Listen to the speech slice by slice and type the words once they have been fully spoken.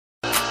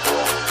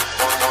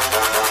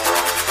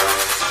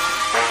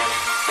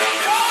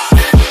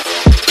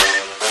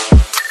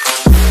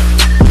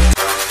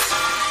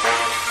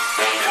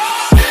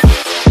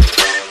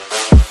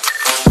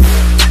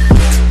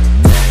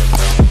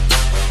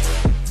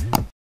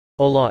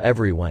Hola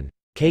everyone.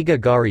 Keiga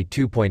Gari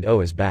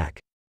 2.0 is back.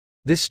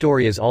 This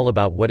story is all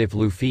about what if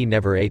Luffy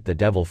never ate the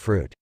devil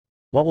fruit.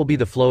 What will be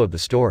the flow of the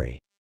story?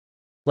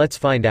 Let's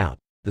find out.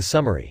 The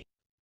summary.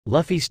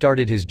 Luffy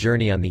started his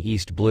journey on the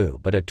East Blue,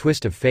 but a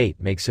twist of fate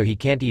makes so he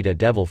can't eat a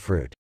devil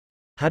fruit.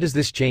 How does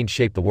this change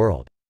shape the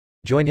world?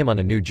 Join him on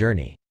a new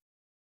journey.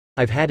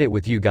 I've had it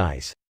with you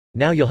guys.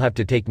 Now you'll have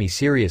to take me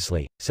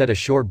seriously, said a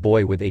short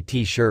boy with a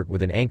t-shirt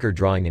with an anchor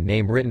drawing a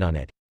name written on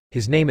it.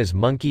 His name is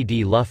Monkey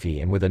D.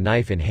 Luffy, and with a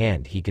knife in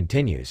hand he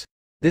continues.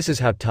 This is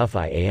how tough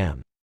I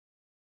am.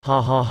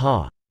 Ha ha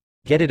ha.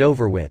 Get it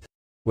over with.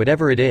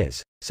 Whatever it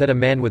is, said a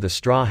man with a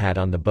straw hat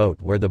on the boat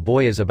where the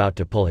boy is about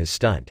to pull his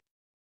stunt.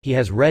 He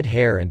has red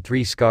hair and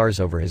 3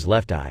 scars over his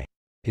left eye.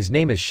 His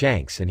name is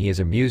Shanks and he is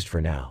amused for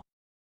now.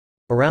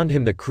 Around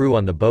him the crew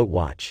on the boat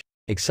watch,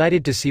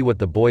 excited to see what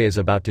the boy is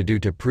about to do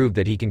to prove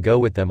that he can go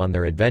with them on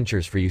their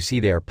adventures, for you see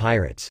they are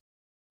pirates.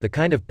 The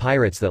kind of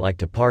pirates that like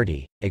to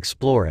party,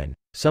 explore, and,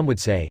 some would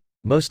say,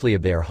 mostly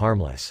they are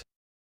harmless.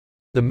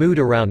 The mood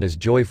around is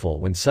joyful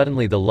when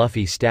suddenly the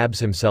Luffy stabs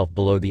himself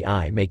below the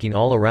eye, making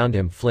all around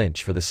him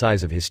flinch for the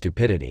size of his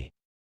stupidity.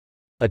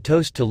 A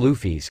toast to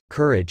Luffy's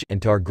courage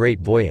and to our great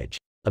voyage.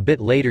 A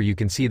bit later you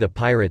can see the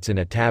pirates in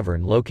a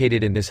tavern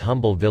located in this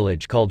humble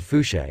village called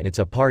Fuchsia, and it's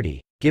a party,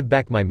 give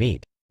back my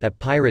meat, that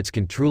pirates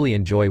can truly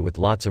enjoy with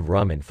lots of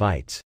rum and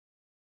fights.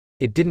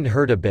 It didn't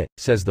hurt a bit,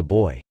 says the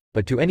boy,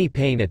 but to any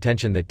paying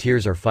attention the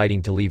tears are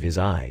fighting to leave his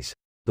eyes.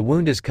 The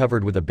wound is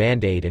covered with a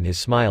band-aid and his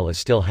smile is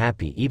still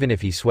happy even if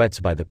he sweats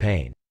by the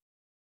pain.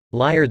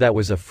 Liar, that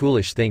was a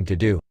foolish thing to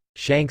do.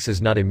 Shanks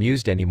is not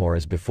amused anymore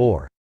as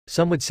before.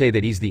 Some would say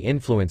that he's the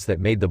influence that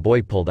made the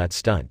boy pull that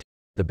stunt.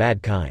 The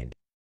bad kind.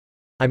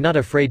 I'm not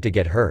afraid to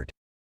get hurt.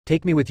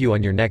 Take me with you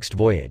on your next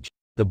voyage.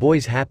 The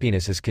boy's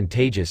happiness is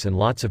contagious and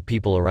lots of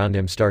people around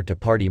him start to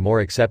party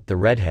more except the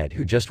redhead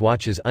who just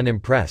watches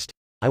unimpressed.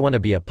 I want to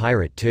be a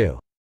pirate too.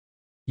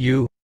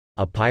 You?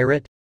 A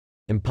pirate?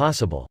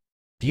 Impossible.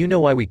 Do you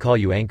know why we call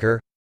you Anchor?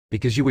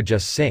 Because you would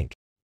just sink.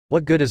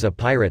 What good is a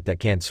pirate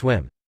that can't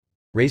swim?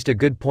 Raised a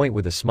good point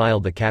with a smile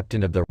the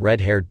captain of the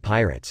red-haired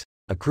pirates,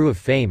 a crew of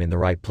fame in the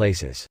right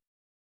places.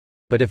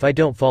 But if I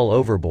don't fall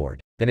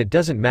overboard, then it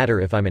doesn't matter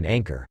if I'm an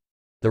anchor.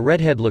 The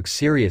redhead looks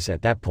serious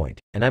at that point,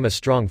 and I'm a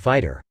strong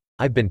fighter.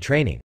 I've been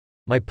training.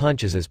 My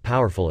punch is as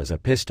powerful as a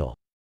pistol.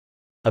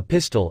 A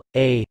pistol,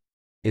 eh?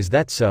 Is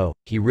that so?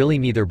 He really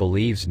neither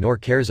believes nor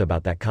cares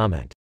about that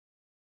comment.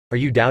 Are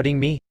you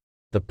doubting me?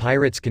 The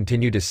pirates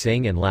continue to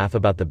sing and laugh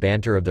about the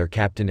banter of their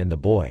captain and the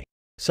boy,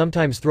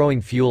 sometimes throwing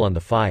fuel on the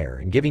fire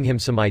and giving him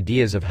some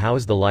ideas of how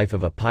is the life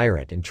of a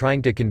pirate and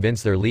trying to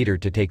convince their leader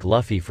to take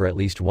Luffy for at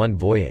least one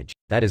voyage,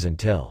 that is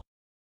until.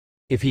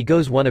 If he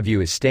goes, one of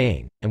you is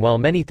staying, and while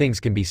many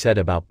things can be said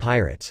about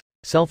pirates,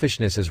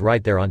 selfishness is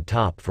right there on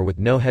top, for with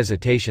no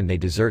hesitation they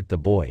desert the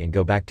boy and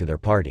go back to their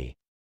party.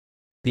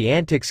 The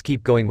antics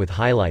keep going with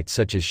highlights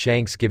such as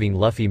Shanks giving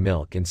Luffy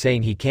milk and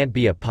saying he can't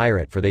be a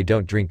pirate for they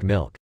don't drink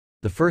milk.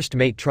 The first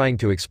mate trying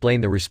to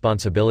explain the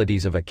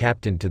responsibilities of a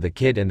captain to the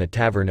kid, and the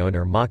tavern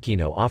owner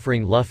Makino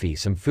offering Luffy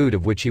some food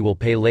of which he will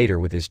pay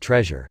later with his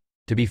treasure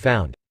to be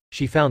found.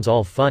 She founds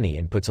all funny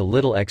and puts a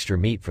little extra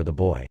meat for the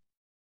boy.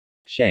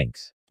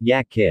 Shanks.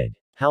 Yeah kid.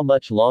 How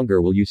much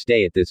longer will you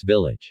stay at this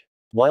village?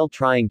 While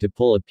trying to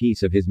pull a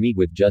piece of his meat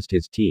with just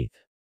his teeth.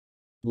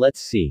 Let's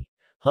see.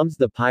 Hums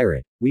the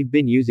pirate. We've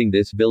been using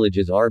this village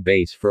as our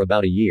base for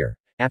about a year.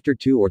 After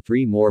 2 or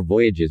 3 more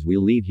voyages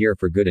we'll leave here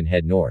for good and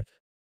head north.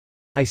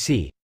 I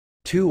see.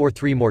 2 or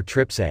 3 more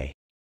trips, eh?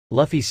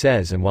 Luffy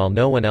says, and while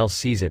no one else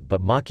sees it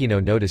but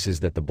Makino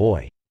notices that the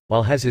boy,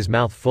 while has his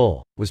mouth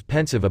full, was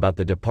pensive about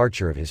the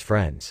departure of his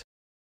friends.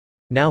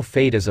 Now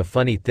fate is a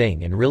funny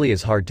thing and really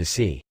is hard to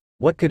see.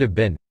 What could have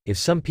been, if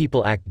some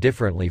people act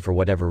differently for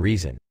whatever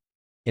reason.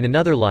 In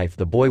another life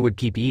the boy would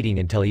keep eating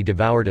until he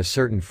devoured a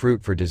certain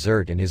fruit for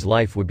dessert and his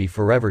life would be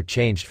forever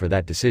changed for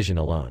that decision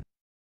alone.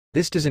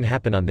 This doesn't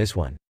happen on this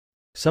one.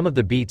 Some of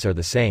the beats are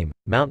the same.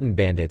 Mountain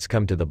bandits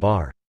come to the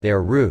bar. They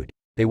are rude.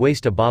 They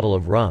waste a bottle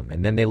of rum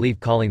and then they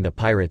leave calling the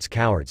pirates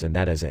cowards, and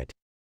that is it.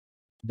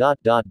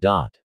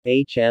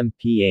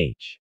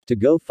 HMPH. To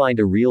go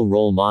find a real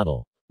role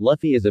model.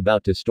 Luffy is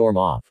about to storm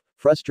off,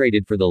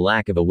 frustrated for the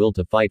lack of a will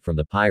to fight from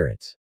the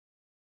pirates.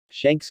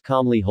 Shanks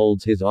calmly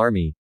holds his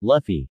army.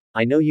 Luffy,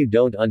 I know you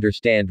don't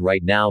understand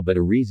right now, but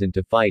a reason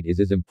to fight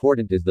is as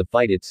important as the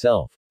fight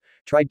itself.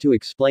 Tried to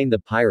explain the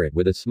pirate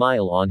with a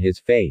smile on his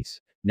face.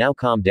 Now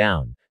calm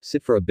down,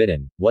 sit for a bit,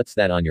 and what's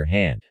that on your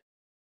hand?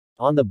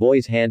 On the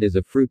boy's hand is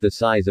a fruit the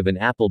size of an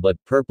apple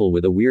but purple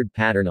with a weird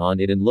pattern on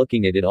it, and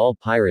looking at it all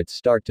pirates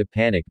start to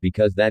panic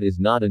because that is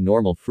not a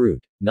normal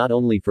fruit, not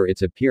only for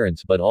its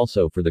appearance but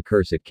also for the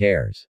curse it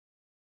carries.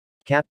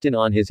 Captain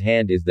on his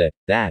hand is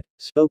that,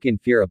 spoke in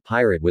fear a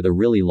pirate with a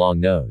really long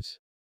nose.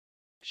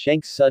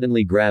 Shanks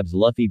suddenly grabs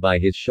Luffy by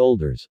his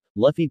shoulders.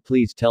 Luffy,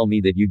 please tell me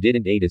that you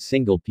didn't eat a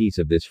single piece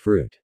of this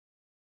fruit.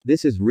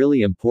 This is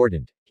really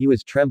important. He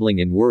was trembling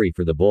in worry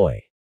for the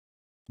boy.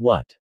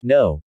 What?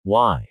 No,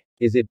 why?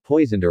 Is it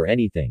poisoned or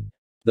anything?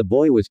 The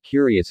boy was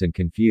curious and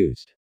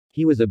confused.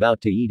 He was about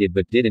to eat it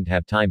but didn't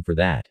have time for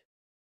that.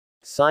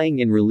 Sighing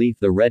in relief,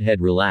 the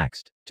redhead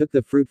relaxed, took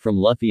the fruit from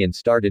Luffy and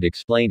started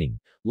explaining.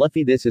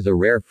 Luffy, this is a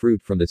rare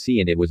fruit from the sea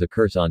and it was a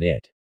curse on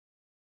it.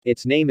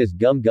 Its name is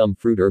Gum Gum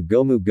fruit or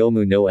Gomu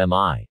Gomu no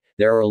Mi.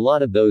 There are a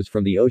lot of those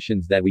from the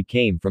oceans that we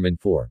came from and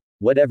for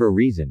whatever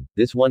reason,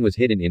 this one was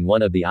hidden in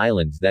one of the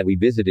islands that we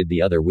visited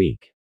the other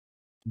week.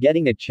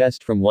 Getting a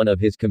chest from one of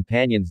his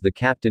companions, the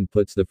captain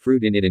puts the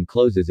fruit in it and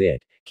closes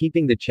it,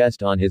 keeping the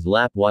chest on his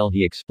lap while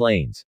he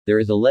explains, there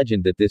is a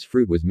legend that this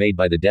fruit was made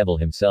by the devil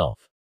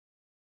himself.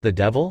 The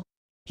devil?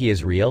 He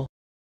is real?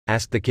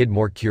 Asked the kid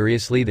more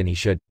curiously than he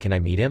should. Can I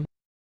meet him?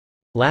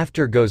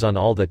 Laughter goes on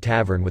all the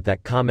tavern with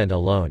that comment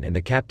alone, and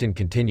the captain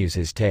continues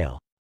his tale.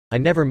 I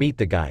never meet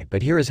the guy,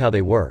 but here is how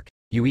they work.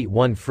 You eat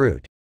one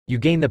fruit. You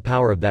gain the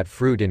power of that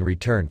fruit in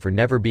return for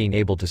never being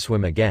able to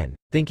swim again.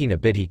 Thinking a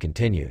bit, he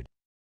continued.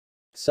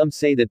 Some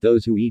say that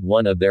those who eat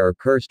one of there are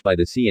cursed by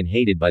the sea and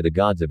hated by the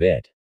gods of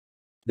it.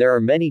 There are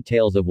many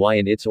tales of why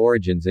and its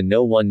origins, and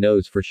no one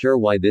knows for sure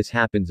why this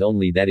happens,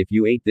 only that if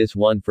you ate this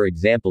one, for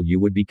example, you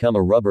would become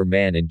a rubber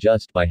man, and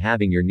just by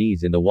having your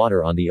knees in the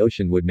water on the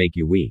ocean would make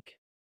you weak.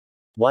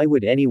 Why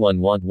would anyone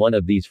want one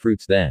of these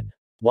fruits then?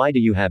 Why do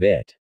you have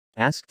it?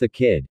 Asked the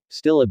kid,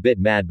 still a bit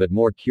mad but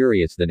more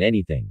curious than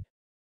anything.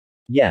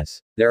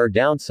 Yes, there are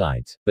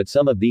downsides, but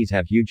some of these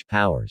have huge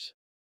powers.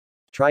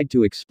 Tried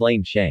to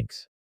explain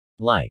Shanks.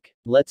 Like,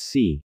 let's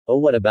see, oh,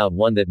 what about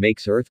one that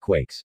makes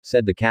earthquakes,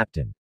 said the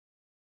captain.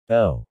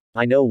 Oh,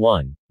 I know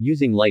one,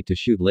 using light to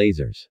shoot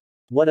lasers.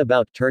 What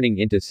about turning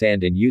into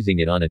sand and using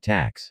it on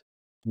attacks?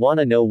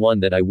 Wanna know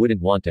one that I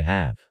wouldn't want to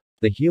have?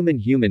 The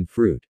human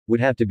fruit, would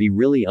have to be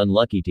really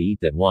unlucky to eat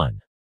that one.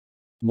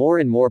 More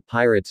and more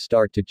pirates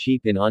start to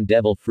cheap in on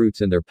devil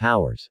fruits and their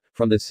powers,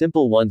 from the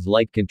simple ones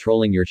like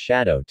controlling your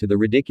shadow to the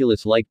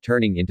ridiculous like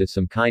turning into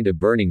some kind of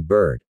burning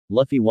bird.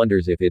 Luffy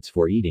wonders if it's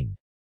for eating.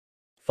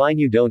 Fine,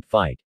 you don't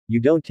fight, you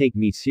don't take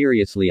me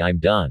seriously, I'm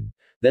done.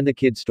 Then the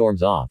kid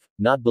storms off,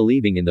 not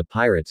believing in the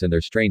pirates and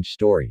their strange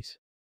stories.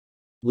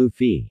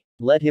 Luffy.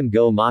 Let him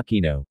go,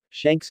 Makino.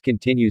 Shanks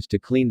continues to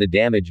clean the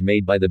damage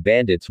made by the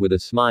bandits with a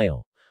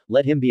smile.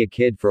 Let him be a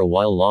kid for a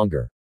while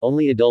longer.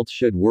 Only adults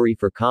should worry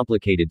for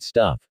complicated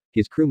stuff.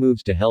 His crew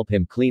moves to help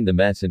him clean the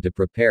mess and to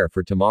prepare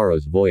for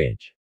tomorrow's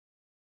voyage.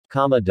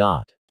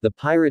 The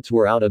pirates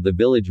were out of the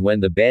village when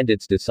the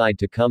bandits decide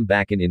to come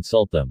back and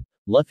insult them.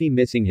 Luffy,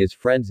 missing his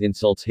friends,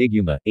 insults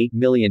Higuma, 8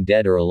 million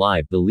dead or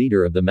alive, the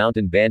leader of the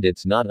mountain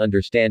bandits, not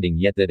understanding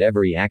yet that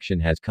every action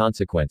has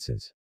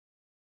consequences.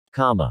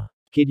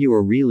 Kid, you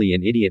are really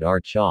an idiot,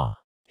 aren't ya?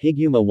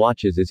 Higuma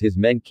watches as his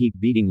men keep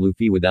beating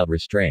Luffy without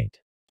restraint.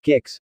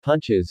 Kicks,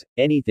 punches,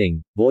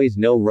 anything, boys,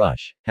 no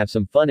rush, have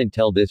some fun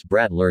until this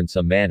brat learns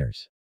some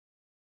manners.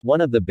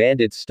 One of the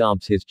bandits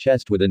stomps his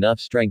chest with enough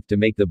strength to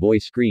make the boy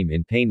scream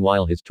in pain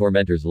while his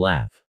tormentors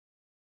laugh.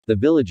 The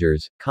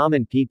villagers,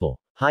 common people,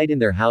 hide in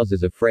their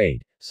houses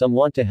afraid. Some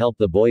want to help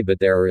the boy, but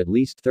there are at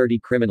least 30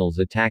 criminals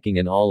attacking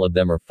and all of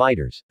them are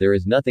fighters. There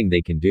is nothing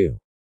they can do.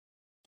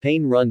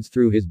 Pain runs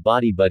through his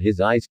body, but his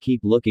eyes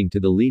keep looking to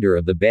the leader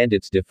of the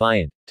bandits,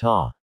 defiant.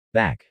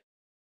 Back.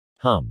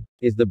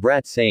 Is the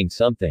brat saying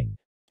something?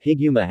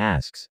 Higuma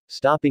asks,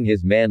 stopping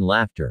his man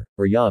laughter,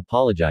 or ya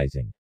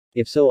apologizing?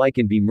 If so, I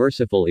can be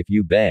merciful if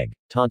you beg,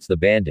 taunts the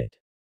bandit.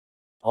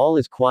 All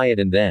is quiet,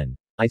 and then,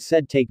 I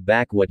said take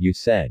back what you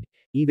said.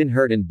 Even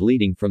hurt and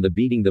bleeding from the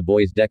beating, the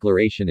boy's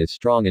declaration is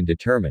strong and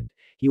determined.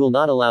 He will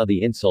not allow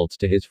the insults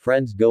to his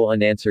friends go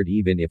unanswered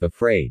even if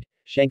afraid.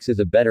 Shanks is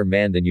a better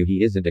man than you,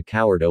 he isn't a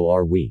coward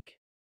or weak.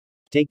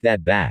 Take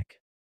that back.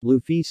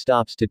 Luffy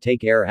stops to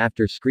take air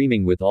after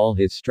screaming with all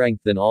his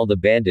strength, then all the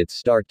bandits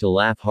start to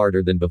laugh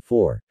harder than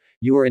before.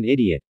 You are an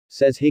idiot,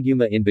 says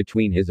Higuma in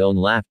between his own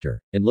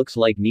laughter, and looks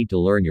like need to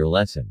learn your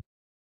lesson.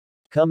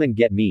 Come and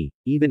get me.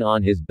 Even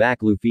on his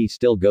back, Luffy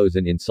still goes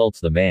and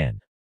insults the man.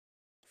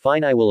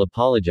 Fine, I will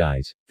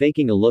apologize.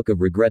 Faking a look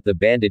of regret, the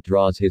bandit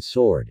draws his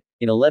sword.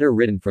 In a letter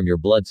written from your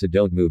blood, so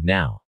don't move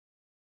now.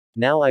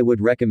 Now I would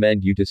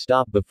recommend you to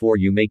stop before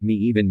you make me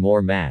even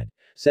more mad,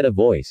 said a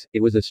voice. It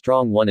was a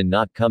strong one and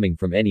not coming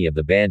from any of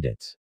the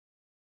bandits.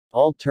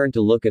 All turn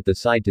to look at the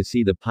side to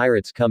see the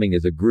pirates coming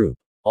as a group,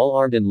 all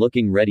armed and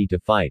looking ready to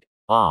fight.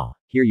 Ah,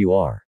 here you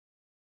are.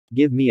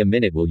 Give me a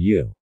minute, will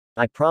you?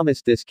 I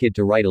promised this kid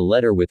to write a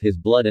letter with his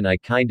blood and I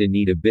kinda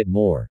need a bit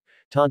more.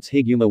 Taunts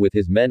Higuma with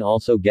his men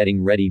also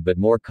getting ready but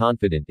more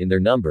confident in their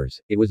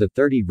numbers. It was a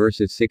 30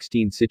 versus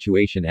 16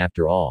 situation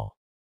after all.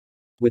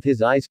 With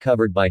his eyes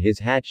covered by his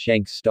hat,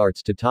 Shanks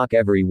starts to talk,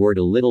 every word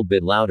a little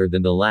bit louder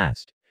than the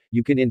last.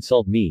 You can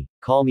insult me,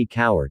 call me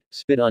coward,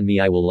 spit on me,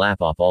 I will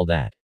laugh off all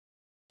that.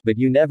 But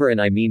you never,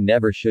 and I mean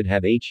never, should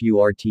have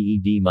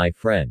hurted my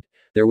friend.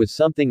 There was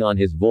something on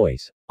his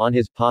voice, on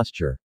his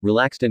posture,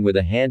 relaxed and with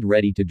a hand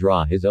ready to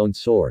draw his own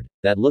sword,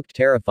 that looked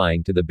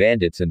terrifying to the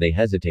bandits and they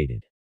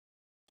hesitated.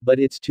 But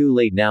it's too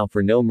late now,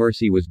 for no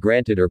mercy was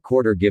granted or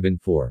quarter given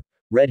for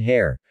red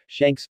hair.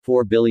 Shanks,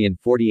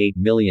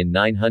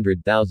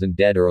 4,048,900,000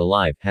 dead or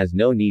alive, has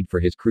no need for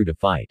his crew to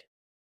fight.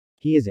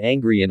 He is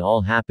angry and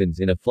all happens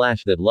in a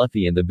flash that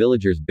Luffy and the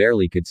villagers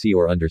barely could see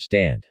or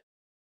understand.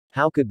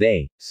 How could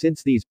they,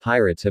 since these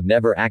pirates have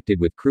never acted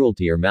with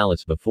cruelty or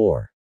malice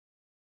before?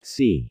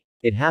 See.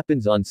 It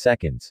happens on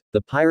seconds.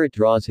 The pirate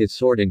draws his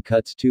sword and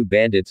cuts two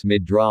bandits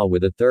mid-draw,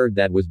 with a third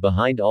that was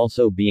behind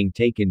also being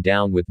taken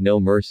down with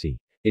no mercy.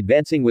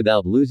 Advancing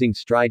without losing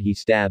stride, he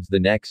stabs the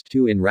next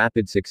two in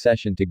rapid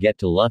succession to get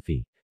to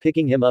Luffy,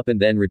 picking him up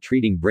and then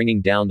retreating,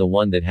 bringing down the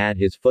one that had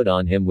his foot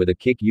on him with a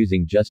kick,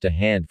 using just a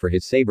hand for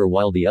his saber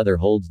while the other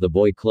holds the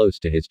boy close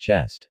to his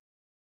chest.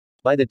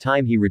 By the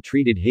time he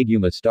retreated,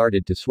 Higuma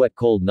started to sweat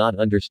cold, not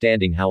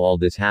understanding how all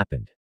this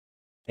happened.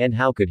 And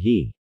how could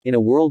he? In a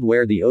world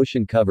where the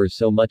ocean covers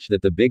so much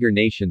that the bigger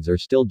nations are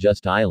still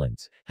just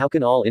islands, how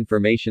can all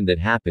information that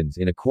happens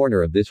in a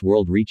corner of this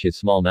world reach his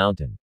small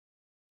mountain?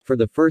 For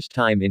the first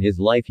time in his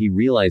life, he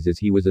realizes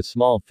he was a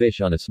small fish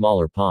on a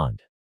smaller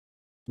pond.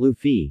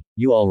 Luffy,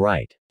 you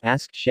alright?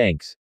 Asked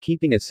Shanks,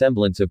 keeping a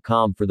semblance of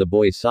calm for the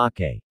boy's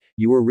sake.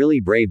 You were really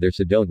brave there,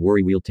 so don't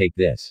worry, we'll take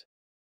this.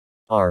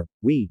 Are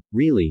we,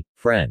 really,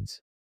 friends?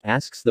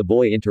 Asks the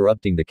boy,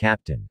 interrupting the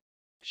captain.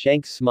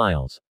 Shanks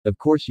smiles. Of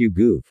course, you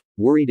goof.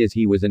 Worried as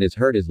he was and as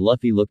hurt as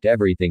Luffy looked,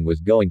 everything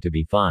was going to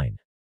be fine.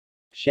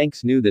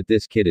 Shanks knew that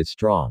this kid is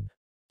strong.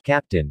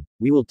 Captain,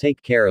 we will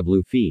take care of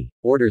Luffy.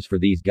 Orders for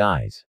these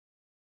guys?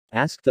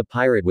 Asked the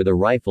pirate with a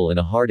rifle and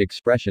a hard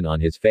expression on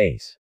his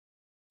face.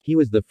 He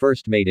was the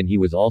first mate and he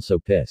was also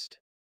pissed.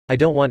 I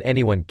don't want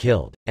anyone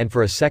killed, and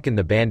for a second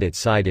the bandits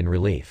sighed in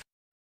relief.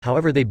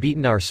 However, they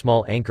beaten our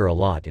small anchor a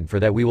lot, and for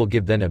that we will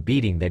give them a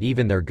beating that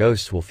even their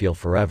ghosts will feel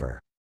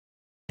forever.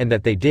 And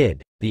that they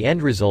did. The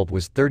end result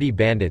was 30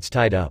 bandits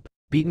tied up,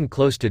 beaten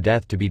close to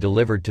death, to be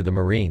delivered to the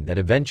marine that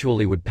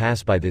eventually would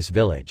pass by this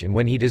village, and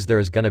when he does there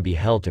is gonna be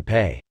hell to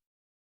pay.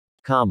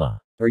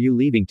 Are you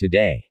leaving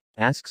today?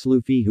 Asks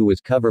Luffy, who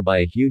was covered by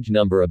a huge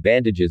number of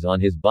bandages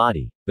on his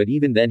body, but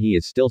even then he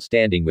is still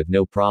standing with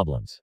no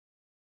problems.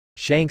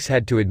 Shanks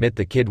had to admit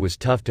the kid was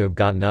tough to have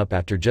gotten up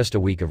after just a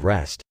week of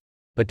rest.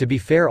 But to be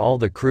fair, all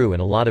the crew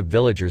and a lot of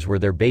villagers were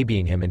there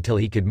babying him until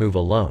he could move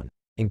alone,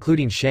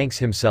 including Shanks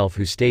himself,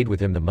 who stayed with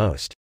him the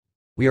most.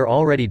 We are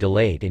already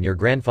delayed and your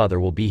grandfather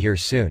will be here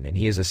soon, and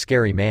he is a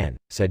scary man,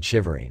 said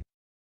Shivering.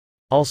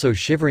 Also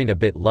shivering a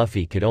bit,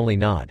 Luffy could only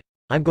nod.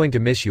 I'm going to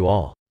miss you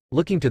all.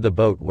 Looking to the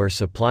boat where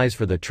supplies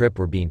for the trip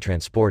were being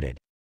transported.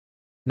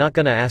 Not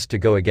gonna ask to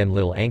go again,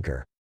 little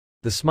anchor.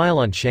 The smile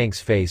on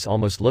Shanks' face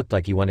almost looked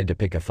like he wanted to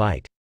pick a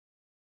fight.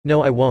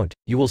 No, I won't.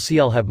 You will see,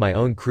 I'll have my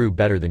own crew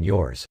better than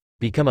yours.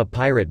 Become a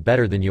pirate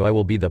better than you. I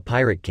will be the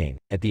pirate king.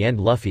 At the end,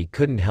 Luffy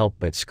couldn't help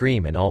but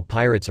scream, and all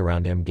pirates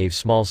around him gave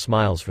small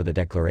smiles for the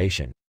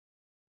declaration.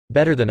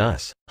 Better than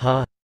us,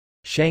 huh?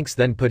 Shanks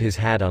then put his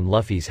hat on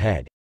Luffy's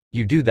head.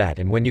 You do that,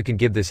 and when you can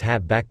give this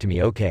hat back to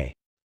me, okay?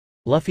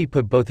 Luffy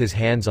put both his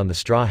hands on the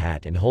straw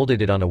hat and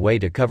holded it on a way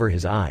to cover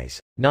his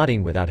eyes,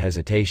 nodding without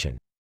hesitation.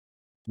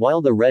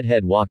 While the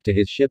redhead walked to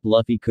his ship,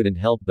 Luffy couldn't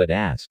help but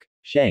ask,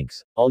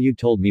 Shanks, all you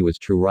told me was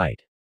true, right?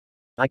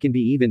 I can be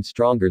even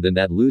stronger than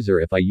that loser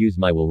if I use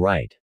my will,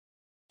 right?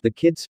 The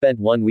kid spent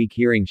 1 week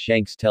hearing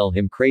Shanks tell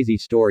him crazy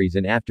stories,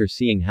 and after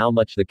seeing how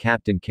much the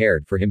captain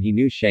cared for him, he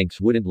knew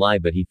Shanks wouldn't lie,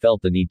 but he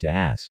felt the need to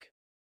ask.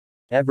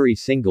 Every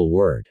single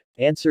word.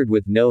 Answered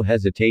with no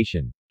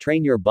hesitation.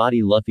 Train your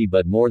body, Luffy,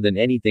 but more than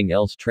anything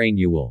else, train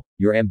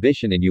your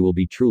ambition, and you will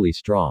be truly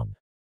strong.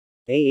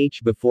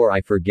 Before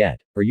I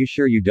forget, are you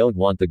sure you don't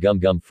want the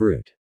gum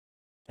fruit?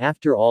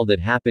 After all that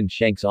happened,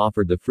 Shanks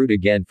offered the fruit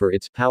again, for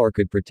its power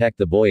could protect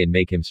the boy and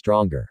make him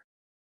stronger.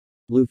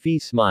 Luffy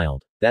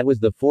smiled. That was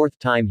the 4th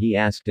time he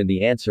asked, and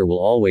the answer will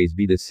always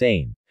be the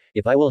same.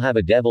 If I will have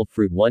a devil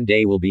fruit one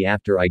day, will be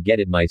after I get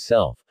it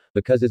myself,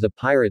 because as a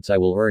pirate I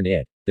will earn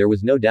it. There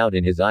was no doubt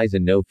in his eyes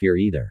and no fear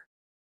either.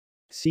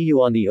 See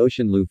you on the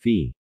ocean,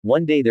 Luffy.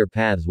 One day their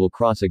paths will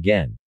cross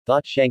again,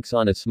 thought Shanks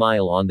on a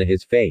smile on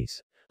his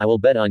face. I will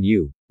bet on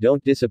you.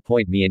 Don't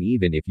disappoint me, and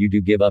even if you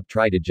do give up,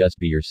 try to just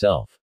be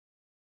yourself.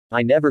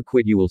 I never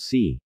quit, you will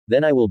see.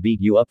 Then I will beat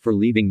you up for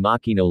leaving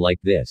Makino like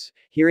this.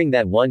 Hearing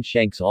that one,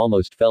 Shanks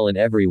almost fell, and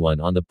everyone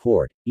on the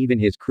port, even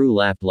his crew,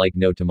 laughed like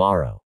no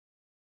tomorrow.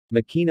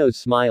 Makino's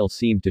smile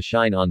seemed to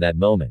shine on that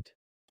moment.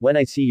 When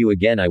I see you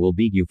again, I will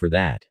beat you for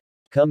that.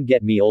 Come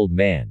get me, old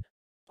man.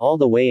 All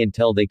the way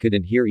until they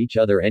couldn't hear each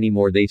other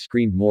anymore, they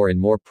screamed more and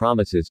more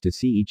promises to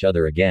see each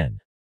other again.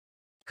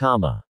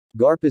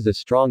 Garp is a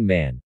strong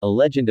man, a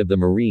legend of the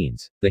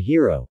Marines, the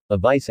hero, a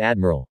vice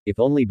admiral, if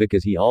only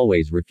because he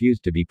always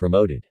refused to be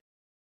promoted.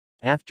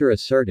 After a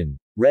certain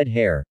red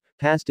hair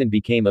passed and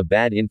became a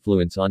bad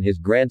influence on his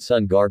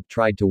grandson, Garp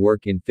tried to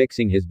work in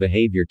fixing his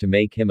behavior to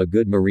make him a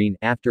good Marine,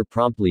 after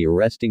promptly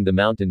arresting the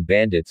mountain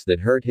bandits that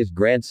hurt his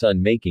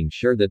grandson, making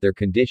sure that their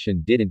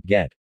condition didn't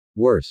get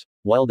worse,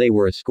 while they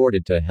were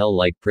escorted to a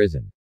hell-like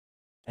prison.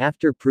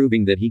 After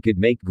proving that he could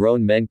make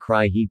grown men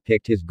cry, he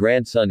picked his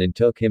grandson and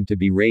took him to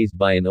be raised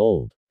by an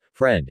old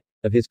friend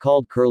of his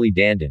called Curly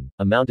Dandan,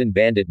 a mountain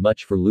bandit,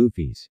 much for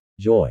Luffy's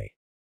joy.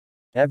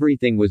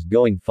 Everything was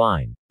going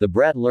fine. The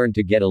brat learned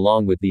to get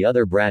along with the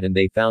other brat, and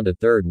they found a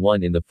third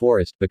one in the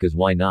forest, because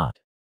why not?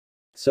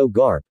 So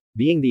Garp,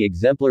 Being the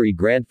exemplary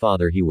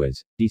grandfather he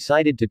was,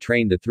 decided to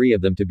train the three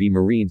of them to be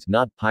Marines,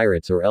 not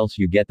pirates, or else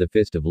you get the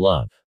fist of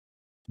love.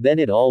 Then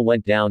it all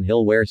went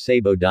downhill where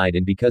Sabo died,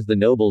 and because the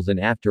nobles and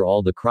after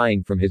all the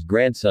crying from his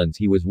grandsons,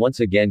 he was once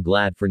again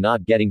glad for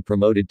not getting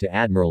promoted to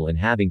admiral and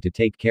having to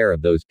take care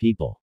of those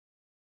people.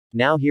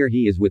 Now here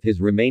he is with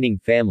his remaining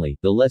family,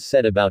 the less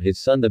said about his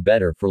son the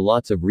better for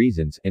lots of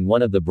reasons, and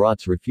one of the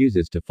brats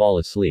refuses to fall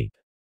asleep.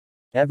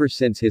 Ever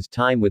since his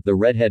time with the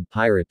redhead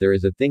pirate, there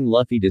is a thing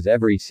Luffy does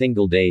every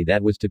single day,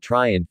 that was to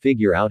try and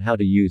figure out how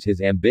to use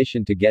his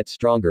ambition to get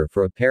stronger,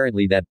 for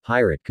apparently that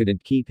pirate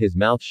couldn't keep his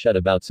mouth shut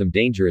about some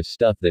dangerous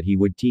stuff that he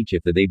would teach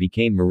if they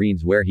became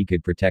Marines where he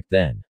could protect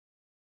them.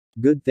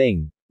 Good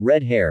thing,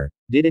 Red Hair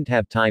didn't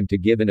have time to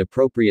give an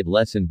appropriate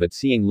lesson, but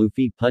seeing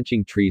Luffy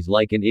punching trees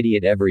like an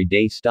idiot every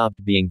day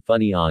stopped being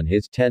funny on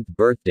his 10th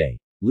birthday.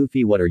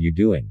 Luffy, what are you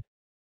doing?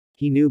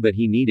 He knew, but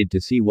he needed to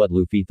see what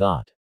Luffy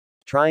thought.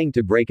 Trying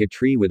to break a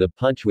tree with a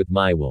punch with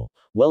my will.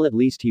 Well, at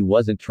least he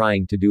wasn't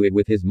trying to do it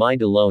with his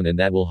mind alone, and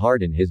that will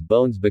harden his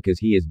bones because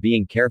he is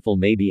being careful,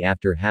 maybe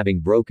after having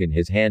broken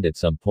his hand at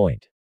some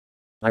point.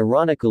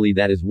 Ironically,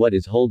 that is what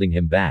is holding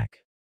him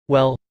back.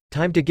 Well,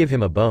 time to give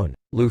him a bone.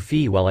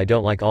 Luffy, while I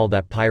don't like all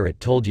that pirate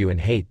told you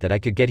and hate that I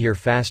could get here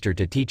faster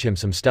to teach him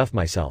some stuff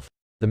myself,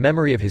 the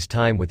memory of his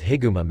time with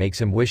Higuma makes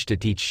him wish to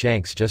teach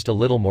Shanks just a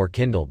little more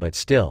kindle, but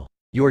still,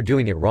 you are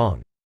doing it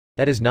wrong.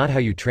 That is not how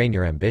you train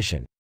your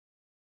ambition.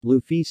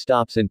 Luffy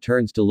stops and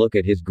turns to look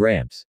at his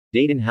gramps.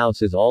 Dayton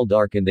house is all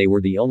dark and they were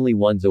the only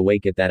ones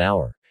awake at that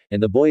hour.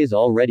 And the boy is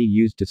already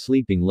used to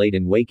sleeping late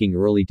and waking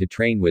early to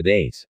train with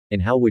Ace. And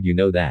how would you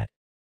know that?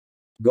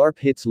 Garp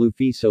hits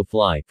Luffy so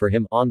fly for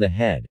him on the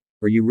head.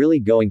 Are you really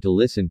going to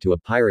listen to a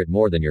pirate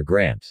more than your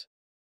gramps?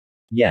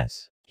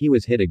 Yes. He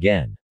was hit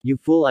again. You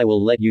fool, I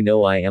will let you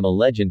know I am a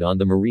legend on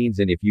the Marines,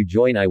 and if you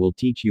join I will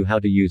teach you how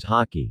to use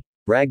hockey,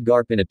 bragged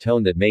Garp in a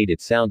tone that made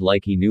it sound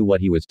like he knew what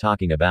he was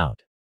talking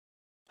about.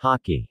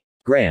 Hockey.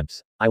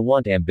 Gramps, I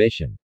want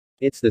ambition.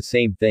 It's the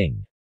same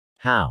thing.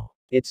 How?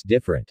 It's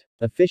different.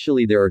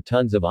 Officially there are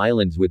tons of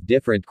islands with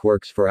different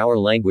quirks for our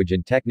language,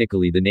 and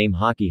technically the name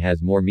hockey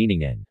has more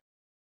meaning in.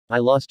 I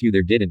lost you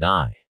there, didn't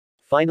I?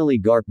 Finally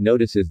Garp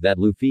notices that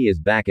Luffy is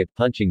back at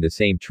punching the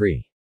same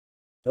tree.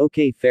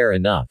 Okay, fair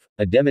enough.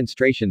 A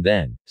demonstration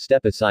then.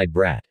 Step aside,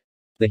 brat.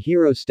 The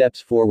hero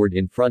steps forward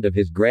in front of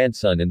his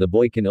grandson and the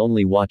boy can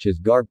only watch as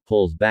Garp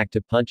pulls back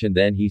to punch, and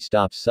then he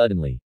stops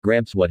suddenly.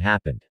 Gramps, what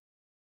happened?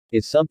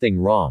 Is something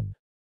wrong?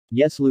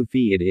 Yes,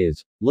 Luffy, it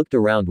is. Looked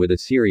around with a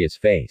serious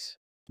face.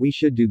 We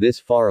should do this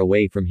far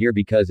away from here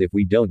because if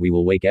we don't we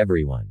will wake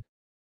everyone.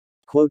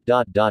 Quote.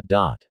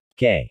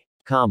 K.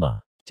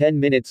 10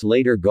 minutes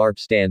later Garp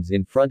stands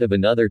in front of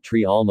another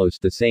tree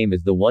almost the same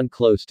as the one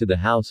close to the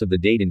house of the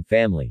Dayton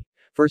family.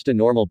 First a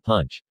normal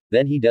punch,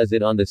 then he does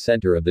it on the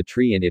center of the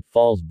tree and it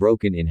falls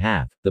broken in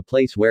half, the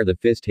place where the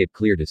fist hit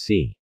clear to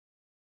see.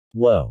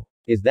 Whoa.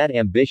 Is that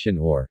ambition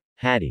or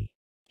Hattie?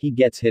 He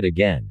gets hit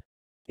again.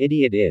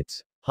 Idiot,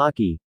 it's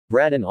hockey,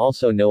 brat, and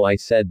also no, I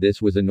said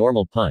this was a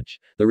normal punch,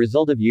 the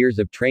result of years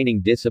of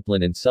training,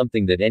 discipline, and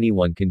something that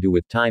anyone can do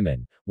with time,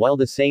 and while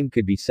the same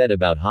could be said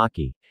about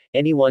hockey,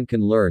 anyone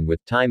can learn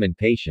with time and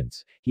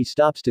patience. He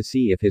stops to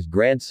see if his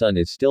grandson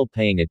is still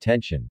paying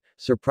attention.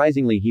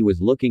 Surprisingly, he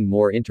was looking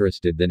more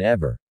interested than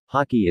ever.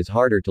 Hockey is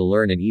harder to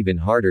learn and even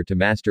harder to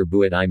master.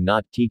 Buet, I'm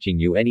not teaching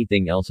you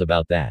anything else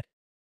about that.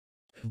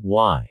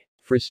 Why?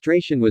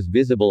 Frustration was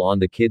visible on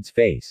the kid's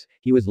face.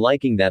 He was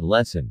liking that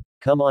lesson.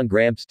 Come on,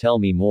 Gramps, tell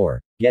me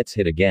more. Gets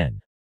hit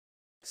again.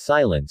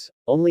 Silence.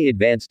 Only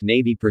advanced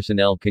Navy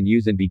personnel can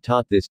use and be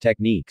taught these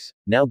techniques.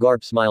 Now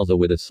Garp smiles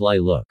with a sly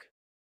look.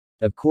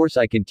 Of course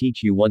I can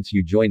teach you once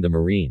you join the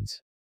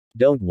Marines.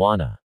 Don't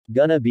wanna.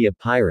 Gonna be a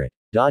pirate.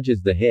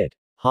 Dodges the hit.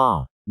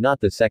 Ha. Not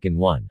the second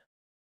one.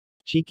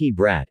 Cheeky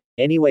brat.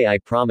 Anyway, I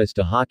promised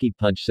a hockey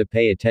punch, so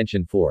pay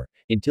attention for.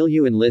 Until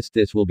you enlist,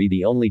 this will be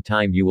the only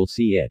time you will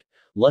see it.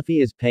 Luffy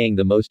is paying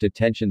the most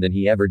attention than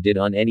he ever did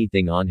on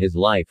anything on his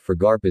life, for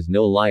Garp is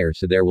no liar,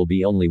 so there will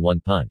be only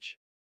one punch.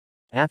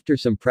 After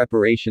some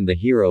preparation the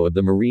hero of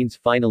the Marines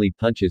finally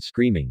punches,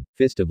 screaming,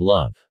 Fist of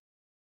Love.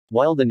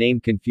 While the name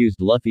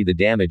confused Luffy, the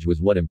damage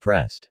was what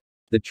impressed.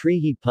 The tree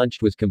he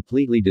punched was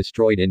completely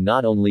destroyed, and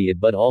not only it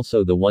but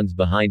also the ones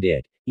behind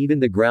it. Even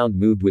the ground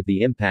moved with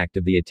the impact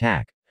of the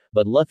attack.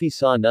 But Luffy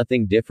saw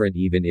nothing different,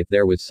 even if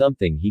there was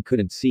something he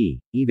couldn't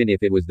see, even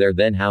if it was there,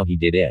 then how he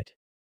did it.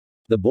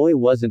 The boy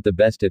wasn't the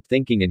best at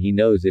thinking and he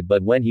knows it,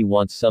 but when he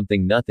wants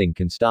something nothing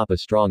can stop a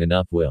strong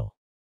enough will.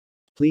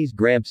 Please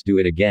Gramps, do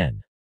it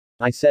again.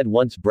 I said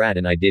once, brat,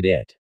 and I did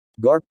it.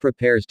 Garp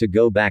prepares to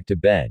go back to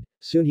bed.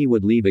 Soon he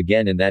would leave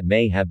again, and that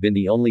may have been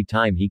the only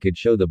time he could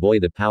show the boy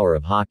the power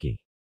of hockey.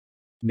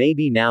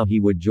 Maybe now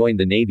he would join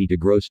the Navy to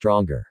grow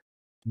stronger.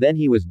 Then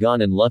he was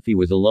gone and Luffy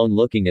was alone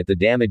looking at the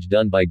damage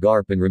done by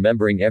Garp and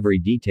remembering every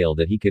detail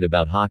that he could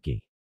about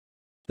hockey.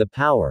 The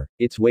power,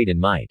 its weight and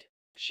might.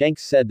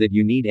 Shanks said that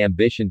you need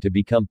ambition to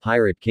become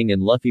Pirate King,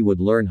 and Luffy would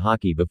learn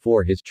hockey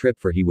before his trip,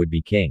 for he would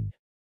be king.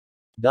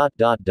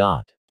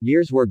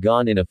 Years were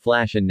gone in a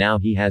flash, and now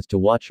he has to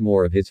watch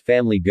more of his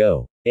family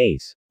go.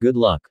 Ace, good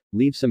luck,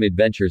 leave some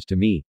adventures to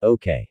me,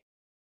 okay?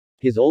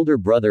 His older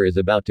brother is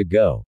about to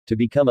go, to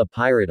become a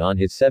pirate on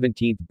his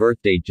 17th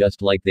birthday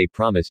just like they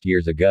promised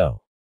years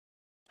ago.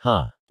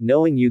 Huh.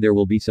 Knowing you there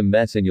will be some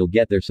mess and you'll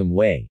get there some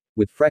way,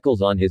 with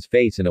freckles on his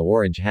face and a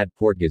orange hat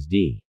Portgas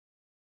D.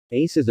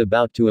 Ace is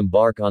about to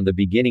embark on the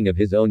beginning of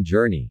his own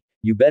journey.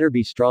 You better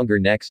be stronger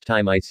next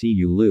time I see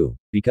you, Lou,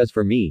 because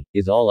for me,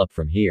 is all up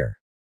from here.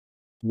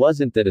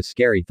 Wasn't that a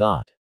scary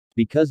thought?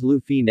 Because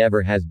Luffy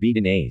never has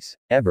beaten Ace,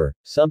 ever,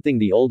 something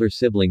the older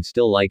sibling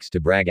still likes to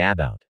brag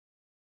about.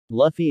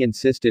 Luffy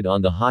insisted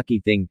on the hockey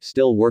thing,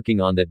 still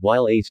working on that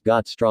while Ace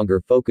got stronger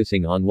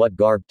focusing on what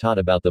Garp taught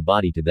about the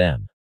body to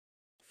them.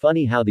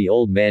 Funny how the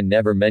old man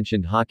never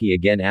mentioned hockey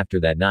again after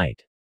that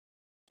night.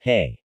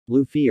 Hey,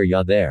 Luffy, are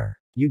ya there?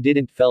 You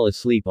didn't fell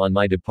asleep on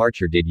my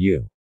departure, did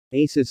you?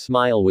 Ace's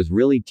smile was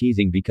really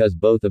teasing because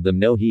both of them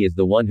know he is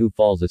the one who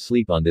falls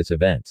asleep on this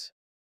events.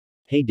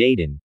 Hey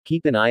Dayton,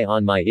 keep an eye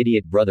on my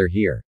idiot brother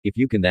here, if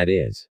you can that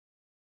is.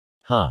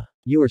 Huh.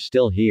 You are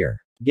still here.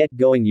 Get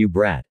going you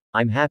brat.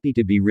 I'm happy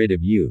to be rid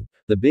of you,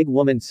 the big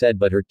woman said,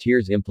 but her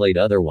tears implied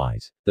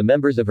otherwise, the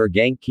members of her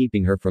gang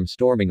keeping her from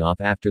storming off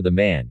after the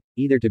man,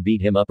 either to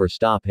beat him up or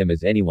stop him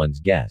as anyone's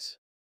guess.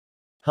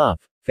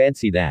 Huff,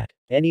 fancy that.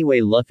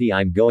 Anyway Luffy,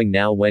 I'm going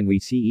now. When we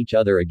see each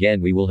other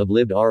again we will have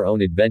lived our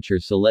own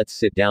adventures, so let's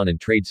sit down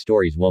and trade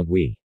stories, won't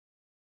we?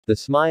 The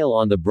smile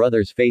on the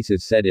brothers'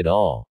 faces said it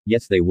all,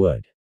 yes they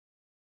would.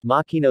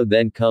 Makino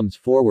then comes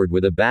forward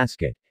with a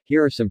basket.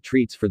 Here are some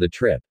treats for the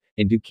trip.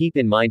 And do keep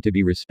in mind to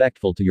be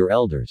respectful to your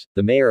elders.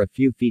 The mayor a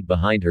few feet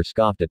behind her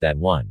scoffed at that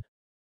one.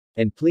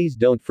 And please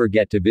don't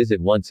forget to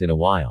visit once in a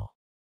while.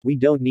 We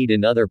don't need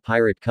another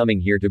pirate coming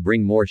here to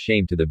bring more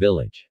shame to the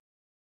village.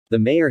 The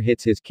mayor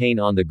hits his cane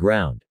on the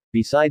ground.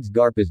 Besides,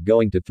 Garp is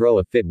going to throw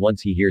a fit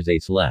once he hears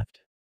Ace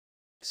left.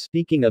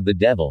 Speaking of the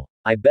devil,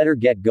 I better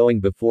get going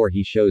before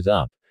he shows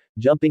up.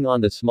 Jumping on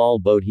the small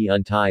boat he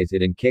unties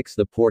it and kicks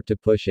the port to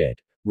push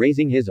it.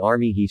 Raising his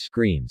army he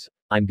screams,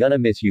 I'm gonna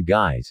miss you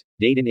guys.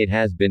 Dayton, it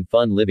has been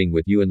fun living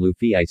with you, and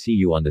Luffy, I see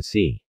you on the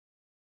sea.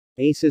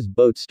 Ace's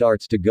boat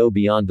starts to go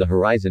beyond the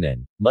horizon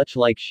and, much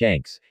like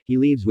Shanks, he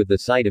leaves with the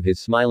sight of his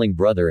smiling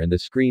brother and the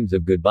screams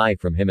of goodbye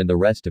from him and the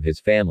rest of his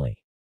family.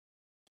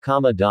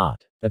 A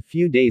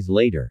few days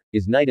later,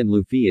 is night and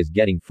Luffy is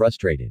getting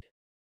frustrated.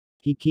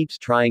 He keeps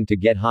trying to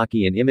get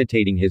hockey and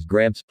imitating his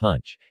Gramps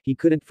punch. He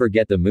couldn't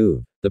forget the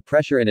move, the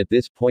pressure, and at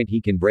this point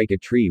he can break a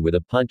tree with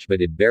a punch,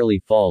 but it barely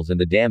falls and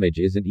the damage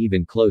isn't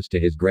even close to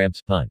his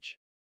Gramps punch.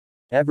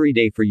 Every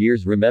day for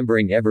years,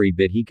 remembering every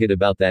bit he could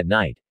about that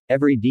night,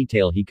 every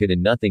detail he could,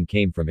 and nothing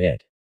came from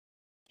it.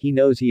 He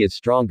knows he is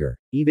stronger.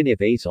 Even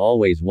if Ace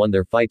always won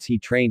their fights, he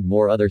trained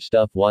more other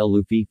stuff while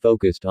Luffy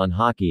focused on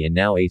hockey, and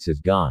now Ace is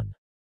gone.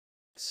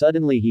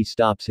 Suddenly he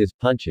stops his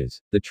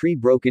punches, the tree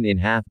broken in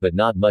half but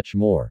not much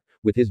more.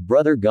 With his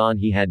brother gone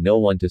he had no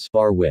one to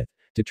spar with,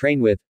 to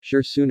train with.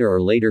 Sure, sooner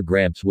or later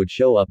Gramps would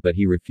show up, but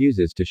he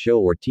refuses to show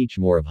or teach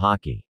more of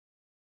hockey.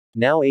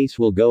 Now Ace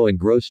will go and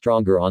grow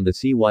stronger on the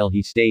sea while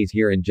he stays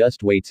here and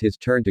just waits his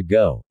turn to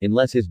go,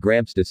 unless his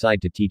Gramps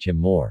decide to teach him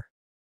more.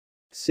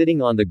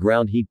 Sitting on the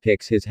ground he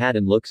picks his hat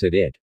and looks at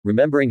it,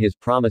 remembering his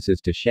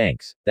promises to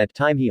Shanks, that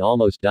time he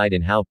almost died,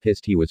 and how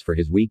pissed he was for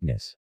his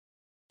weakness.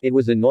 It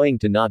was annoying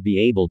to not be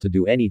able to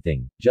do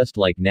anything, just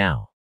like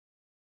now.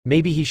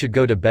 Maybe he should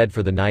go to bed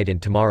for the night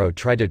and tomorrow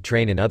try to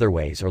train in other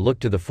ways, or look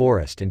to the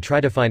forest and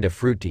try to find a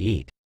fruit to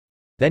eat.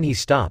 Then he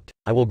stopped.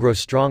 I will grow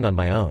strong on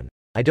my own.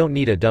 I don't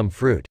need a dumb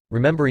fruit,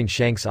 remembering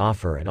Shanks'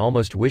 offer and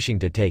almost wishing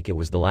to take it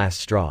was the last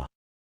straw.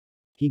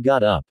 He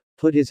got up,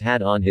 put his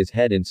hat on his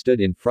head and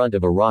stood in front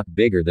of a rock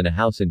bigger than a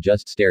house and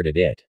just stared at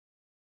it.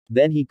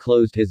 Then he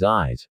closed his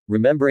eyes,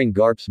 remembering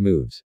Garp's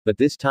moves, but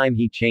this time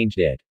he changed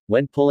it.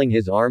 When pulling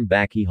his arm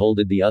back he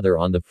holded the other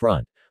on the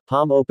front,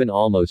 palm open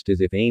almost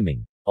as if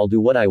aiming. I'll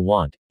do what I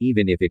want,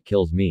 even if it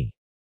kills me.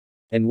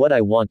 And what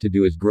I want to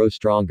do is grow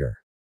stronger.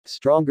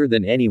 Stronger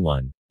than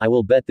anyone. I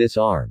will bet this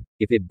arm.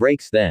 If it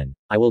breaks, then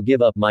I will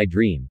give up my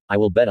dream. I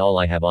will bet all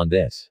I have on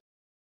this.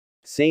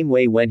 Same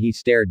way when he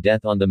stared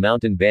death on the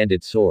mountain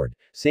bandit's sword,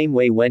 same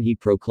way when he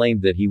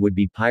proclaimed that he would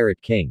be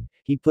Pirate King,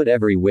 he put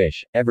every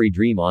wish, every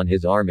dream on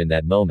his arm in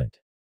that moment.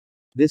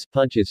 This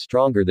punch is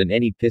stronger than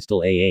any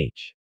pistol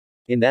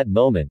In that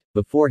moment,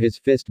 before his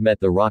fist met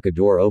the rock, a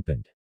door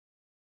opened.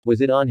 Was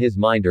it on his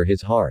mind or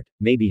his heart,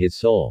 maybe his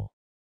soul?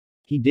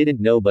 He didn't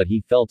know, but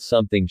he felt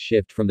something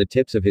shift from the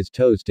tips of his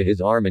toes to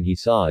his arm, and he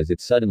saw as it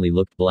suddenly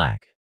looked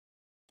black.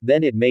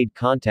 Then it made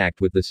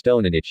contact with the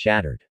stone and it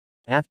shattered.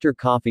 After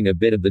coughing a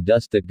bit of the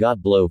dust that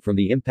got blow from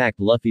the impact,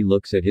 Luffy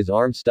looks at his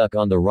arm stuck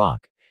on the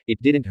rock.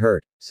 It didn't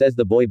hurt, says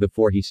the boy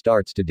before he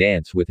starts to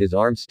dance with his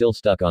arm still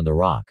stuck on the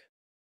rock.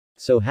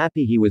 So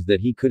happy he was that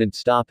he couldn't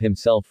stop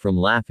himself from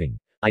laughing.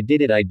 I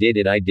did it, I did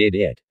it, I did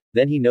it.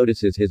 Then he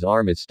notices his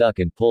arm is stuck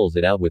and pulls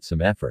it out with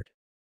some effort.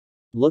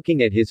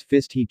 Looking at his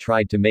fist, he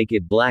tried to make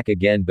it black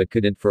again but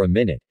couldn't for a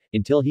minute,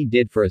 until he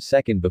did for a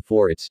second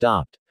before it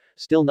stopped.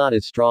 Still not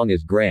as strong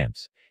as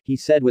Gramps. He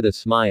said with a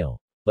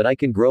smile, But I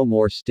can grow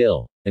more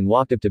still, and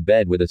walked up to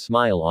bed with a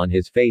smile on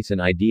his face and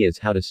ideas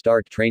how to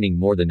start training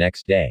more the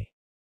next day.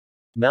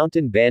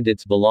 Mountain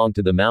bandits belong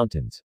to the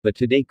mountains, but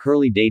today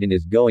Curly Dayton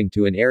is going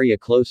to an area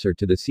closer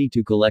to the sea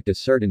to collect a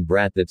certain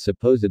brat that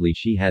supposedly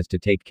she has to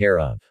take care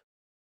of.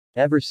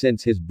 Ever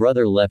since his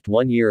brother left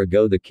 1 year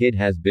ago, the kid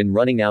has been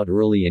running out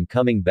early and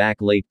coming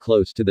back late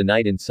close to the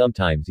night, and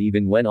sometimes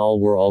even when all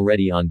were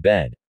already on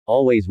bed,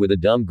 always with a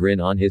dumb grin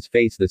on his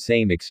face, the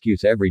same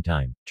excuse every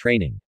time: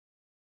 training.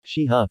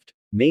 She huffed.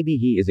 Maybe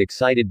he is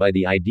excited by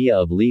the idea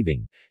of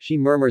leaving. She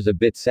murmurs, a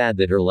bit sad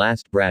that her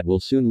last brat will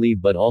soon leave,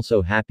 but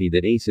also happy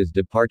that Ace's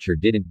departure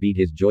didn't beat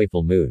his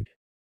joyful mood.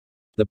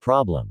 The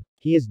problem?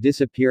 He is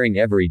disappearing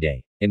every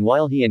day, and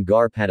while he and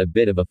Garp had a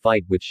bit of a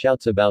fight with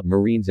shouts about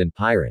Marines and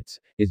pirates,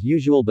 as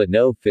usual, but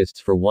no fists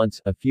for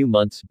once, a few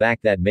months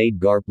back, that made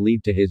Garp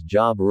leave to his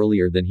job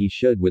earlier than he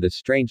should with a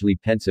strangely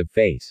pensive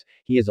face,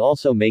 he is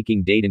also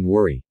making Dayton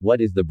worry.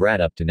 What is the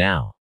brat up to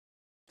now?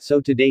 So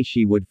today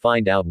she would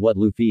find out what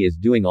Luffy is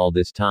doing all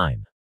this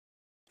time.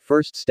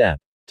 First step: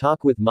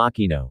 talk with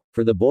Makino,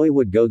 for the boy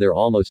would go there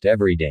almost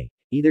every day,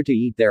 either to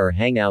eat there or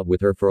hang out with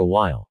her for a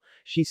while.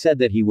 She said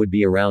that he would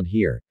be around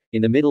here,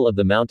 in the middle of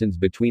the mountains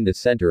between the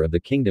center of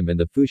the kingdom and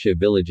the Fuchsia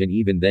village, and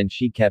even then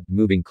she kept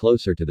moving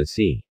closer to the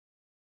sea.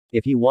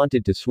 If he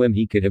wanted to swim,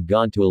 he could have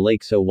gone to a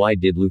lake, so why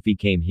did Luffy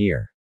came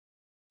here?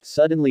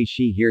 Suddenly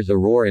she hears a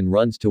roar and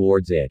runs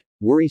towards it.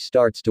 Worry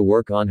starts to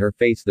work on her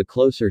face the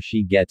closer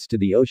she gets to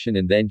the ocean,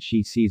 and then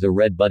she sees a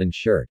red button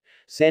shirt,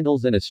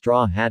 sandals and a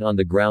straw hat on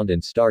the ground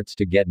and starts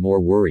to get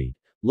more worried,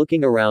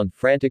 looking around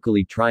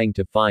frantically trying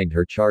to find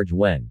her charge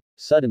when,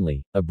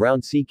 suddenly, a brown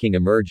sea king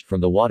emerged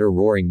from the water,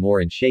 roaring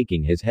more and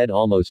shaking his head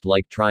almost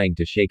like trying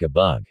to shake a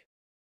bug.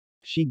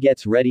 She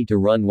gets ready to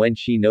run when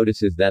she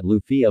notices that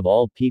Luffy of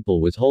all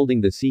people was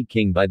holding the Sea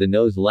King by the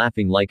nose,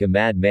 laughing like a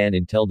madman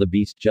until the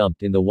beast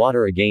jumped in the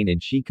water again,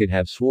 and she could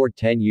have swore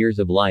 10 years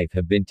of life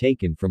have been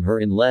taken from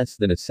her in less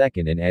than a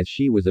second. And as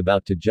she was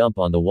about to jump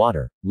on the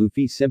water,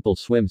 Luffy simple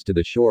swims to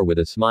the shore with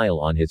a smile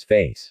on his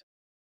face.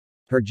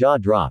 Her jaw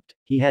dropped.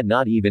 He had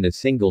not even a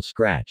single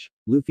scratch.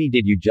 Luffy,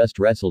 did you just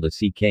wrestle a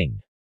Sea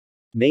King?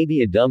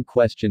 Maybe a dumb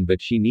question,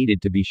 but she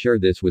needed to be sure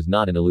this was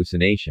not an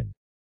hallucination.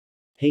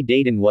 Hey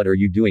Dayton, what are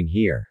you doing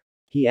here?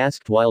 He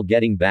asked while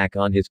getting back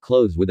on his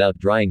clothes without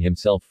drying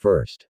himself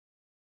first.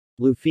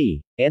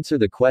 Luffy, answer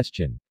the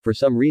question. For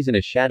some reason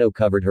a shadow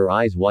covered her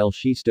eyes while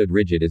she stood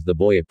rigid as the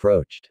boy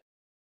approached.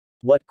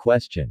 What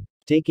question?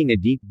 Taking a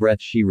deep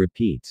breath she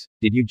repeats,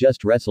 did you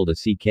just wrestle a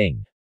Sea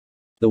King?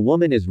 The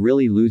woman is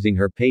really losing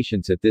her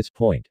patience at this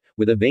point.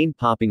 With a vein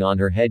popping on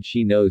her head,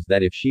 she knows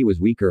that if she was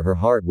weaker her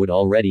heart would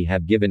already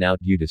have given out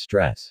due to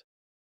stress.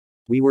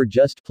 We were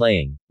just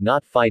playing,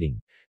 not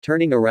fighting.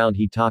 Turning around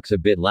he talks a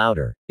bit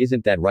louder,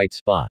 isn't that right,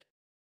 Spot?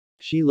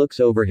 She looks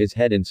over his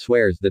head and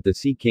swears that the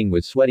Sea King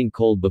was sweating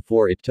cold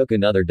before it took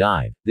another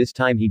dive. This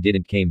time he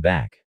didn't came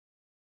back.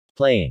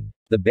 Playing.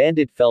 The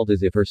bandit felt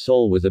as if her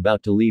soul was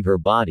about to leave her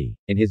body,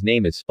 and his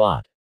name is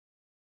Spot.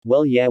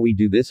 Well yeah, we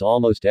do this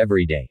almost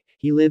every day.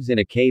 He lives in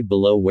a cave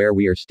below where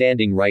we are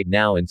standing right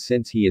now, and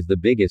since he is the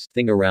biggest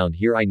thing around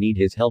here I need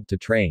his help to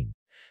train.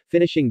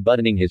 Finishing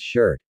buttoning his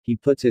shirt, he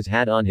puts his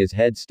hat on his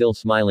head, still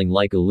smiling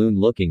like a loon,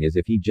 looking as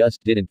if he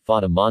just didn't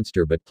fought a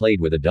monster but played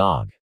with a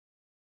dog.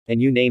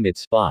 And you name it,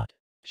 Spot.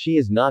 She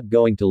is not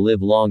going to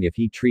live long if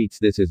he treats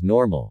this as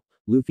normal.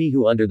 Luffy,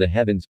 who under the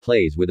heavens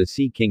plays with a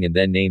Sea King and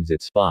then names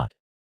it Spot.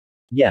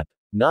 Yep,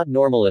 not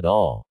normal at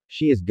all.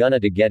 She is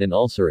gonna to get an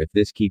ulcer if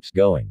this keeps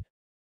going.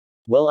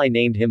 Well, I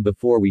named him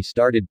before we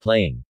started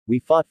playing. We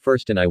fought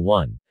first and I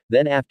won.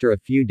 Then after a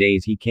few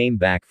days he came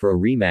back for a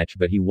rematch,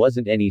 but he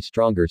wasn't any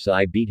stronger, so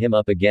I beat him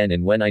up again,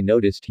 and when I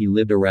noticed he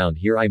lived around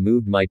here I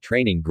moved my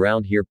training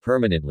ground here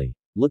permanently.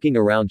 Looking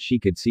around she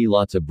could see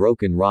lots of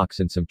broken rocks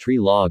and some tree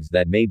logs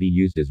that may be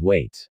used as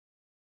weights.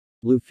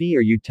 Luffy,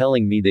 are you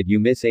telling me that you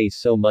miss Ace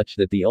so much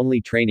that the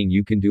only training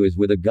you can do is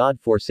with a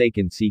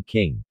god-forsaken Sea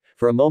King?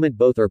 For a moment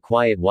both are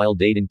quiet while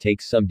Dayton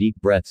takes some deep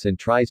breaths and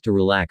tries to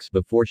relax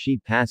before she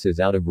passes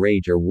out of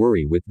rage or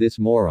worry with this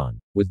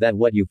moron. Was that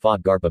what you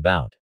fought Garp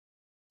about?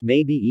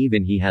 Maybe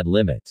even he had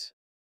limits.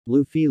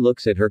 Luffy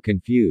looks at her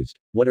confused.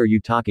 What are you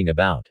talking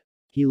about?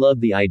 He loved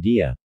the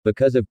idea,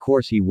 because of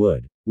course he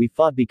would. We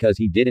fought because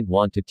he didn't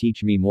want to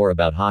teach me more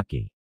about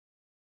hockey.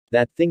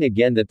 That thing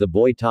again that the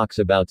boy talks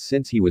about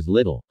since he was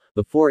little.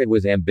 Before it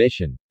was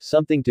ambition,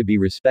 something to be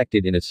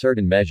respected in a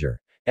certain measure.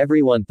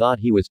 Everyone thought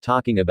he was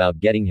talking about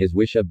getting his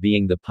wish of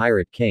being the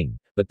Pirate King,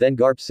 but then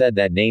Garp said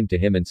that name to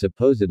him and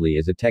supposedly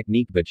as a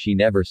technique, but she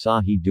never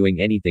saw he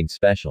doing anything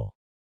special.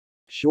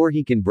 Sure,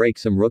 he can break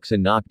some rooks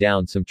and knock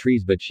down some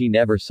trees, but she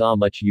never saw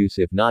much use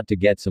if not to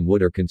get some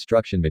wood or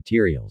construction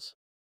materials.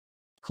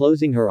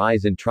 Closing her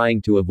eyes and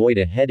trying to avoid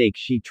a headache,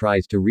 she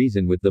tries to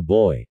reason with the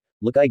boy.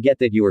 Look, I get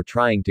that you are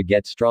trying to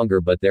get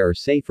stronger, but there are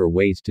safer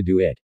ways to do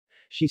it.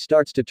 She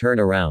starts to turn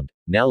around.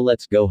 Now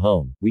let's go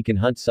home. We can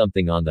hunt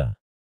something on the.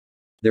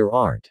 There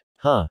aren't.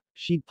 Huh?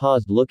 She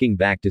paused, looking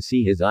back to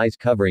see his eyes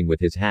covering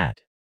with his hat.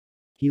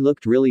 He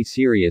looked really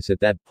serious at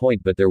that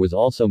point, but there was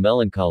also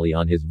melancholy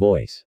on his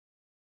voice.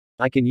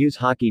 I can use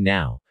hockey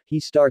now. He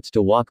starts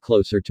to walk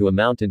closer to a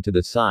mountain to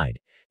the side.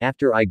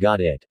 After I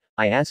got it,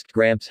 I asked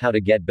Gramps how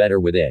to get better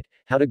with it,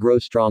 how to grow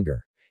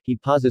stronger. He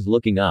pauses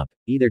looking up,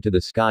 either to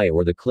the sky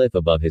or the cliff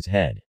above his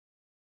head.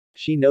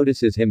 She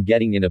notices him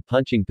getting in a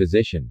punching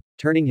position,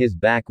 turning his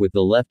back with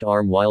the left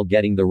arm while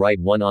getting the right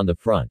one on the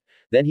front.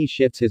 Then he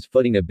shifts his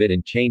footing a bit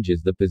and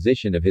changes the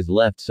position of his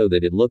left so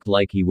that it looked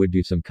like he would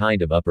do some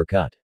kind of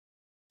uppercut.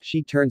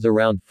 She turns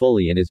around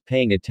fully and is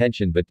paying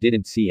attention but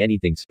didn't see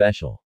anything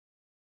special.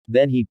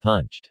 Then he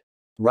punched.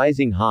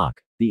 Rising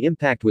Hawk. The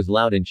impact was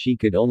loud and she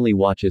could only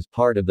watch as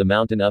part of the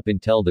mountain up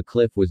until the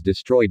cliff was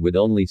destroyed with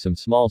only some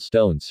small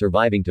stones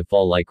surviving to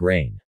fall like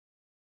rain.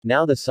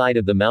 Now the side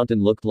of the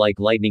mountain looked like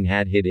lightning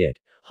had hit it.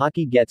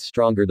 Hockey gets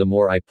stronger the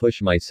more I push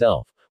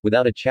myself.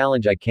 Without a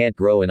challenge I can't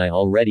grow and I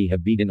already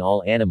have beaten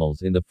all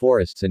animals in the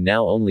forests and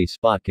now only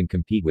Spot can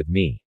compete with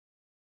me.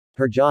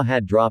 Her jaw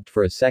had dropped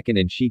for a second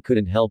and she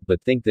couldn't help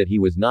but think that he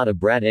was not a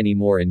brat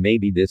anymore and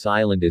maybe this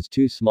island is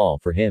too small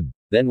for him,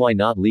 then why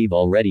not leave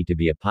already to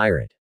be a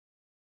pirate?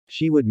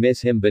 She would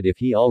miss him but if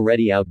he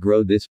already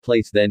outgrow this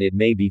place then it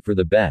may be for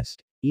the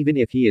best, even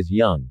if he is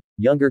young.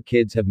 Younger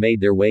kids have made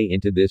their way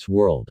into this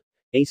world.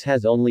 Ace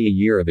has only a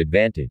year of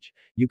advantage.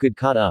 You could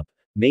caught up,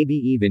 maybe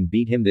even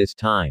beat him this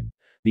time.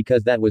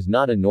 Because that was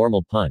not a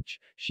normal punch.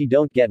 She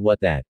don't get what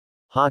that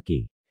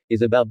hockey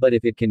is about but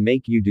if it can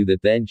make you do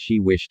that then she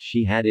wished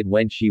she had it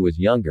when she was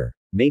younger.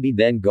 Maybe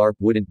then Garp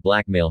wouldn't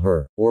blackmail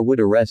her, or would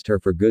arrest her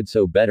for good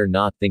so better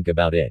not think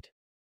about it.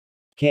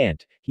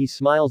 Can't. He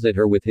smiles at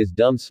her with his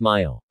dumb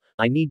smile.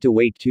 I need to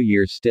wait 2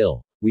 years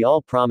still. We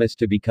all promised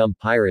to become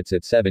pirates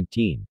at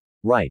 17.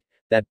 Right.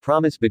 That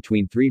promise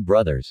between 3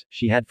 brothers,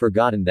 she had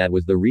forgotten that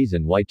was the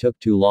reason why it took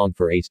too long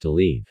for Ace to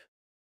leave.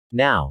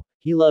 Now,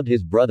 he loved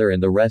his brother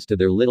and the rest of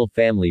their little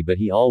family but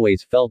he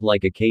always felt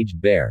like a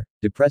caged bear,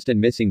 depressed and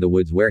missing the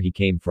woods where he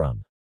came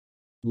from.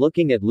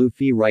 Looking at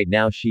Luffy right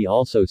now she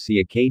also see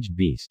a caged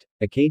beast,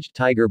 a caged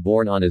tiger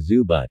born on a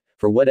zoo but,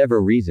 for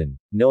whatever reason,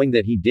 knowing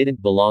that he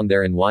didn't belong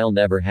there and while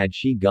never had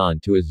she gone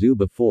to a zoo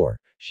before,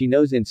 she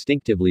knows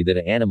instinctively that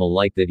an animal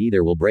like that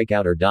either will break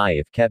out or die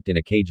if kept in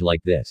a cage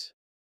like this.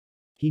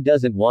 He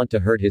doesn't want to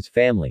hurt his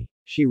family.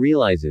 She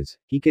realizes,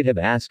 he could have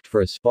asked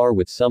for a spar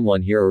with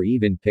someone here or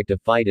even picked a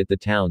fight at the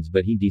towns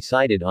but he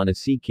decided on a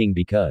Sea King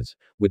because,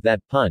 with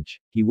that punch,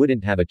 he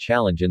wouldn't have a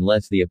challenge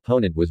unless the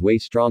opponent was way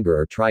stronger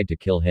or tried to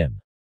kill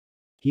him.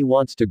 He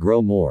wants to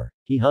grow more.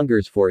 He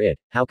hungers for it.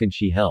 How can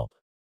she help?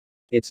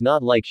 It's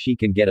not like she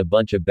can get a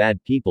bunch of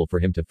bad people for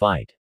him to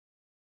fight.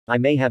 I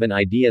may have an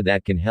idea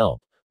that can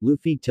help.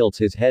 Luffy tilts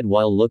his head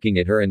while looking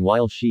at her and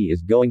while she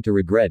is going to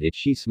regret it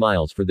she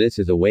smiles for this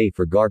is a way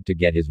for Garp to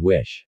get his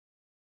wish.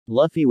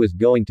 Luffy was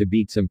going to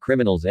beat some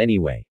criminals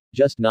anyway,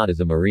 just not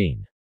as a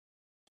marine.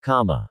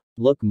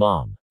 Look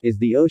mom. Is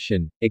the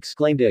ocean,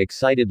 exclaimed a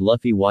excited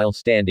Luffy while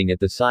standing at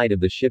the side of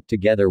the ship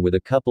together with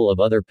a couple of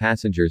other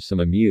passengers some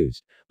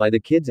amused by the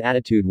kid's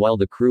attitude while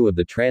the crew of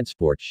the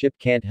transport ship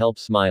can't help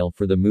smile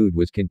for the mood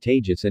was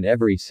contagious and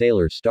every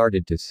sailor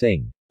started to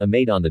sing, a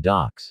mate on the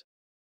docks.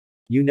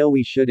 You know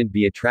we shouldn't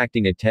be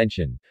attracting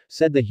attention,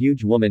 said the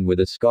huge woman with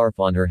a scarf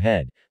on her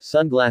head,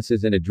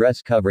 sunglasses and a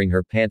dress covering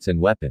her pants and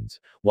weapons,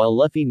 while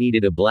Luffy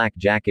needed a black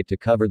jacket to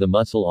cover the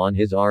muscle on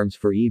his arms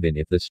for even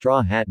if the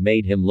straw hat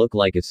made him look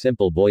like a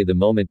simple boy the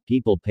moment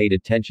people paid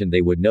attention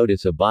they would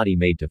notice a body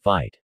made to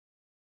fight.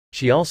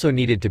 She also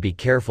needed to be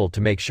careful to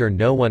make sure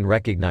no one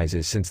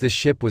recognizes since this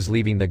ship was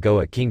leaving the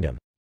Goa Kingdom.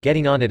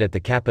 Getting on it at the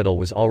capital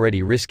was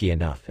already risky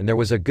enough and there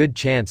was a good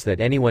chance that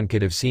anyone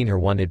could have seen her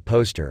wanted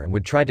poster and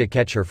would try to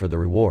catch her for the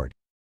reward.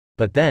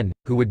 But then,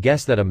 who would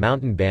guess that a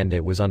mountain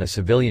bandit was on a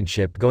civilian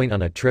ship going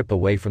on a trip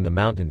away from the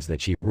mountains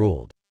that she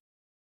ruled?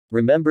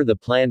 Remember the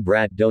plan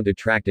brat, don't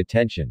attract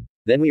attention.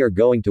 Then we are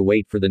going to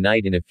wait for the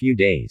night in a few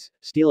days,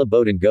 steal a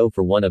boat and go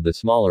for one of the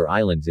smaller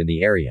islands in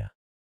the area.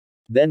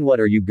 Then what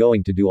are you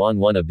going to do on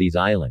one of these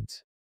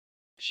islands?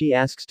 She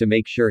asks to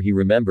make sure he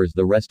remembers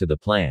the rest of the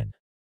plan.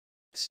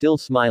 Still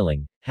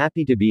smiling,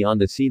 happy to be on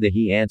the sea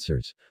he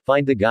answers,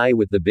 find the guy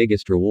with the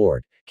biggest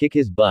reward, kick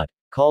his butt,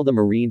 call the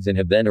Marines and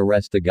have then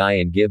arrest the guy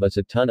and give us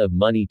a ton of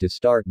money to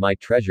start my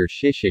treasure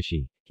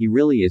shishishi. He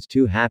really is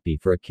too happy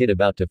for a kid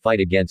about to fight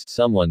against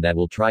someone that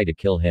will try to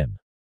kill him.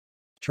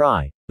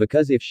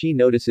 Because if she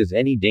notices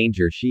any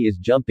danger she is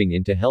jumping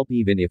in to help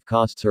even if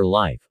costs her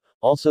life.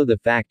 Also the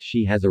fact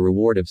she has a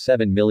reward of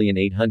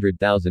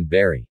 7,800,000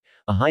 berry,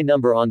 a high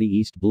number on the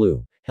East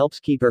Blue,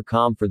 helps keep her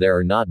calm for there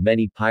are not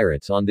many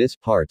pirates on this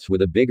parts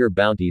with a bigger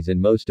bounties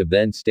and most of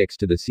them sticks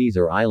to the seas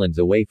or islands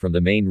away from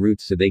the main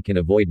routes so they can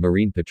avoid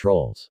marine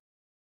patrols.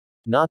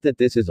 Not that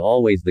this is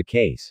always the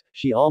case,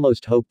 she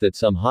almost hoped that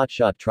some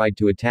hotshot tried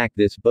to attack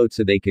this boat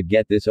so they could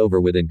get this over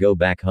with and go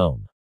back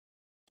home.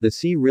 The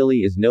sea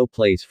really is no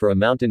place for a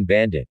mountain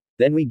bandit.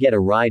 Then we get a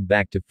ride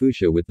back to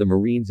Fuchsia with the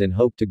Marines and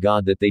hope to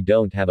God that they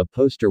don't have a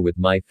poster with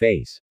my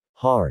face.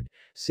 Hard.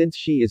 Since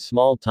she is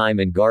small time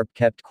and Garp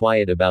kept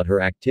quiet about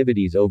her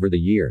activities over the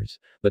years,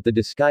 but the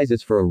disguise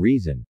is for a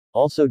reason.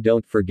 Also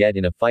don't forget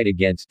in a fight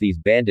against these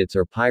bandits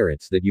or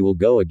pirates that you will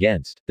go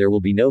against, there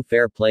will be no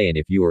fair play and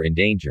if you are in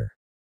danger.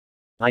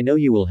 I know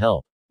you will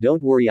help.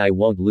 Don't worry, I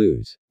won't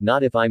lose.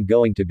 Not if I'm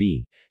going to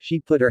be. She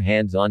put her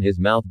hands on his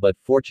mouth, but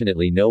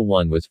fortunately no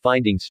one was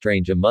finding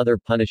strange a mother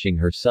punishing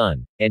her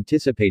son,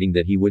 anticipating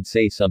that he would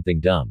say something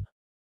dumb.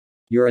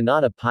 You're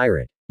not a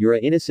pirate. You're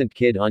a innocent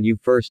kid on your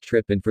first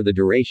trip, and for the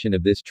duration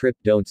of this trip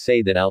don't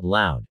say that out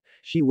loud.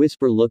 She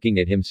whispered, looking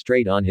at him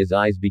straight on his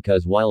eyes,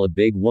 because while a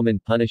big woman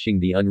punishing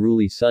the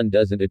unruly son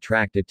doesn't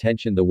attract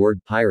attention, the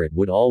word pirate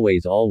would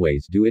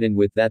always do it, and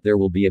with that there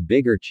will be a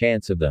bigger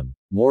chance of them,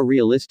 more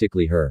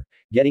realistically her,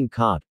 getting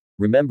caught.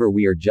 Remember,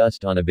 we are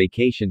just on a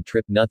vacation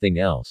trip, nothing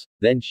else.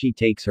 Then she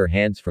takes her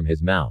hands from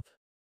his mouth.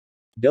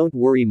 Don't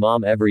worry,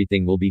 Mom,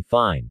 everything will be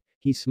fine.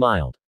 He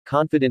smiled,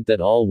 confident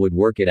that all would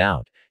work it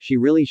out. She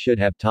really should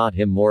have taught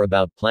him more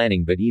about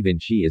planning, but even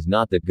she is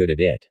not that good at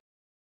it.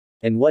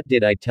 And what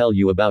did I tell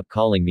you about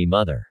calling me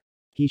mother?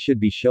 He should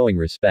be showing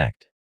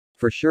respect.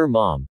 For sure,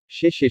 Mom.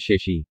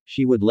 Shishishishi,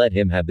 she would let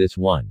him have this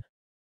one.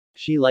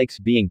 She likes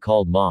being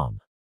called Mom.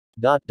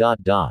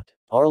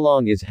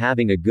 Arlong is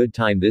having a good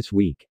time this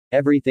week.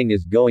 Everything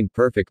is going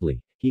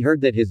perfectly. He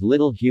heard that his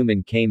little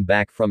human came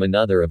back from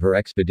another of her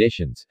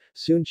expeditions.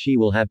 Soon she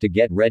will have to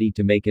get ready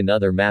to make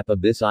another map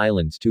of this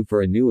islands too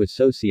for a new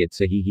associate,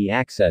 so he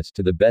access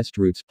to the best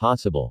routes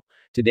possible.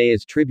 Today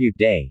is tribute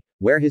day,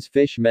 where his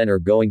fishmen are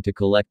going to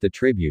collect the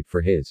tribute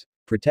for his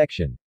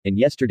protection. And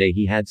yesterday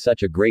he had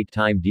such a great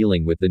time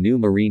dealing with the new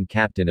marine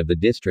captain of the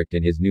district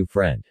and his new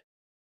friend,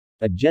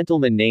 a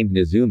gentleman named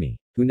Nezumi,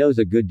 who knows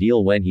a good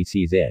deal when he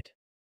sees it.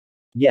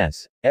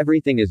 Yes,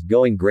 everything is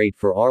going great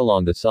for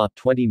Arlong, the Saw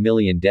 20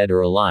 million dead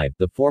or alive,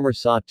 the former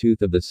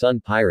Sawtooth of the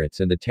Sun Pirates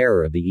and the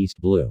terror of the East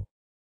Blue.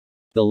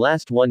 The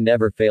last one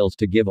never fails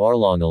to give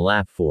Arlong a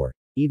laugh, for,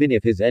 even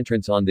if his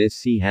entrance on this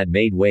sea had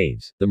made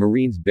waves, the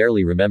Marines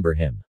barely remember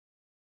him.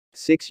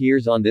 6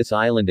 years on this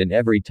island, and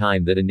every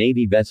time that a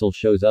Navy vessel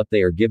shows up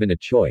they are given a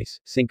choice,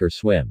 sink or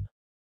swim.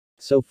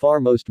 So far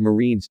most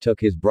Marines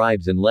took his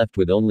bribes and left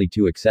with only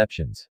 2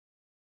 exceptions.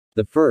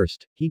 The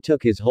first, he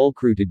took his whole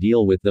crew to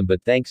deal with them,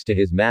 but thanks to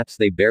his maps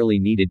they barely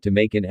needed to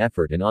make an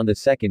effort, and on the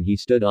second he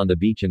stood on the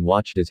beach and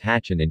watched as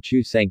Hatchin and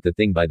Chu sank the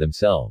thing by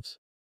themselves.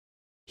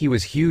 He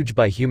was huge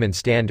by human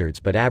standards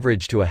but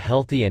average to a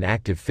healthy and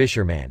active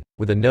fisherman,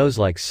 with a nose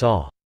like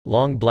Saw,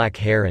 long black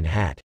hair and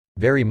hat,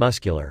 very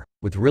muscular,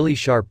 with really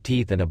sharp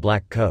teeth and a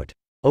black coat,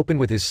 open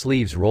with his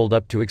sleeves rolled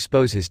up to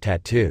expose his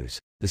tattoos,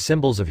 the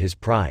symbols of his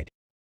pride.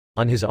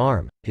 On his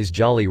arm, his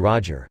Jolly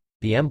Roger,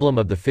 the emblem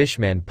of the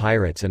Fishman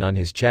Pirates, and on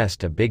his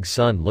chest a big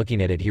sun.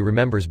 Looking at it he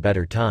remembers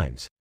better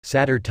times,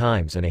 sadder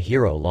times, and a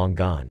hero long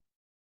gone.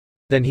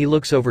 Then he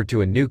looks over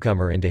to a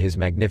newcomer into his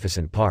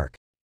magnificent park.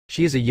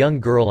 She is a young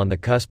girl on the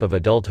cusp of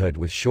adulthood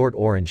with short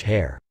orange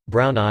hair,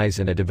 brown eyes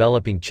and a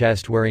developing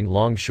chest, wearing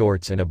long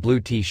shorts and a blue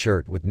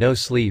t-shirt with no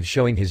sleeves,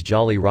 showing his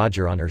Jolly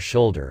Roger on her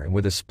shoulder and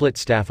with a split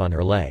staff on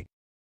her leg.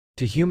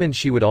 To humans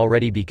she would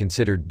already be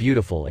considered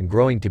beautiful and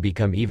growing to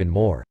become even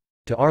more.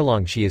 To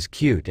Arlong she is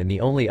cute and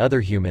the only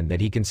other human that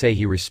he can say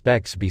he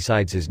respects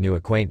besides his new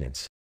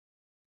acquaintance.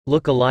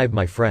 Look alive,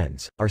 my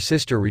friends, our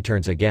sister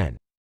returns again.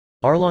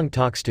 Arlong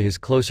talks to his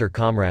closer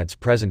comrades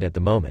present at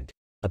the moment.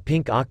 A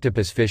pink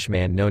octopus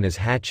fishman known as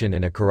Hatchin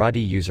and a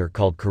karate user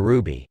called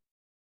Karubi.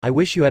 I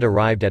wish you had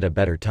arrived at a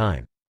better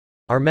time.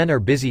 Our men are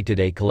busy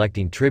today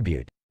collecting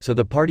tribute, so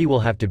the party will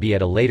have to be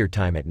at a later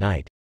time at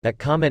night. That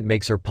comment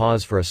makes her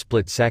pause for a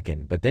split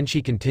second, but then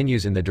she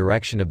continues in the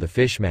direction of the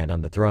fishman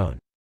on the throne.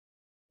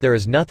 There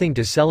is nothing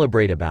to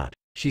celebrate about,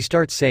 she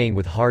starts saying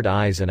with hard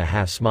eyes and a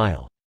half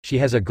smile. She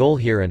has a goal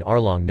here and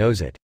Arlong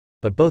knows it.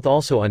 But both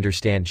also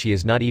understand she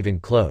is not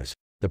even close.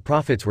 The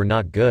profits were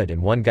not good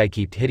and one guy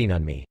kept hitting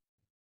on me.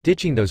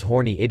 Ditching those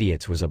horny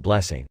idiots was a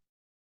blessing.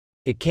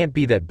 It can't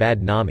be that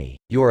bad, Nami,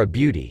 you're a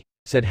beauty,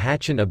 said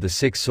Hatchin of the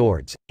 6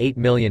 swords, 8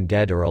 million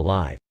dead or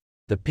alive.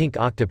 The pink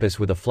octopus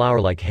with a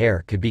flower-like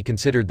hair could be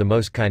considered the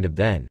most kind of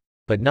then,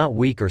 but not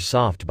weak or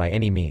soft by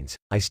any means.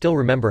 I still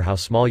remember how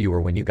small you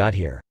were when you got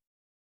here.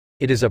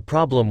 It is a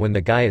problem when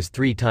the guy is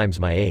 3 times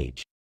my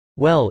age.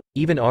 Well,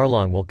 even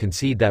Arlong will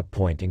concede that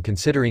point, and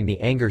considering the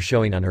anger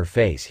showing on her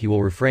face he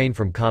will refrain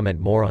from comment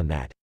more on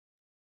that.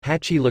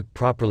 Hachi looked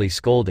properly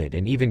scolded,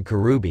 and even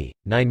Karubi,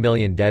 9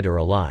 million dead or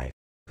alive,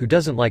 who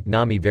doesn't like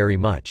Nami very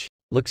much,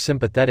 looked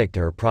sympathetic to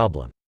her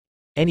problem.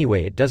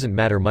 Anyway, it doesn't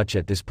matter much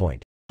at this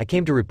point. I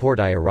came to report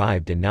I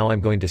arrived and now I'm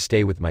going to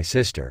stay with my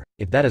sister,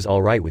 if that is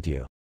all right with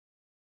you.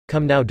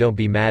 Come now, don't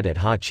be mad at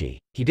Hachi,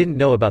 he didn't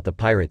know about the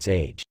pirate's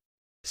age.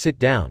 Sit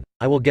down,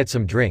 I will get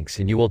some drinks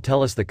and you will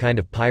tell us the kind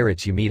of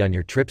pirates you meet on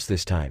your trips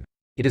this time.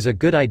 It is a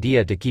good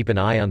idea to keep an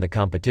eye on the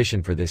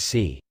competition for this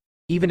sea.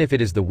 Even if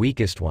it is the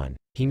weakest one,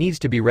 he needs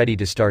to be ready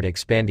to start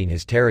expanding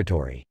his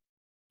territory.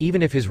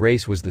 Even if his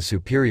race was the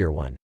superior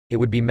one, it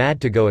would be mad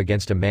to go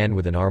against a man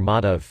with an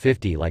armada of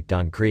 50 like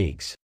Don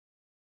Krieg's.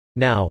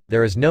 Now,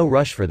 there is no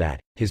rush for that,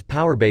 his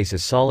power base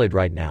is solid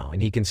right now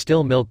and he can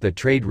still milk the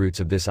trade routes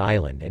of this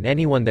island, and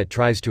anyone that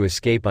tries to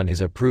escape on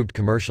his approved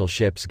commercial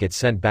ships gets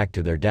sent back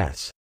to their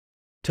deaths.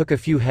 Took a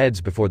few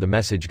heads before the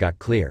message got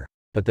clear,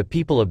 but the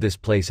people of this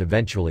place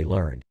eventually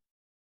learned.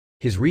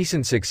 His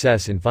recent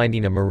success in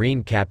finding a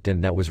marine captain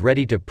that was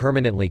ready to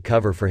permanently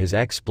cover for his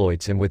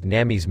exploits and with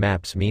Nami's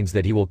maps means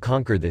that he will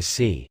conquer this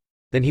sea.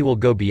 Then he will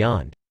go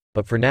beyond.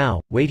 But for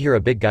now, wait here a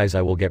bit guys,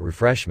 I will get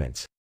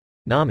refreshments.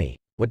 Nami,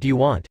 what do you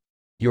want?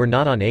 You are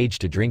not on age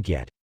to drink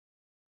yet.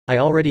 I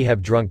already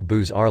have drunk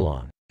booze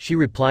Arlong. She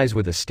replies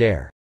with a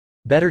stare.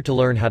 Better to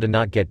learn how to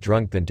not get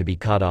drunk than to be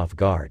caught off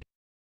guard.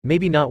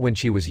 Maybe not when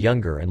she was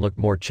younger and looked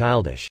more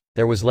childish,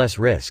 there was less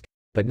risk,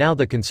 but now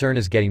the concern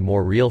is getting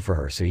more real for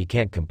her so he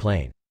can't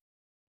complain.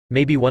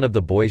 Maybe one of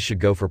the boys should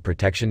go for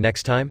protection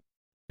next time?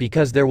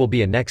 Because there will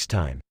be a next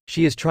time.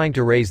 She is trying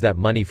to raise that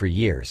money for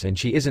years and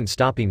she isn't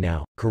stopping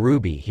now.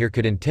 Karubi here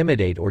could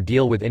intimidate or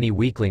deal with any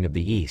weakling of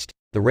the East.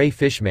 The Ray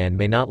Fishman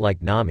may not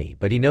like Nami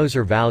but he knows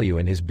her value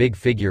and his big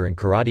figure and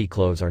karate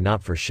clothes are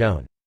not for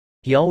shown.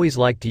 He always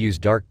liked to use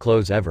dark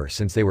clothes ever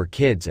since they were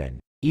kids and,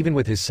 even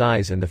with his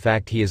size and the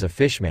fact he is a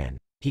fishman,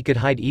 he could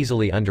hide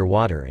easily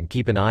underwater and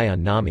keep an eye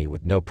on Nami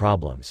with no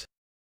problems.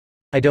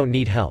 I don't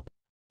need help.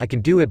 I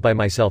can do it by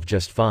myself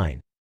just fine.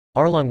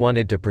 Arlong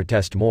wanted to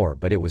protest more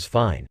but it was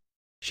fine.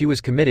 She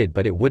was committed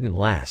but it wouldn't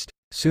last.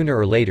 Sooner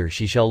or later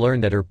she shall learn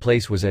that her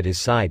place was at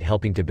his side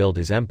helping to build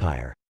his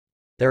empire.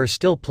 There are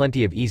still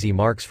plenty of easy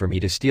marks for me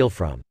to steal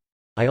from.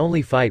 I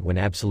only fight when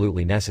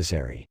absolutely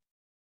necessary.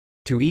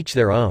 To each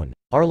their own.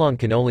 Arlong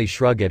can only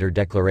shrug at her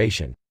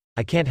declaration.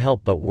 I can't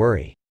help but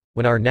worry.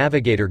 When our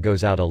navigator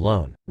goes out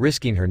alone,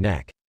 risking her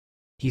neck.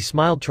 He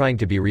smiled trying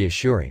to be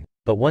reassuring,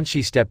 but once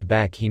she stepped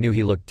back he knew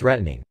he looked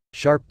threatening.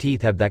 Sharp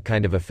teeth have that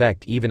kind of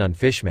effect even on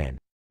fishman.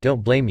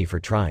 Don't blame me for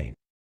trying.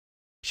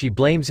 She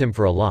blames him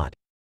for a lot.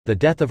 The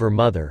death of her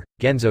mother,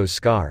 Genzo's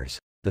scars,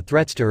 the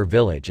threats to her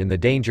village and the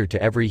danger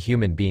to every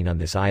human being on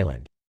this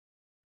island.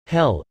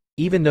 Hell,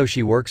 even though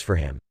she works for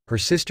him, her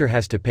sister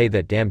has to pay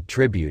that damned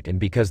tribute and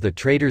because the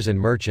traders and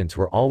merchants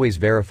were always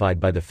verified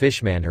by the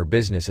fishman her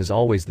business is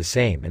always the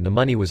same and the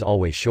money was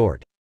always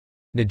short.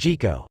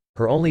 Najiko,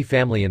 her only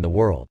family in the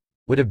world,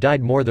 would have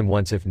died more than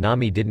once if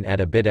Nami didn't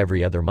add a bit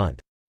every other month.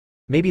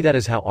 Maybe that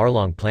is how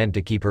Arlong planned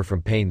to keep her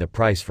from paying the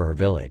price for her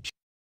village.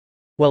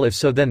 Well if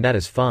so then that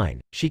is fine,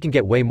 she can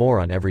get way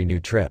more on every new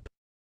trip.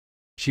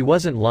 She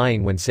wasn't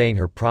lying when saying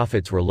her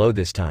profits were low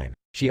this time.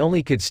 She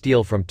only could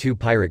steal from 2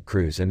 pirate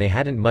crews and they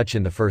hadn't much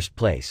in the first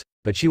place,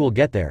 but she will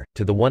get there,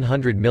 to the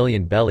 100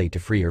 million belly to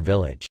free her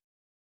village.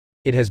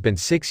 It has been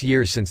 6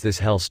 years since this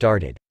hell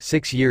started,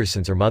 6 years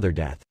since her mother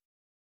death.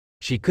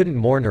 She couldn't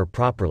mourn her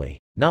properly,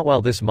 not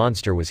while this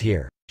monster was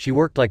here. She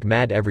worked like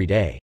mad every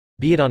day,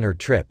 be it on her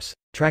trips,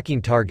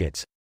 tracking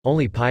targets,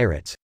 only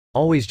pirates,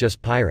 always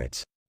just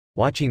pirates.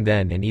 Watching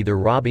then and either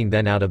robbing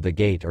then out of the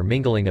gate or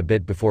mingling a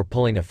bit before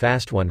pulling a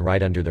fast one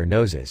right under their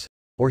noses.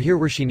 Or here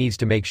where she needs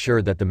to make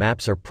sure that the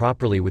maps are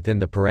properly within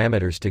the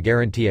parameters to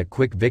guarantee a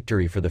quick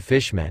victory for the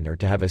fishman or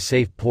to have a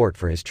safe port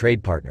for his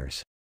trade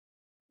partners.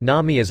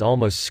 Nami has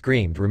almost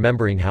screamed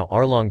remembering how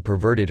Arlong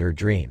perverted her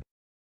dream.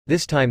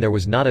 This time there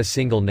was not a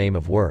single name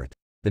of worth.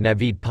 The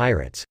Navid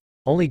pirates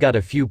only got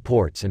a few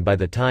ports and by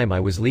the time I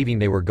was leaving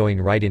they were going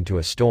right into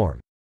a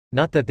storm.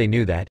 Not that they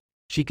knew that.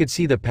 She could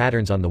see the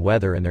patterns on the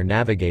weather and their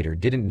navigator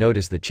didn't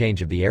notice the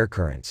change of the air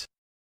currents.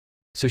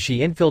 So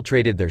she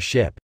infiltrated their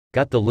ship,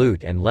 got the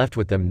loot and left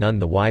with them none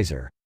the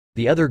wiser.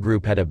 The other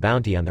group had a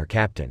bounty on their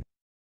captain.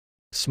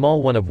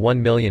 Small one of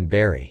 1 million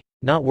berry,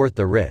 not worth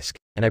the risk,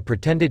 and I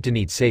pretended to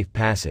need safe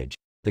passage.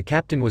 The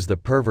captain was the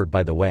pervert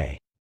by the way.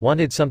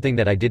 Wanted something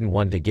that I didn't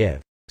want to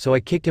give, so I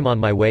kicked him on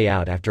my way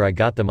out after I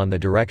got them on the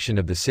direction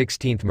of the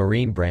 16th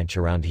Marine branch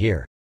around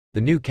here.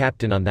 The new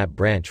captain on that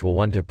branch will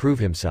want to prove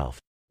himself.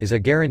 Is a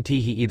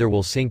guarantee he either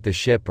will sink the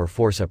ship or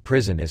force a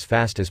prison as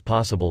fast as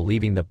possible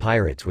leaving the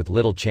pirates with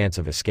little chance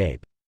of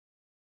escape.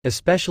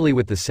 Especially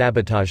with the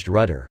sabotaged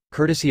rudder,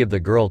 courtesy of the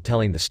girl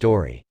telling the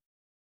story.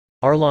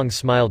 Arlong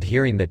smiled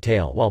hearing the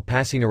tale while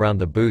passing around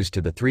the booze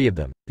to the 3 of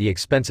them, the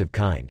expensive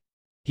kind.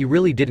 He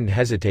really didn't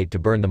hesitate to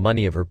burn the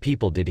money of her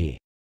people did he?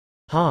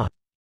 Ha!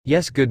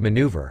 Yes, good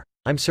maneuver.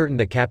 I'm certain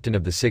the captain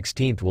of the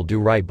 16th will do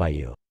right by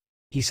you.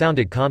 He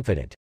sounded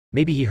confident.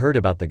 Maybe he heard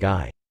about the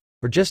guy.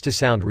 Or just to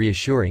sound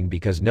reassuring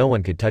because no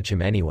one could touch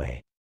him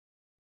anyway.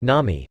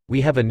 Nami, we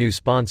have a new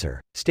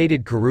sponsor,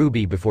 stated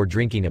Karubi before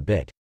drinking a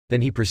bit.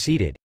 Then he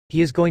proceeded,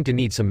 he is going to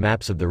need some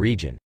maps of the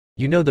region.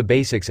 You know the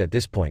basics at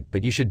this point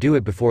but you should do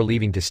it before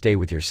leaving to stay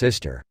with your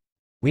sister.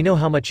 We know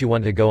how much you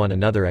want to go on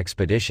another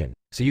expedition,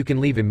 so you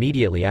can leave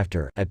immediately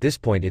after. At this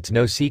point it's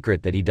no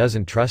secret that he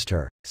doesn't trust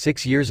her,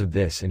 6 years of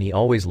this and he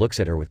always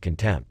looks at her with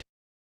contempt.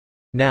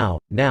 Now,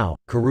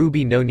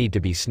 Karubi no need to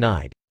be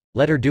snide.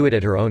 Let her do it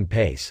at her own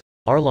pace.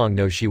 Arlong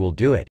knows she will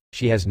do it,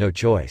 she has no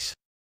choice.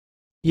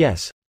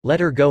 Yes, let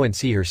her go and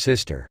see her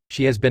sister,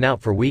 she has been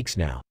out for weeks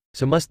now,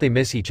 so must they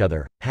miss each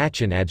other,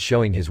 Hatchin adds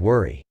showing his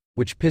worry,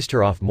 which pissed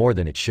her off more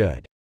than it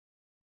should.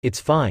 It's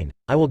fine,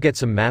 I will get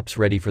some maps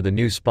ready for the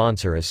new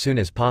sponsor as soon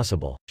as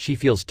possible, she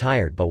feels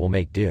tired but will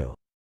make do.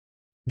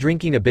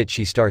 Drinking a bit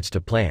she starts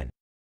to plan.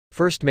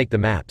 First make the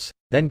maps,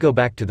 then go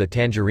back to the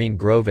Tangerine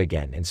Grove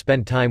again and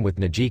spend time with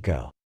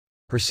Najiko.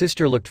 Her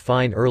sister looked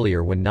fine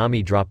earlier when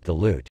Nami dropped the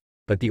loot.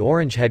 But the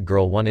orange head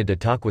girl wanted to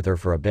talk with her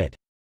for a bit.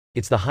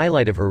 It's the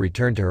highlight of her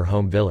return to her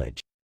home village.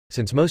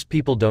 Since most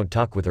people don't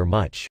talk with her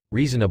much,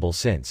 reasonable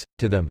since,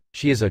 to them,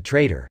 she is a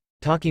traitor,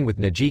 talking with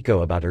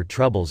Najiko about her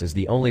troubles is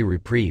the only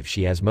reprieve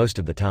she has most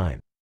of the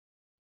time.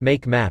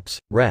 Make maps,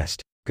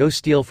 rest, go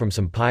steal from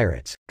some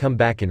pirates, come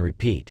back and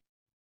repeat.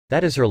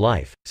 That is her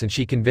life, since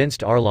she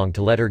convinced Arlong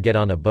to let her get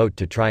on a boat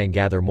to try and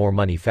gather more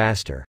money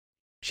faster.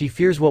 She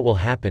fears what will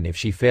happen if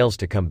she fails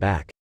to come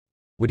back.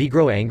 Would he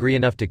grow angry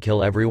enough to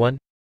kill everyone?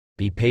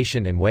 Be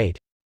patient and wait.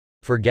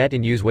 Forget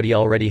and use what he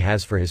already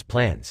has for his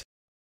plans.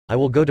 I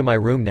will go to my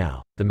room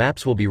now, the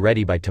maps will be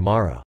ready by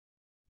tomorrow.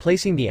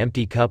 Placing the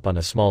empty cup on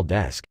a small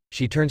desk,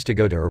 she turns to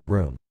go to her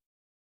room.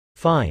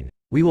 Fine,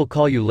 we will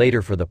call you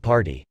later for the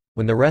party,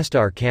 when the rest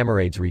our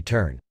camarades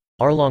return.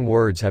 Arlong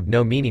words have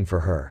no meaning for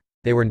her,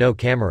 they were no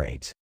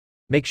camarades.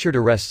 Make sure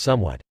to rest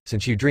somewhat,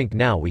 since you drink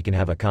now we can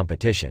have a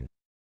competition.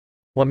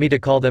 Want me to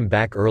call them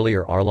back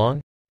earlier Arlong?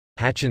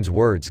 Hachin's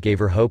words gave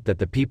her hope that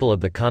the people of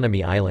the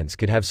Konami Islands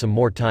could have some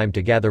more time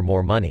to gather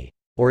more money,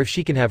 or if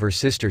she can have her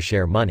sister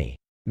share money,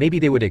 maybe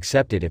they would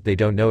accept it if they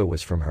don't know it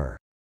was from her.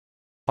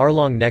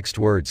 Arlong next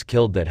words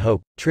killed that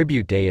hope.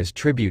 Tribute day is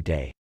tribute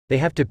day. They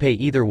have to pay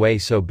either way,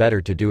 so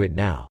better to do it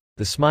now.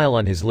 The smile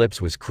on his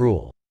lips was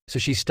cruel, so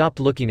she stopped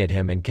looking at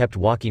him and kept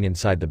walking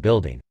inside the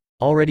building,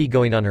 already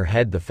going on her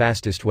head the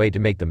fastest way to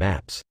make the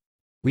maps.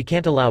 We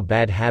can't allow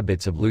bad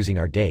habits of losing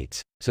our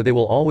dates, so they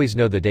will always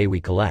know the day we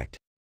collect.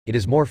 It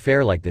is more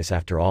fair like this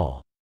after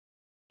all.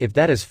 If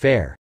that is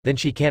fair, then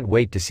she can't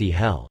wait to see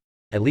hell.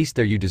 At least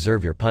there you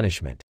deserve your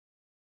punishment.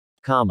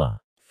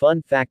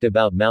 Fun fact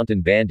about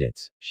mountain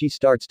bandits, she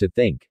starts to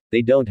think,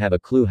 they don't have a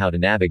clue how to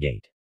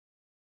navigate.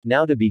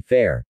 Now to be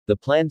fair, the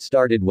plan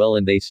started well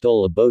and they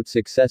stole a boat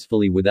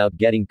successfully without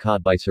getting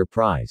caught by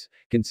surprise.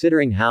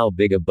 Considering how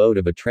big a boat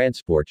of a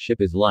transport ship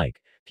is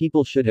like,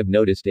 people should have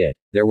noticed it.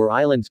 There were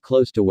islands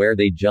close to where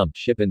they jumped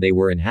ship and they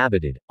were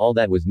inhabited, all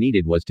that was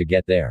needed was to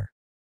get there.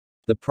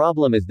 The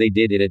problem is they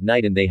did it at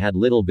night and they had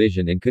little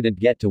vision and couldn't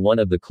get to one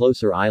of the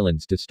closer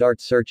islands to start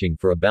searching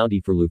for a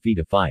bounty for Luffy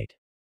to fight.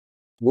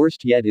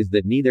 Worst yet is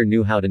that neither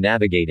knew how to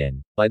navigate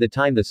and, by the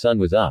time the sun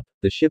was up,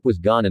 the ship was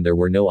gone and there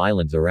were no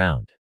islands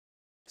around.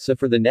 So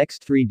for the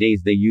next 3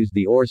 days they used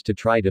the oars to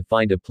try to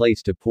find a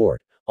place to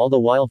port, all the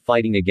while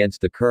fighting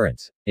against the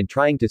currents, and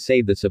trying to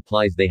save the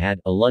supplies they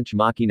had, a lunch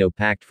Makino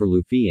packed for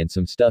Luffy and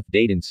some stuff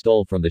Dayton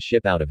stole from the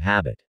ship out of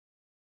habit.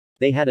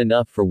 They had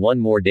enough for one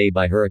more day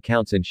by her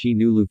accounts and she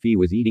knew Luffy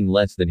was eating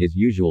less than his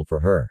usual for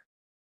her.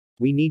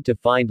 We need to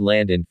find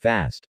land and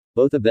fast.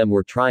 Both of them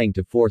were trying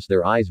to force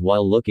their eyes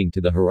while looking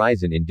to the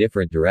horizon in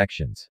different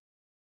directions.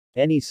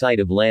 Any sight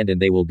of land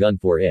and they will gun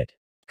for it.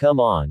 Come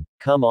on,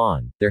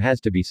 there has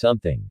to be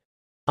something.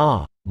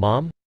 Ah,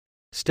 Mom?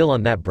 Still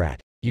on that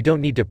brat. You don't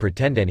need to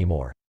pretend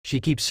anymore. She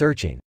keeps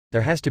searching.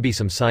 There has to be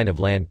some sign of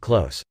land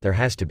close, there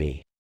has to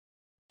be.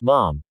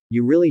 Mom,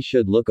 you really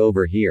should look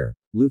over here,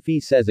 Luffy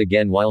says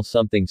again while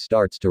something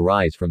starts to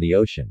rise from the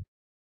ocean.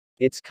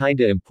 It's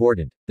kinda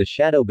important. The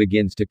shadow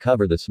begins to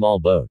cover the small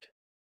boat.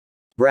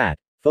 Brat,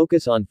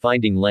 focus on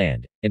finding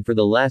land, and for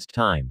the last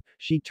time,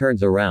 she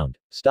turns around.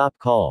 Stop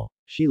call.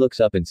 She looks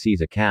up and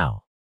sees a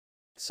cow.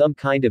 Some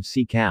kind of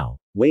sea cow,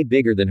 way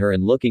bigger than her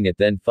and looking at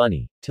then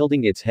funny,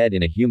 tilting its head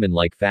in a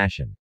human-like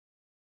fashion.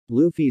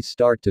 Luffy's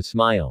start to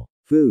smile,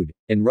 food,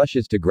 and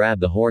rushes to grab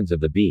the horns of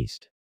the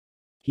beast.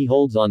 He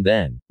holds on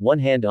then, one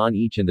hand on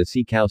each and the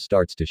sea cow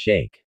starts to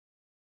shake.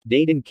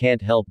 Dayton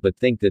can't help but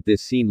think that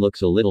this scene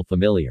looks a little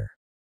familiar.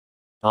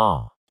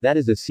 Ah, that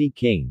is a sea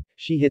king.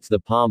 She hits the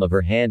palm of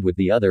her hand with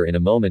the other in a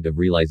moment of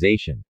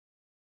realization.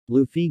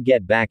 Luffy,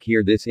 get back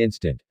here this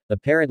instant.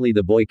 Apparently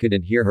the boy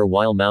couldn't hear her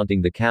while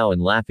mounting the cow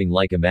and laughing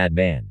like a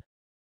madman.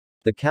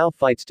 The cow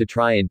fights to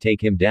try and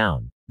take him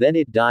down, then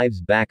it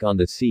dives back on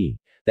the sea.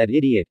 That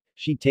idiot.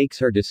 She takes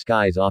her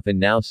disguise off and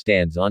now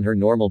stands on her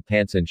normal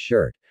pants and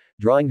shirt.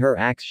 Drawing her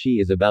axe she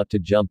is about to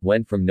jump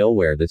when from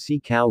nowhere the sea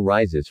cow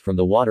rises from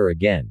the water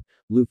again.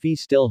 Luffy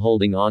still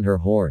holding on her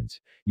horns.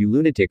 You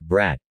lunatic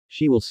brat,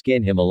 she will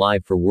skin him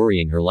alive for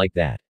worrying her like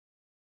that.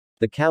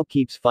 The cow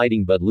keeps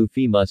fighting but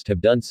Luffy must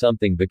have done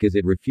something because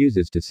it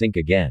refuses to sink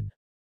again.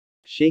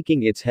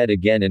 Shaking its head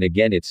again and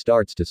again it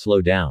starts to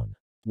slow down.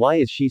 Why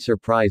is she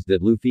surprised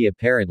that Luffy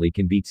apparently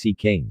can beat sea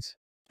kings?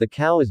 The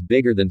cow is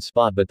bigger than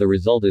Spot but the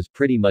result is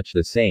pretty much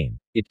the same.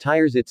 It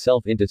tires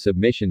itself into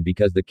submission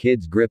because the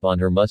kid's grip on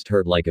her must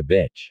hurt like a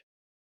bitch.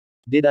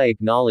 Did I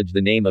acknowledge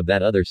the name of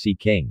that other sea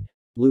king?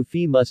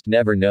 Luffy must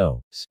never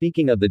know.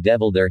 Speaking of the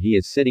devil, there he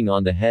is sitting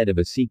on the head of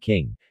a sea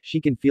king. She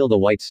can feel the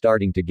white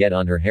starting to get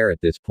on her hair at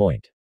this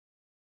point.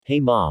 Hey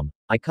mom,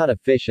 I caught a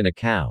fish and a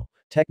cow.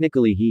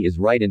 Technically he is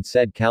right and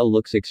said cow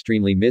looks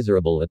extremely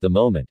miserable at the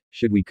moment.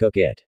 Should we cook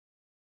it?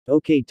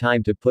 Okay,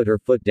 time to put her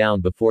foot down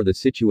before the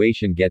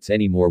situation gets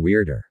any more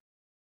weirder.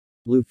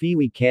 Luffy,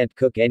 we can't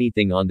cook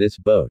anything on this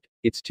boat.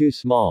 It's too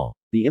small.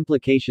 The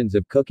implications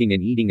of cooking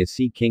and eating a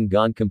sea king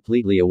gone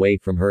completely away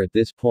from her at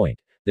this point.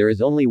 There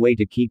is only way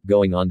to keep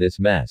going on this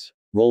mess.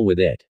 Roll with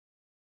it.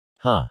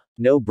 Huh.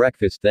 No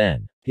breakfast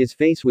then. His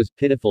face was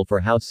pitiful for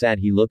how sad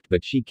he looked,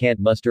 but she can't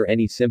muster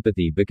any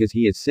sympathy because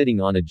he is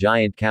sitting on a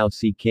giant cow.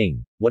 Sea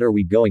King, what are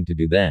we going to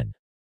do then?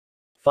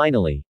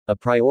 Finally, a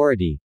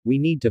priority, we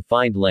need to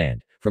find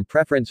land, from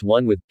preference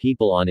one with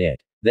people on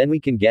it, then we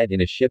can get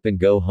in a ship and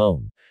go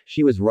home.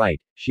 She was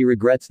right, she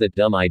regrets that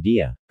dumb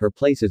idea, her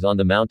place is on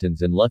the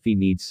mountains and Luffy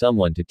needs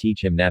someone to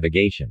teach him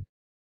navigation.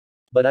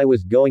 But I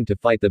was going to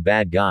fight the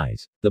bad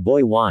guys, the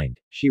boy whined,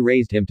 she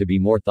raised him to be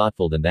more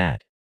thoughtful than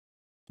that.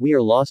 We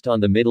are lost on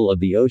the middle of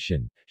the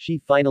ocean, she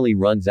finally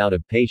runs out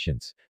of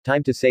patience,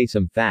 time to say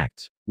some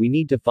facts, we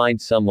need to find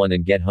someone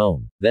and get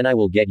home, then I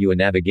will get you a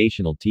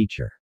navigational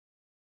teacher.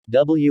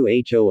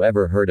 WHO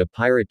ever heard a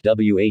pirate?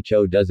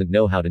 WHO doesn't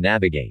know how to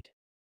navigate.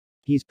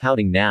 He's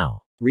pouting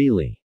now.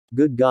 Really?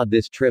 Good God,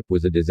 this trip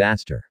was a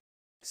disaster.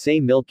 Say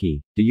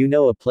Milky, do you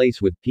know a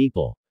place with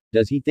people?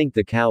 Does he think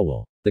the cow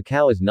will? The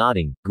cow is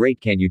nodding, great,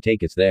 can you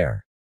take us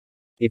there?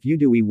 If you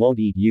do we won't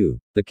eat you.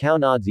 The cow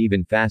nods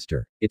even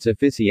faster, it's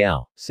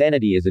official,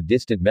 sanity is a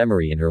distant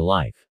memory in her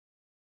life.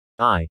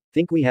 I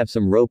think we have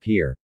some rope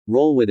here,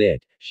 roll with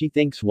it, she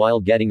thinks while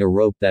getting a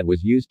rope that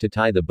was used to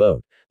tie the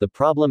boat. The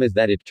problem is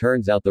that it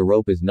turns out the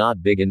rope is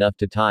not big enough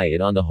to tie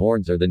it on the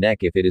horns or the neck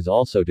if it is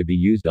also to be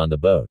used on the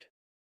boat.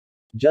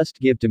 Just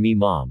give to me,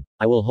 mom,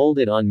 I will hold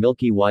it on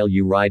Milky while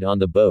you ride on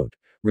the boat.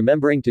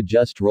 Remembering to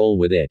just roll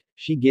with it,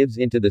 she gives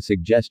into the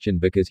suggestion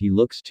because he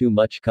looks too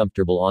much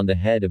comfortable on the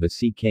head of a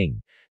sea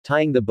king.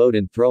 Tying the boat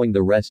and throwing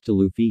the rest to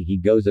Luffy, he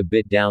goes a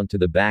bit down to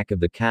the back of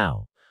the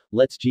cow.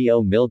 Let's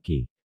go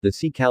Milky. The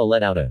sea cow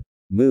let out a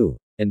moo,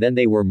 and then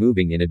they were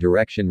moving in a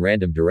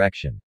random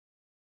direction.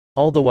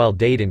 All the while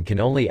Dayton can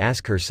only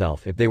ask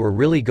herself if they were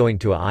really going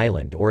to an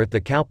island or if the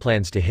cow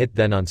plans to hit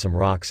then on some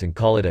rocks and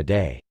call it a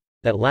day.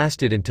 That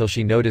lasted until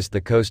she noticed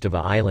the coast of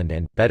an island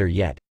and, better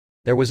yet,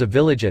 there was a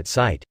village at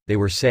sight, they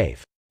were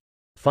safe.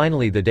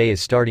 Finally the day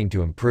is starting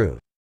to improve.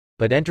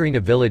 But entering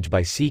a village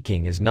by Sea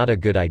King is not a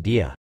good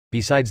idea.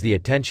 Besides the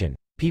attention,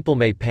 people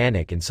may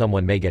panic and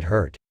someone may get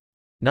hurt.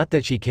 Not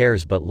that she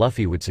cares, but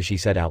Luffy would, so she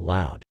said out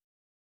loud.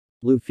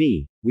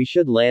 Luffy, we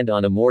should land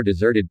on a more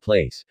deserted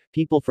place.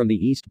 People from the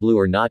East Blue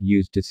are not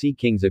used to sea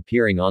kings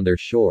appearing on their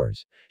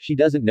shores. She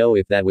doesn't know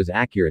if that was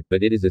accurate,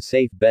 but it is a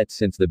safe bet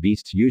since the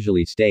beasts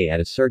usually stay at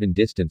a certain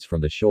distance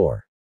from the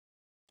shore.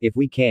 If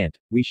we can't,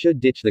 we should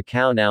ditch the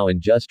cow now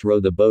and just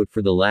row the boat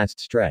for the last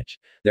stretch.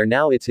 There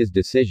now it's his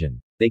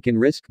decision. They can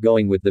risk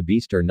going with the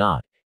beast or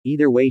not.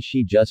 Either way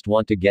she just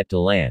want to get to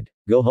land,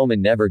 go home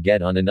and never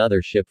get on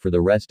another ship for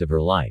the rest of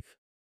her life.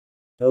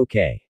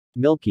 Okay.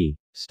 Milky,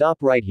 stop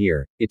right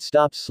here. It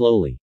stops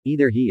slowly.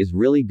 Either he is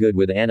really good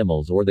with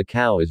animals or the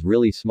cow is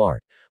really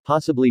smart.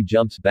 Possibly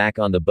jumps back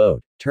on the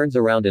boat, turns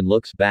around and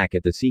looks back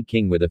at the Sea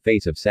King with a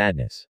face of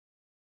sadness.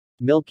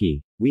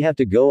 Milky, we have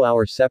to go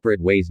our separate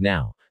ways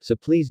now, so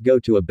please go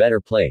to a better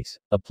place,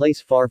 a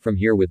place far from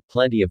here with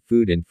plenty of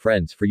food and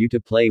friends for you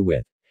to play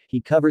with.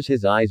 He covers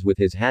his eyes with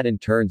his hat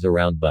and turns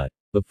around, but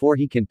before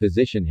he can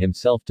position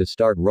himself to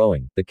start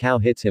rowing, the cow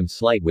hits him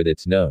slight with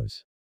its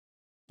nose.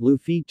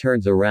 Luffy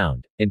turns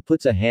around, and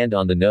puts a hand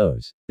on the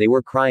nose. They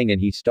were crying and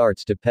he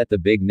starts to pet the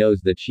big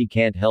nose that she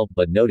can't help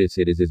but notice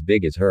it is as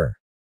big as her.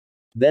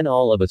 Then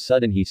all of a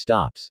sudden he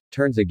stops,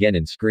 turns again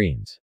and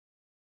screams.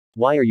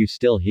 Why are you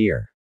still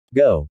here?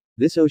 Go.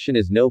 This ocean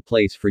is no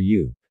place for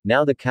you.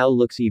 Now the cow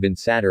looks even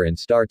sadder and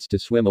starts to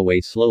swim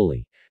away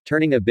slowly,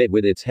 turning a bit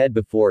with its head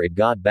before it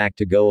got back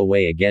to go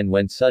away again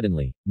when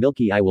suddenly,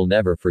 Milky, I will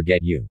never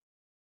forget you.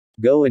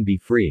 Go and be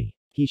free.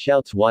 He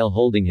shouts while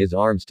holding his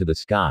arms to the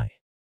sky.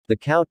 The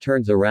cow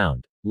turns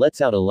around,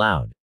 lets out a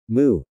loud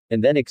moo,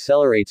 and then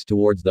accelerates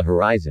towards the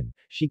horizon.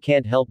 She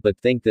can't help but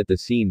think that the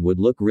scene would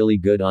look really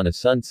good on a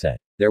sunset.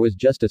 There was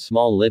just a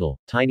small little,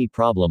 tiny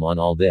problem on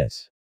all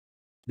this.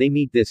 They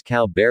meet this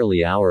cow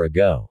barely an hour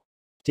ago.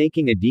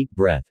 Taking a deep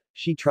breath,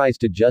 she tries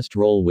to just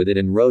roll with it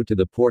and row to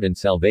the port and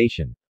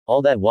salvation.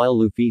 All that while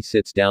Luffy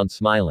sits down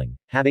smiling,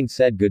 having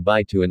said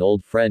goodbye to an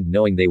old friend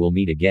knowing they will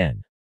meet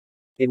again.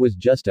 It was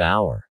just an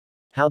hour.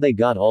 How they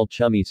got all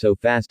chummy so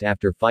fast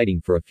after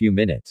fighting for a few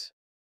minutes.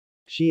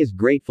 She is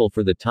grateful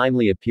for the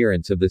timely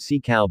appearance of the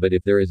sea cow, but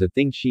if there is a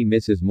thing she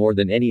misses more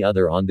than any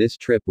other on this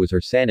trip was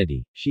her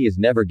sanity. She is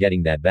never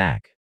getting that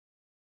back.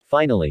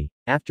 Finally,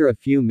 after a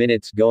few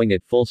minutes going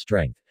at full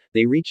strength,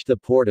 they reached the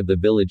port of the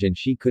village and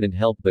she couldn't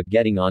help but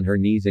getting on her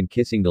knees and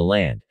kissing the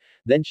land.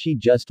 Then she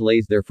just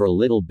lays there for a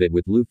little bit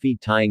with Luffy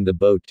tying the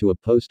boat to a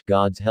post.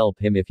 Gods help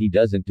him if he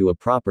doesn't do a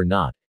proper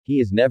knot. He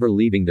is never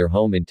leaving their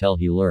home until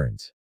he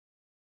learns.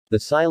 The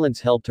silence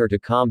helped her to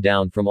calm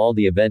down from all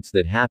the events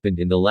that happened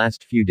in the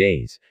last few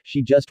days.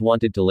 She just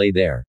wanted to lay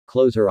there,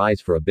 close her eyes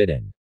for a bit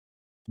and.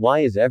 Why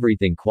is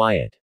everything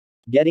quiet?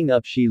 Getting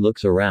up she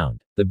looks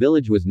around. The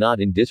village was not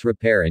in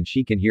disrepair and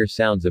she can hear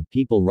sounds of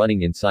people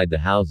running inside the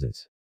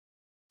houses.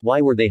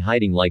 Why were they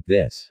hiding like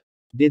this?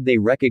 Did they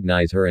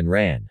recognize her and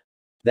ran?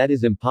 That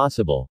is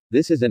impossible.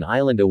 This is an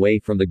island away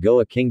from the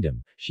Goa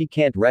Kingdom. She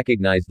can't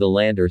recognize the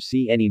land or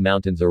see any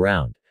mountains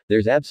around.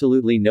 There's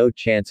absolutely no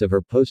chance of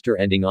her poster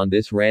ending on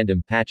this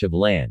random patch of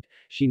land.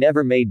 She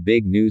never made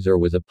big news or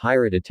was a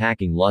pirate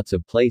attacking lots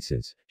of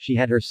places. She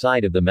had her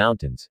side of the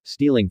mountains,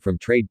 stealing from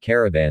trade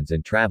caravans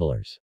and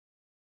travelers.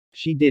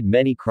 She did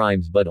many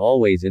crimes but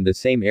always in the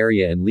same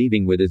area and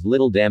leaving with as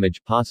little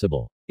damage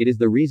possible. It is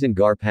the reason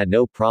Garp had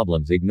no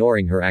problems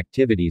ignoring her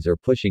activities or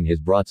pushing his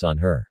brats on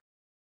her.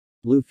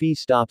 Luffy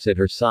stops at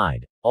her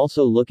side.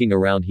 Also looking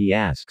around, he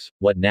asks,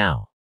 "What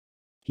now?"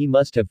 He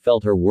must have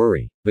felt her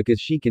worry, because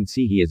she can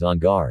see he is on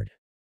guard.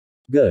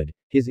 Good.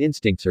 His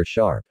instincts are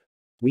sharp.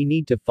 We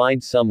need to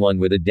find someone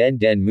with a den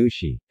den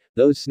mushi.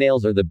 Those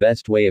snails are the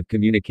best way of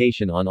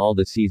communication on all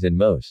the seas, and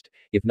most,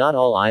 if not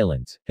all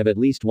islands, have at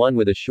least one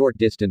with a short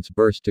distance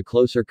burst to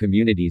closer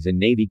communities and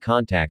navy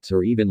contacts,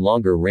 or even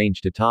longer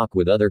range to talk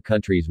with other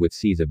countries with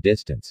seas of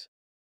distance.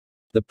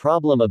 The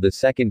problem of the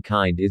second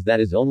kind is that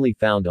is only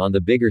found on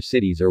the bigger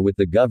cities or with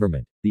the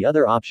government. The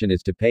other option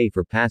is to pay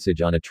for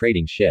passage on a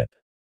trading ship.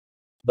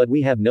 But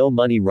we have no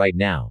money right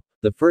now.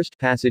 The first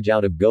passage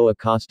out of Goa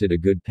costed a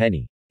good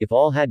penny. If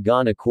all had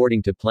gone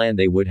according to plan,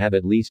 they would have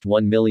at least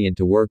 1 million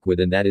to work with,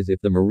 and that is if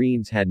the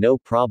Marines had no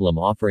problem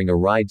offering a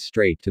ride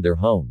straight to their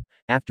home.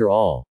 After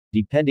all,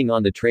 depending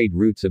on the trade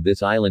routes of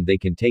this island, they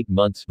can take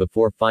months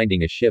before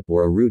finding a ship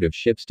or a route of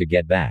ships to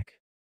get back.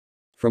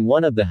 From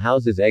one of the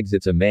houses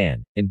exits a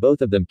man, and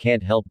both of them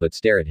can't help but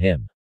stare at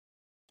him.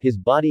 His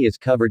body is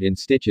covered in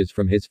stitches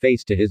from his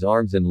face to his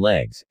arms and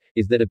legs.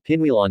 Is that a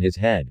pinwheel on his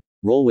head?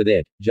 Roll with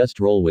it, just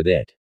roll with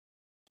it.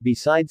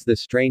 Besides the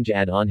strange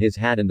ad on his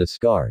hat and the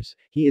scars,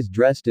 he is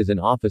dressed as an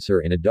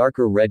officer in a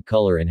darker red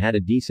color and had a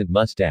decent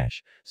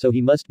mustache, so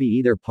he must be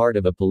either part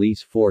of a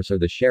police force or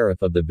the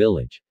sheriff of the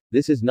village.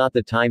 This is not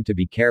the time to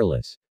be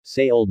careless.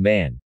 Say, old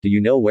man, do you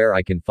know where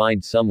I can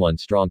find someone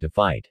strong to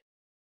fight?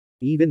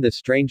 Even the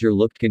stranger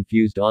looked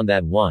confused on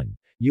that one.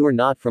 You are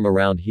not from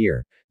around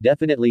here.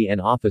 Definitely an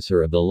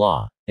officer of the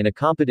law, and a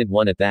competent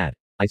one at that.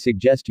 I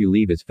suggest you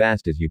leave as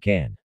fast as you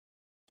can.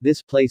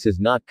 This place is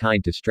not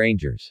kind to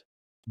strangers.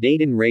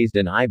 Dayton raised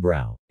an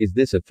eyebrow. Is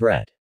this a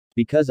threat?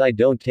 Because I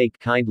don't take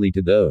kindly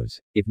to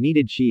those. If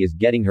needed, she is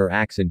getting her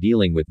axe and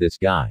dealing with this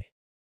guy.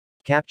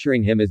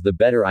 Capturing him is the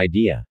better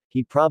idea.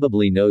 He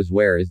probably knows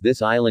where is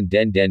this island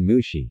Den Den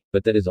Mushi,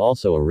 but that is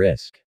also a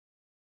risk.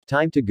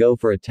 Time to go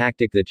for a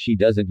tactic that she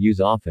doesn't use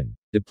often.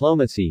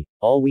 Diplomacy.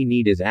 All we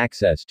need is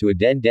access to a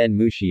Den Den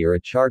Mushi or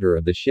a charter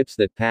of the ships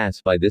that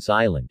pass by this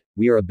island.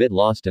 We are a bit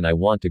lost and I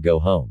want to go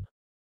home.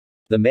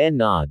 The man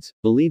nods,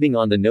 believing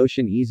on the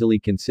notion easily,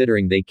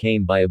 considering they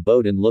came by a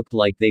boat and looked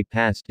like they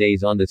passed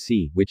days on the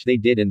sea, which they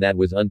did, and that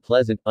was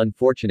unpleasant.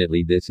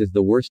 Unfortunately, this is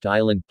the worst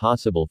island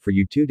possible for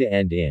you two to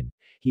end in,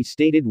 he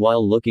stated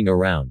while looking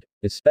around.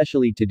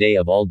 Especially today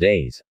of all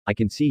days. I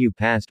can see you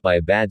passed by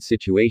a bad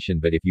situation,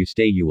 but if you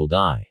stay you will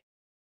die.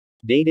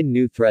 Dayton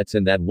knew threats,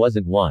 and that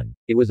wasn't one.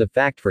 It was a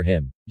fact for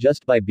him.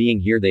 Just by being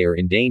here they are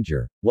in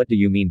danger. What do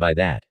you mean by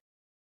that?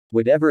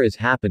 Whatever is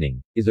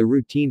happening is a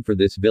routine for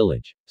this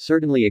village.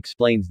 Certainly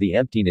explains the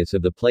emptiness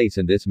of the place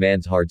and this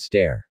man's hard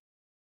stare.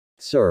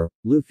 Sir,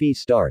 Luffy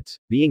starts,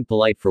 being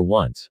polite for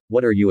once.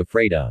 What are you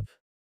afraid of?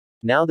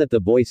 Now that the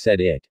boy said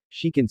it,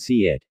 she can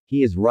see it.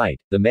 He is right.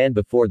 The man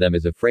before them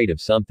is afraid of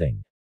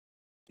something.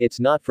 It's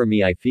not for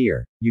me, I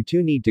fear. You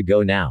two need to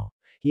go now.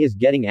 He is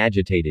getting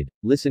agitated.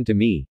 Listen to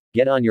me.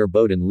 Get on your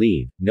boat and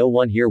leave. No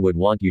one here would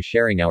want you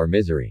sharing our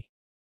misery.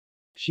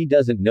 She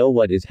doesn't know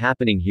what is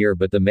happening here,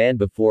 but the man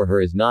before her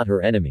is not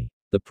her enemy.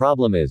 The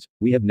problem is,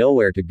 we have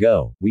nowhere to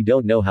go. We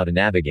don't know how to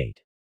navigate.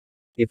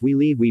 If we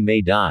leave we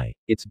may die.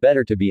 It's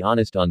better to be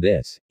honest on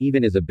this.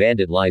 Even as a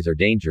bandit, lies are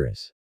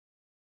dangerous.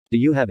 Do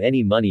you have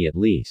any money at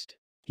least?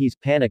 He's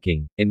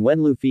panicking, and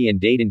when Luffy and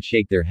Dayton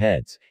shake their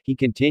heads, he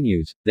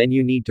continues, then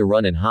you need to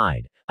run and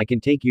hide. I can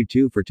take you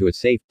two to a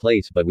safe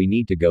place, but we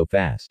need to go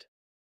fast.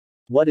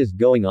 What is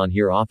going on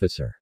here,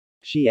 officer?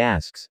 She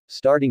asks,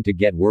 starting to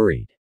get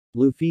worried.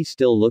 Luffy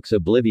still looks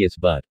oblivious,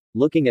 but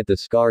looking at the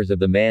scars of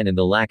the man and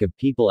the lack of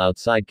people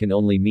outside can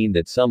only mean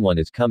that someone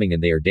is coming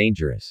and they are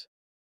dangerous.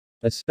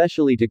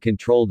 Especially to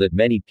control that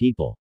many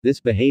people. This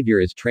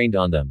behavior is trained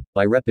on them,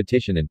 by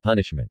repetition and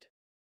punishment.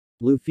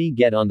 Luffy,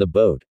 get on the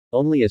boat.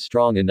 Only a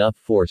strong enough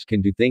force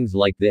can do things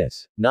like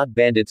this, not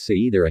bandits, so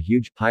either a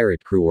huge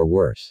pirate crew or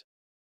worse.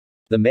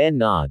 The man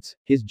nods.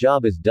 His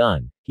job is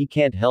done. He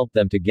can't help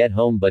them to get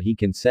home, but he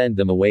can send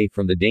them away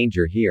from the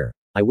danger here.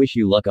 I wish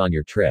you luck on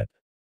your trip.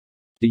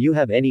 Do you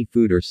have any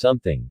food or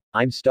something?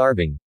 I'm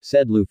starving,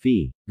 said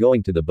Luffy,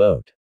 going to the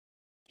boat.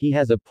 He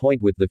has a point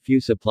with the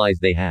few supplies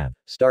they have.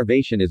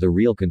 Starvation is a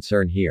real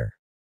concern here.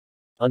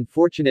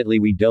 Unfortunately,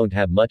 we don't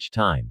have much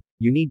time.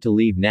 You need to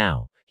leave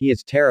now. He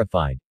is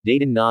terrified.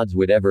 Dayton nods.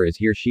 Whatever is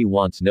here, she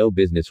wants no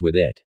business with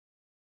it.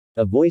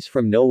 A voice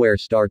from nowhere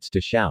starts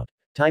to shout.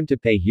 Time to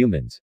pay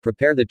humans.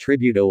 Prepare the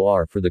tribute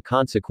or for the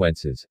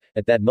consequences.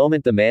 At that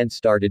moment the man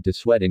started to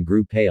sweat and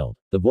grew pale.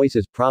 The voice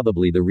is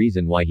probably the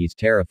reason why he's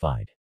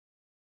terrified.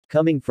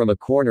 Coming from a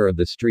corner of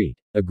the street,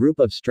 a group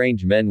of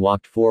strange men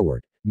walked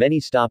forward, many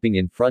stopping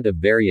in front of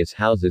various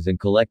houses and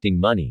collecting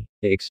money,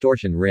 the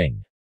extortion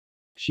ring.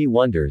 She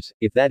wonders,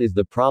 if that is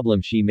the problem,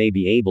 she may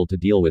be able to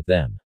deal with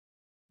them.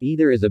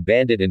 Either as a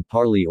bandit and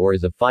parley or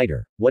as a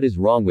fighter. What is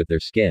wrong with their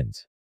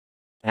skins?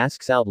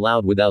 Asks out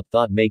loud without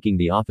thought, making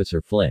the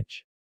officer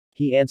flinch.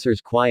 He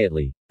answers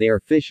quietly, they are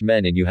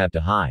fishmen and you have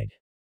to hide.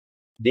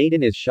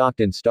 Dayton is shocked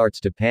and starts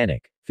to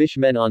panic.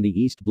 Fishmen on the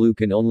East Blue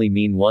can only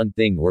mean one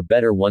thing, or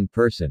better, one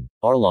person,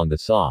 Arlong the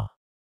Saw.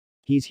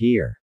 He's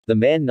here. The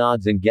man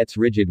nods and gets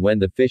rigid when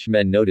the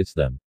fishmen notice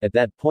them. At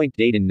that point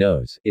Dayton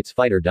knows, it's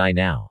fight or die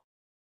now.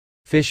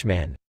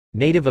 Fishman.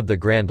 Native of the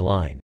Grand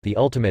Line, the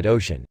ultimate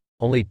ocean,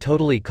 only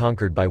totally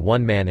conquered by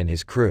one man and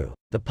his crew,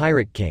 the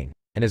Pirate King,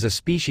 and as a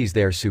species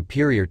they are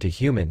superior to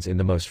humans in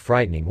the most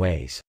frightening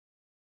ways.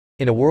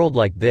 In a world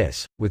like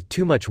this, with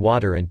too much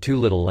water and too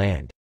little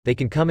land, they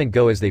can come and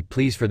go as they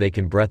please, for they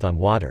can breathe on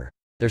water.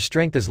 Their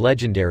strength is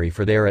legendary,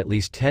 for they are at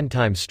least 10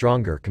 times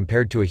stronger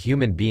compared to a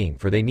human being,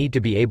 for they need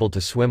to be able to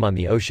swim on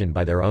the ocean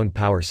by their own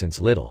power since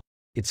little.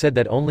 It's said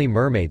that only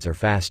mermaids are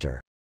faster.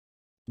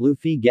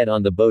 Luffy, get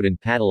on the boat and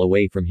paddle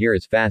away from here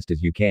as fast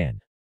as you can.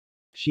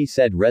 She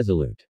said,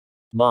 resolute.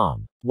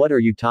 Mom, what are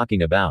you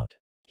talking about?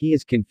 He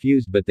is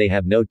confused, but they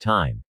have no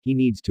time, he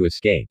needs to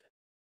escape.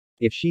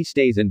 If she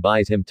stays and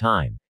buys him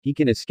time, he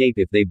can escape.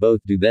 If they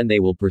both do, then they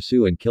will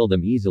pursue and kill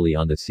them easily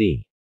on the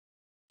sea.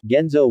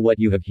 Genzo, what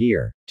you have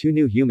here, 2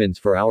 new humans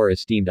for our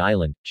esteemed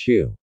island,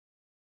 Chu.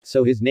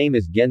 So his name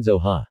is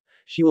Genzo, huh?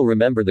 She will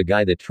remember the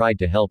guy that tried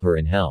to help her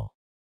in hell.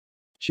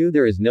 Chu,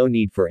 there is no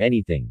need for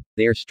anything,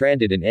 they are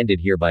stranded and ended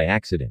here by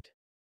accident.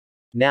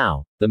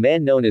 Now, the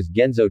man known as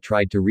Genzo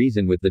tried to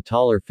reason with the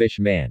taller fish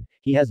man.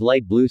 He has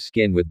light blue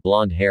skin with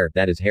blonde hair,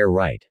 that is hair,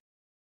 right?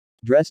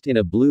 Dressed in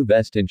a blue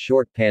vest and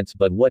short pants,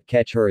 but what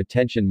catch her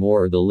attention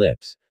more are the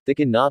lips, thick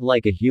and not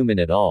like a human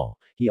at all.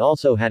 He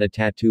also had a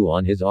tattoo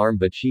on his arm,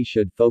 but she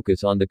should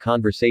focus on the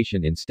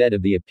conversation instead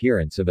of the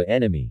appearance of an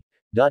enemy.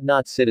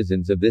 Not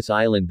citizens of this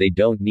island, they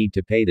don't need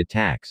to pay the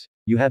tax,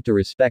 you have to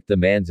respect the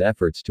man's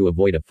efforts to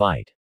avoid a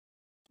fight.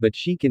 But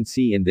she can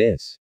see in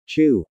this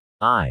Chu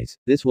eyes,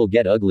 this will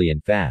get ugly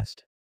and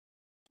fast.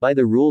 By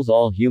the rules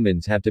all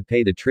humans have to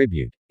pay the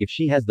tribute. If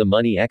she has the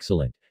money,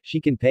 excellent, she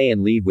can pay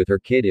and leave with her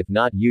kid. If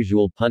not,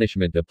 usual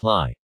punishment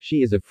apply.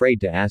 She is afraid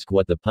to ask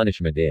what the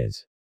punishment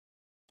is.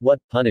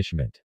 What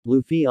punishment?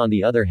 Luffy on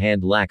the other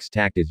hand lacks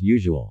tact as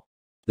usual.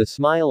 The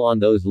smile on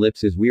those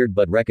lips is weird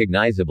but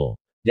recognizable.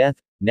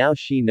 Death. Now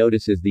she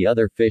notices the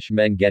other fish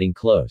men getting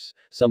close,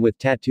 some with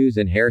tattoos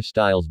and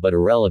hairstyles, but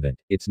irrelevant,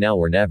 it's now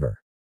or never.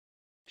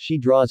 She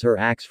draws her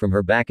axe from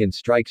her back and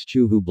strikes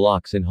Chu, who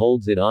blocks and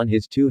holds it on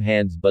his 2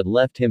 hands but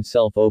left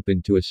himself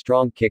open to a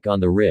strong kick on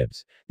the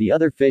ribs. The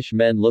other fish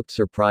men looked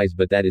surprised,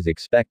 but that is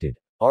expected.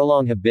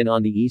 Arlong have been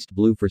on the East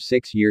Blue for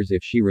 6 years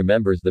if she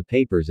remembers the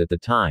papers at the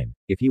time.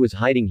 If he was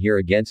hiding here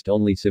against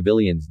only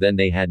civilians, then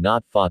they had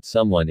not fought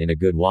someone in a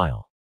good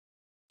while.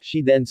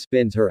 She then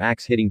spins her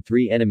axe, hitting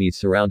 3 enemies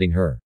surrounding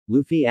her.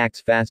 Luffy acts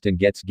fast and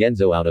gets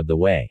Genzo out of the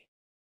way.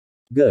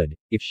 Good.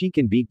 If she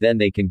can beat, then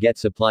they can get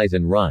supplies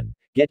and run.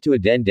 Get to a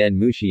Den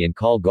Mushi and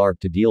call Garp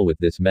to deal with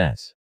this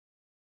mess.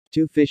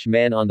 2 fish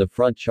men on the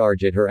front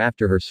charge at her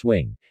after her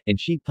swing, and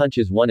she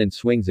punches one and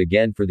swings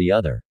again for the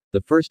other.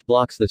 The first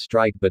blocks the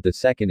strike, but the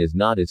second is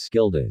not as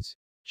skilled as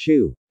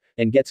Chu,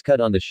 and gets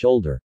cut on the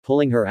shoulder.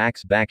 Pulling her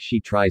axe back,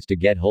 she tries to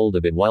get hold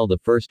of it while the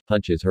first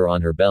punches her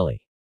on her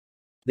belly.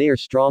 They are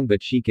strong,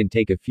 but she can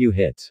take a few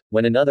hits,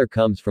 when another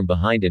comes from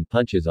behind and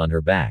punches on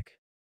her back.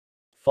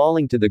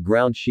 Falling to the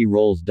ground, she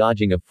rolls,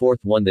 dodging a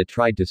 4th one that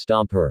tried to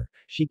stomp her.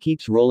 She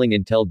keeps rolling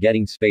until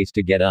getting space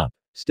to get up.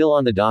 Still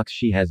on the docks,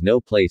 she has no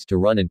place to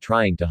run, and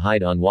trying to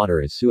hide on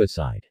water is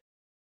suicide.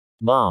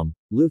 Mom!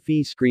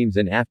 Luffy screams,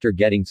 and after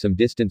getting some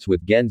distance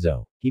with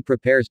Genzo, he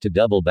prepares to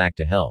double back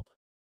to help.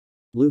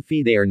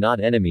 Luffy, they are not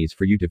enemies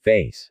for you to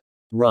face.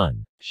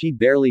 Run. She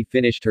barely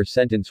finished her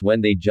sentence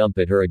when they jump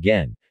at her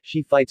again.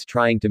 She fights,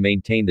 trying to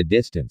maintain the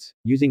distance,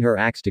 using her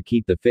axe to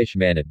keep the fish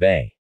man at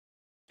bay.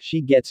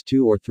 She gets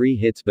 2 or 3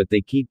 hits, but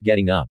they keep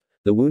getting up.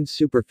 The wounds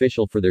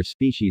superficial for their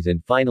species,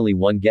 and finally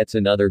one gets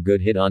another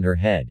good hit on her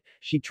head.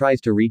 She tries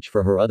to reach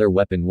for her other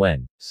weapon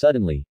when,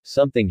 suddenly,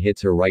 something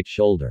hits her right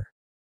shoulder.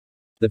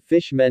 The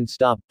fish men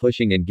stop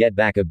pushing and get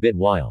back a bit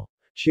while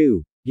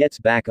Chu gets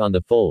back on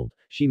the fold.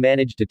 She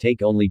managed to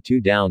take only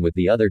 2 down, with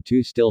the other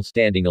 2 still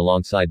standing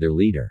alongside their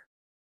leader.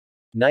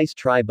 Nice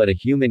try, but a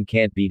human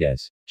can't beat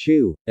us,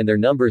 Chu, and their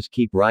numbers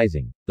keep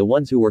rising. The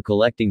ones who were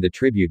collecting the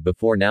tribute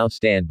before now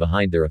stand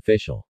behind their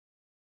official.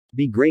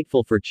 Be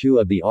grateful, for Chu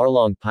of the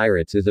Arlong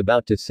Pirates is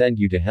about to send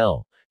you to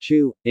hell.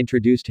 Chu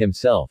introduced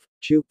himself.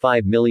 Chu,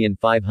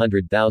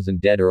 5,500,000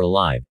 dead or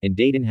alive, and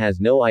Dayton has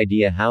no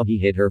idea how he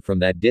hit her from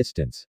that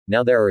distance.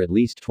 Now there are at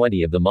least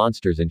 20 of the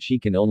monsters, and she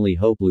can only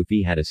hope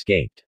Luffy had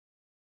escaped.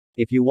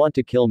 If you want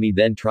to kill me,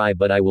 then try,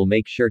 but I will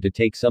make sure to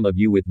take some of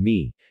you with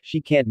me. She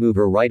can't move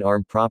her right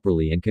arm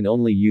properly and can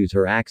only use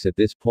her axe at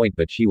this point,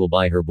 but she will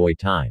buy her boy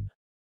time.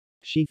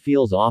 She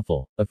feels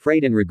awful,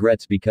 afraid, and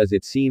regrets because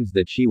it seems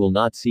that she will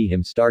not see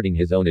him starting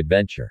his own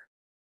adventure.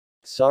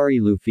 Sorry,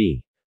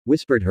 Luffy,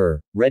 whispered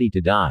her, ready to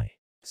die.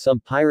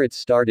 Some pirates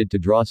started to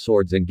draw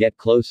swords and get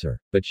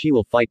closer, but she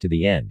will fight to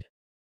the end.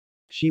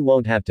 She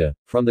won't have to.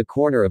 From the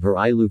corner of her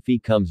eye, Luffy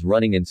comes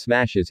running and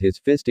smashes his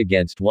fist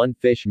against one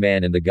fish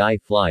man, and the guy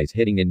flies,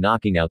 hitting and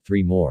knocking out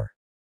 3 more.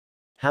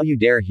 How you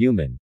dare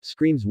human,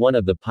 screams one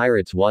of the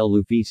pirates while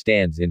Luffy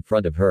stands in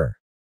front of her.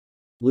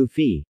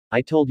 Luffy,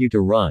 I told you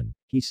to run.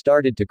 He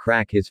started to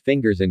crack his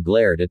fingers and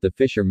glared at the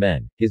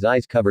fishermen, his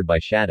eyes covered by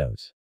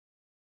shadows.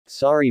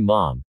 Sorry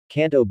mom,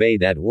 can't obey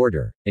that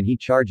order, and he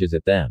charges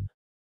at them.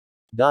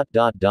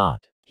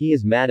 He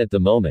is mad at the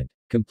moment,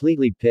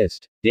 completely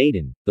pissed.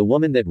 Dayton, the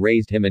woman that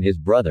raised him and his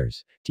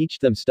brothers,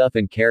 teached them stuff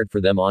and cared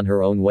for them on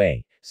her own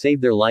way,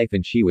 saved their life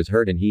and she was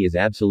hurt and he is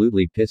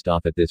absolutely pissed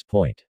off at this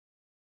point.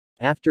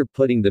 After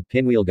putting the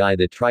pinwheel guy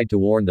that tried to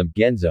warn them,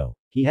 Genzo,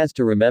 he has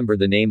to remember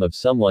the name of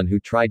someone who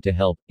tried to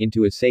help,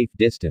 into a safe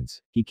distance.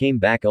 He came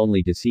back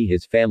only to see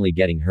his family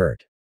getting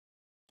hurt.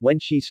 When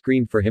she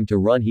screamed for him to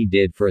run, he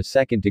did for a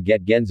second to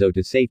get Genzo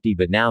to safety,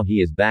 but now he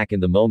is back,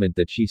 and the moment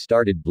that she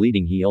started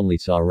bleeding he only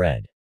saw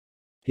red.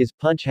 His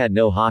punch had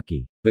no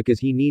haki, because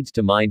he needs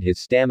to mind his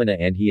stamina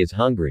and he is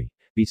hungry.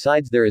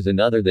 Besides, there is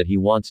another that he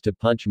wants to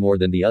punch more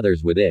than the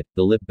others with it,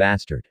 the lip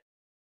bastard.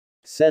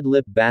 Said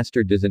lip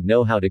bastard doesn't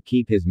know how to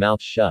keep his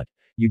mouth shut.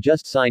 You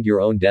just signed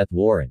your own death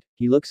warrant.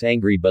 He looks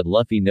angry, but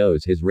Luffy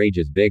knows his rage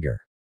is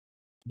bigger.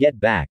 Get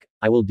back,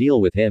 I will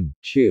deal with him,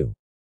 chew.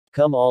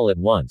 Come all at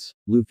once,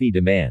 Luffy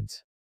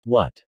demands.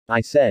 What?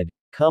 I said,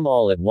 come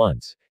all at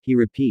once, he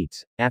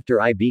repeats, after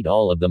I beat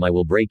all of them I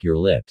will break your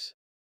lips.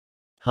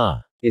 Huh.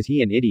 Is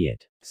he an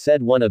idiot?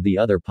 Said one of the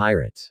other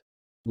pirates.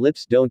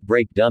 Lips don't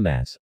break,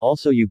 dumbass,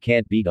 also you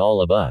can't beat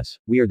all of us,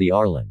 we are the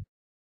Arlon.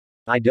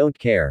 I don't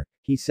care,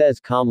 he says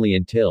calmly,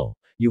 until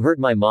you hurt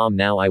my mom,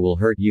 now I will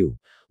hurt you.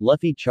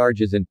 Luffy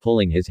charges and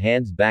pulling his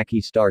hands back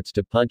he starts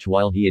to punch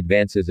while he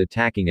advances,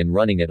 attacking and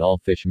running at all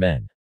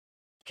fishmen.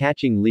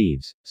 Catching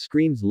leaves,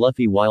 screams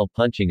Luffy while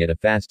punching at a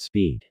fast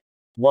speed.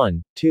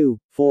 1, 2,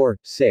 4,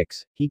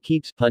 6, he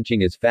keeps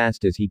punching as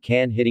fast as he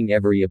can, hitting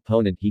every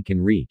opponent he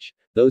can reach.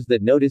 Those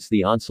that notice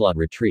the onslaught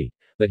retreat,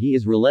 but he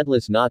is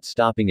relentless, not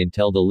stopping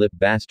until the lip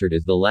bastard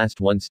is the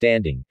last one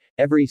standing.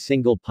 Every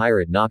single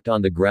pirate knocked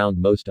on the ground,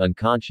 most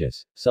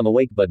unconscious, some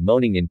awake but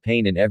moaning in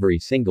pain, and every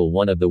single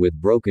one of the with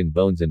broken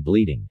bones and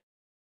bleeding.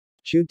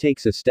 Chu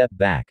takes a step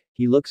back,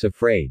 he looks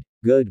afraid.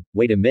 Good,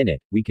 wait a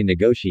minute, we can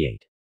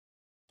negotiate.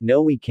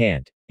 No we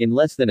can't. In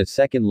less than a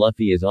second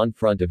Luffy is on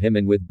front of him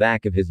and with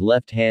back of his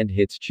left hand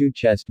hits Chu's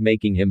chest,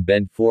 making him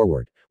bend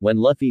forward. When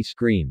Luffy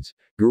screams,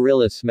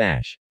 "Gorilla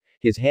Smash!"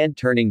 his hand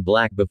turning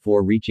black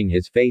before reaching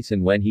his face,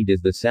 and when he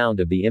does the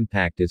sound of the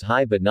impact is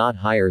high but not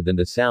higher than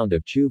the sound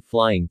of Chu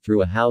flying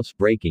through a house,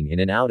 breaking in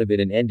and out of it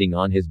and ending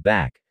on his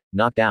back,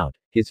 knocked out,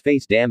 his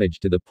face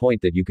damaged to the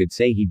point that you could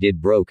say he did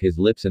broke his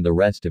lips and the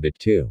rest of it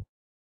too.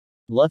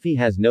 Luffy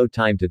has no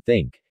time to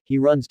think, he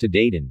runs to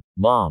Dayton.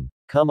 Mom,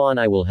 come on,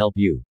 I will help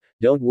you.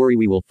 Don't worry,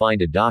 we will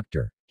find a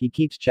doctor. He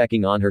keeps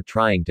checking on her,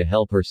 trying to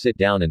help her sit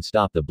down and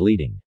stop the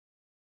bleeding.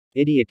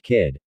 Idiot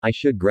kid, I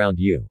should ground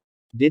you.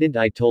 Didn't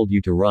I told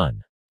you to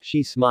run?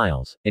 She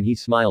smiles, and he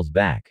smiles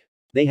back.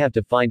 They have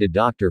to find a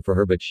doctor for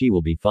her, but she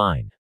will be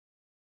fine.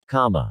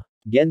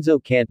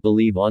 Genzo can't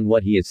believe on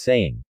what he is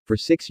saying. For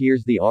 6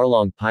 years the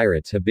Arlong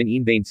pirates have been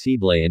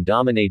invincible and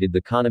dominated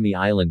the Konami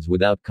Islands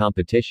without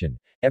competition,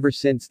 ever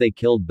since they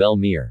killed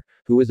Belmere,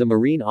 who was a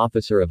marine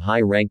officer of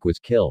high rank, was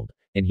killed,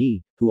 and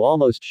he, who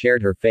almost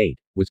shared her fate,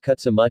 was cut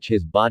so much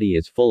his body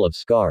is full of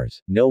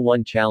scars. No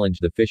one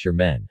challenged the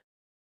fishermen.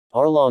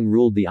 Arlong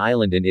ruled the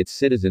island and its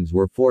citizens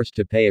were forced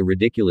to pay a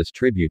ridiculous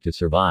tribute to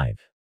survive.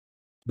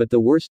 But the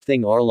worst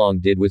thing Arlong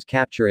did was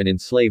capture and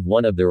enslave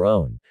one of their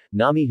own,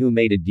 Nami, who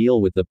made a deal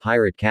with the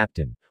pirate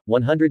captain,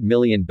 100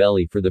 million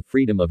belly for the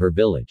freedom of her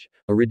village,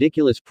 a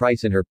ridiculous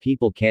price, and her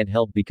people can't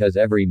help because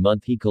every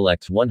month he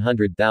collects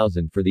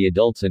 100,000 for the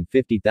adults and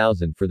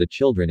 50,000 for the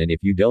children, and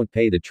if you don't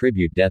pay the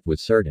tribute, death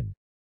was certain.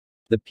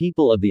 The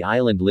people of the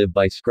island live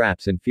by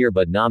scraps and fear,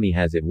 but Nami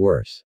has it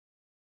worse.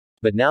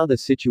 But now the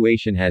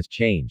situation has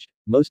changed.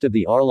 Most of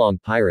the Arlong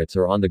pirates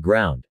are on the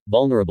ground,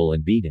 vulnerable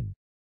and beaten.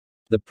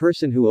 The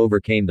person who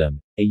overcame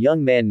them, a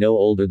young man no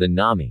older than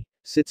Nami,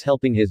 sits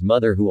helping his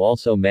mother, who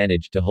also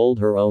managed to hold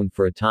her own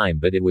for a time,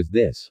 but it was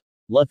this,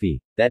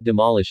 Luffy, that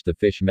demolished the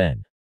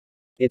fishmen.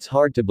 It's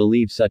hard to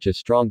believe such a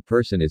strong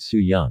person is so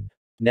young.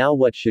 Now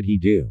what should he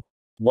do?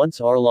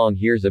 Once Arlong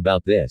hears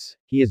about this,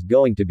 he is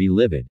going to be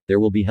livid. There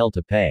will be hell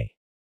to pay.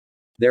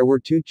 There were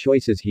two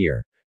choices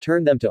here.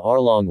 Turn them to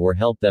Arlong or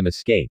help them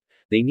escape.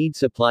 They need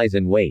supplies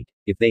and wait.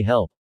 If they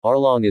help,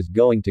 Arlong is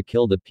going to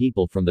kill the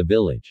people from the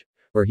village.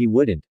 Or he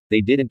wouldn't.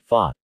 They didn't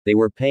fought. They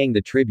were paying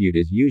the tribute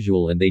as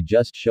usual, and they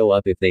just show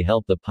up. If they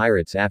help the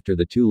pirates after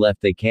the two left,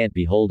 they can't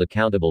be held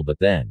accountable. But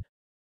then,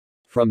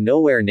 from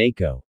nowhere,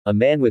 Nako, a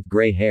man with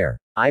gray hair,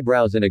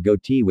 eyebrows and a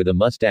goatee with a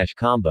mustache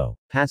combo,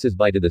 passes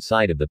by to the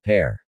side of the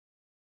pair.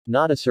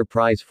 Not a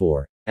surprise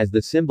for, as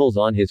the symbols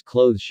on his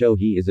clothes show,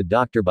 he is a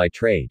doctor by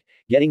trade.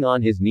 Getting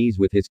on his knees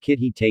with his kit,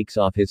 he takes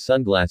off his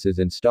sunglasses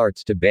and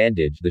starts to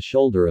bandage the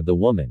shoulder of the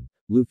woman.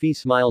 Luffy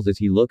smiles as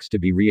he looks to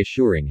be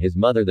reassuring his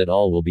mother that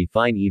all will be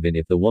fine even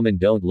if the woman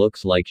don't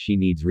looks like she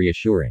needs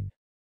reassuring.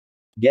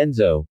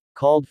 Genzo,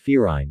 called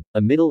Firine,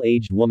 a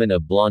middle-aged woman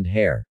of blonde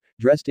hair,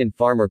 dressed in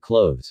farmer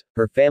clothes,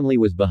 her family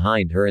was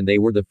behind her and they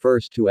were the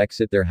first to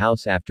exit their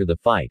house after the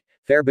fight.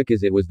 fair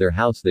because it was their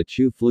house that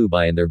Chu flew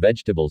by and their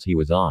vegetables he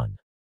was on.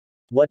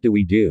 What do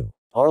we do?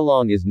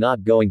 Arlong is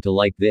not going to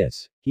like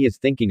this, he is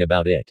thinking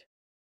about it.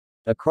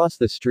 Across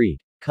the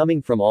street,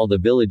 coming from all the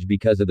village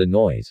because of the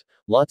noise,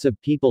 lots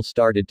of people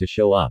started to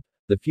show up.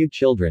 The few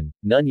children,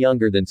 none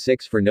younger than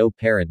 6 for no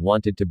parent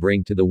wanted to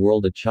bring to the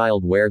world a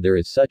child where there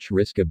is such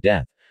risk of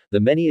death. The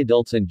many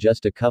adults and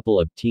just a couple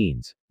of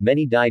teens,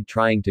 many died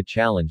trying to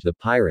challenge the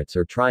pirates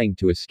or trying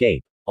to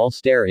escape, all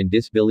stare in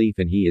disbelief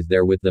and he is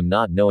there with them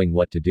not knowing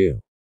what to do.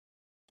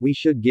 We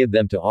should give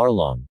them to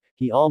Arlong.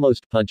 He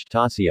almost punched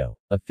Tasio,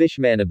 a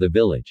fishman of the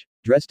village,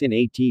 dressed in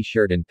a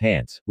t-shirt and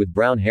pants, with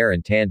brown hair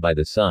and tanned by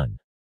the sun.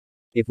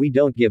 If we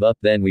don't give up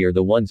then we are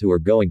the ones who are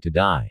going to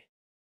die.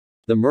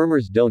 The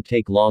murmurs don't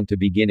take long to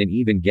begin and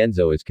even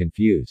Genzo is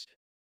confused.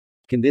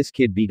 Can this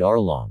kid beat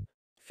Arlong?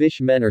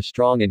 Fishmen are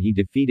strong and he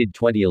defeated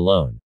 20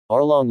 alone.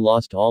 Arlong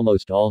lost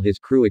almost all his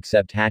crew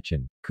except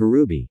Hachin,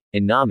 Karubi,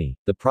 and Nami.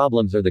 The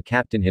problems are the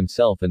captain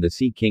himself and the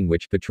Sea King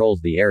which patrols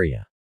the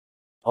area.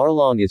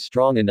 Arlong is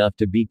strong enough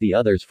to beat the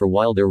others for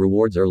while their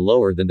rewards are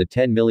lower than the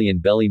 10 million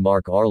belly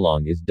mark.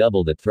 Arlong is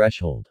double that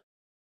threshold.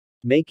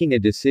 Making a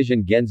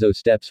decision, Genzo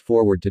steps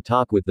forward to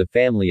talk with the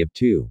family of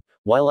 2.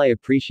 While I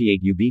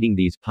appreciate you beating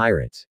these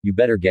pirates, you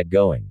better get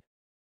going.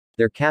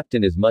 Their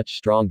captain is much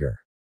stronger.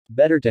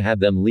 Better to have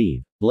them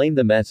leave, blame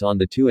the mess on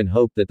the 2 and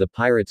hope that the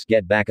pirates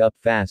get back up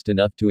fast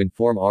enough to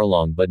inform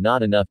Arlong but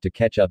not enough to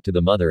catch up to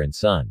the mother and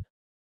son.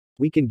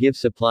 We can give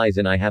supplies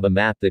and I have a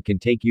map that can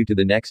take you to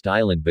the next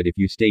island but if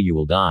you stay you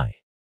will die.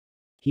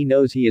 He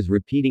knows he is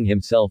repeating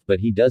himself but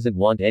he doesn't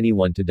want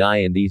anyone to die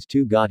and these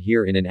 2 got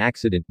here in an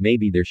accident,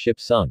 maybe their ship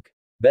sunk.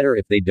 Better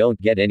if they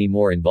don't get any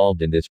more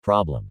involved in this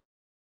problem.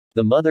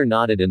 The mother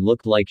nodded and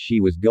looked like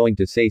she was going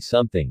to say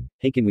something,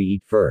 hey can we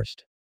eat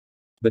first?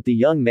 But the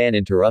young man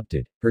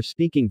interrupted, her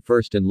speaking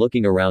first and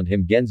looking around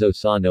him Genzo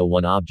saw no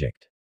one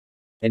object.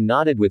 And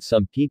nodded with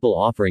some people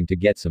offering to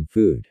get some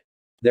food.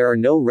 There are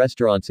no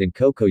restaurants in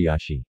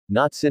Kokoyashi,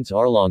 not since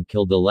Arlong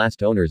killed the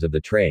last owners of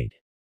the trade.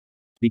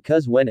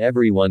 Because when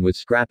everyone was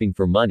scrapping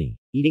for money,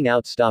 eating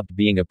out stopped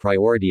being a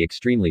priority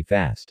extremely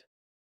fast.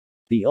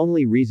 The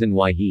only reason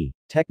why he,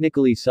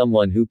 technically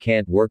someone who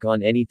can't work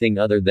on anything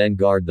other than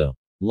guard the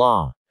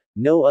law,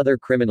 no other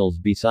criminals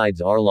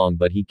besides Arlong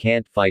but he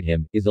can't fight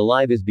him, is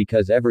alive is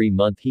because every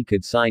month he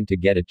could sign to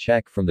get a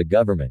check from the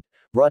government,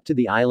 brought to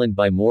the island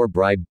by more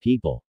bribed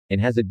people,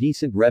 and has a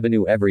decent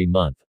revenue every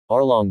month.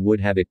 Arlong would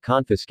have it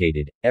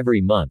confiscated,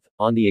 every month,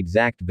 on the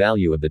exact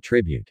value of the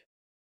tribute.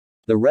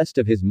 The rest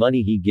of his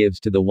money he gives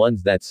to the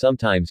ones that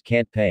sometimes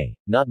can't pay,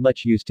 not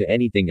much use to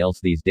anything else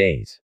these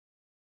days.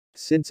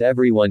 Since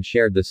everyone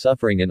shared the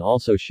suffering and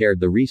also shared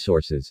the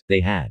resources,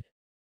 they had.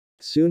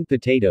 Soon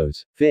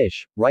potatoes,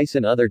 fish, rice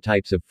and other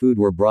types of food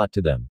were brought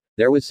to them.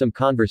 There was some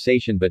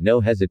conversation but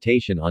no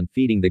hesitation on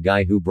feeding the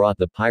guy who brought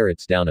the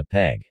pirates down a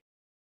peg.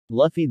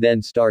 Luffy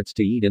then starts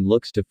to eat and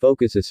looks to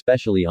focus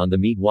especially on the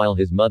meat while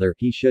his mother,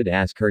 he should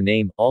ask her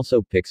name,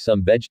 also picks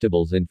some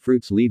vegetables and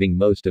fruits leaving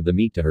most of the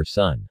meat to her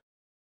son.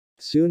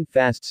 Soon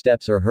fast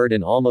steps are heard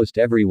and almost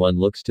everyone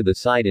looks to the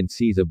side and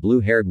sees a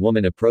blue-haired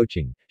woman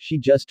approaching. She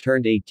just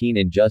turned 18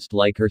 and just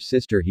like her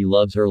sister he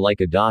loves her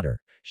like a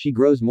daughter. She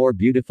grows more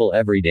beautiful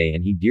every day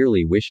and he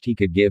dearly wished he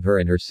could give her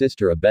and her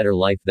sister a better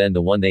life than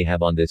the one they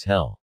have on this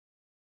hell.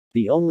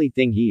 The only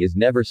thing he is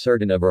never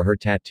certain of are her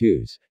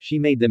tattoos. She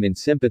made them in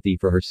sympathy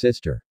for her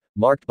sister,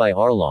 marked by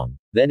Arlong.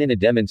 Then in a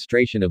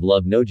demonstration of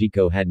love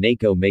Nojiko had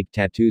Neko make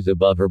tattoos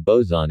above her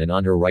boson and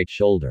on her right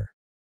shoulder.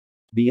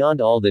 Beyond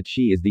all that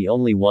she is the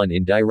only one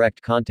in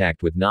direct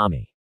contact with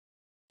Nami.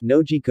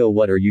 Nojiko,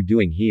 what are you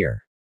doing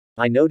here?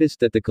 I noticed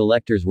that the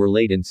collectors were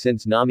late and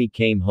since Nami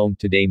came home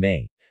today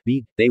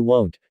they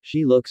won't.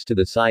 She looks to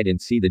the side and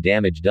see the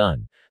damage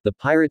done. The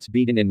pirates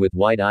beaten and with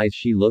wide eyes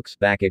she looks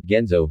back at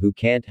Genzo who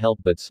can't help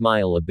but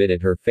smile a bit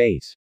at her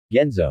face.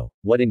 Genzo,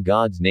 what in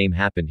God's name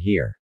happened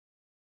here?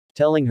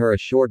 Telling her a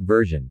short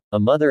version, a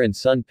mother and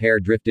son pair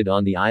drifted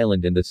on the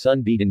island and the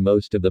son beaten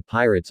most of the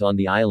pirates on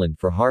the island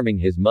for harming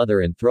his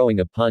mother and throwing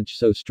a punch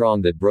so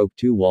strong that broke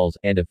 2 walls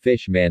and a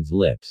fish man's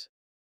lips.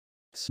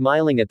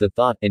 Smiling at the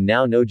thought, and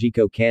now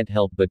Nojiko can't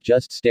help but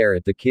just stare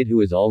at the kid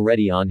who is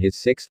already on his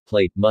 6th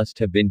plate. Must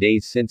have been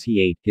days since he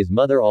ate, his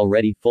mother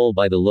already full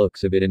by the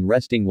looks of it and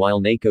resting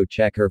while Neko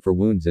check her for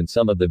wounds and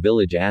some of the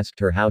village asked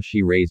her how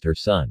she raised her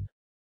son.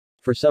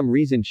 For some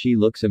reason she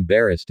looks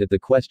embarrassed at the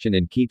question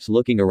and keeps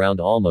looking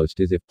around almost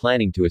as if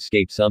planning to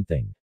escape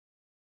something.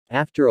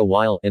 After a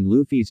while, and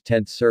Luffy's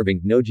 10th serving,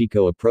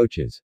 Nojiko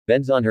approaches,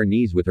 bends on her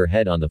knees with her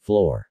head on the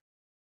floor.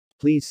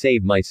 Please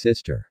save my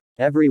sister.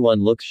 Everyone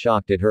looks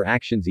shocked at her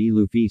actions.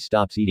 Luffy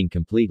stops eating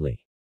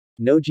completely.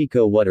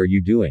 Nojiko, what are you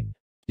doing?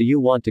 Do you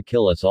want to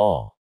kill us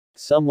all?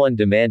 Someone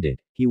demanded.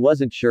 He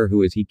wasn't sure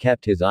who as he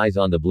kept his eyes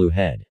on the blue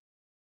head.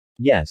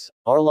 Yes,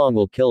 Arlong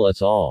will kill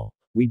us all.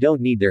 We don't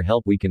need their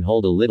help, we can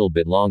hold a little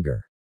bit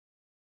longer.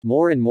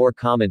 More and more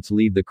comments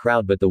leave the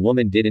crowd but the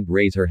woman didn't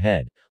raise her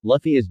head.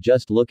 Luffy is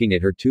just looking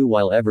at her too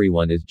while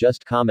everyone is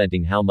just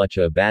commenting how much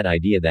a bad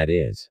idea that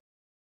is.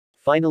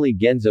 Finally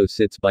Genzo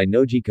sits by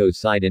Nojiko's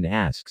side and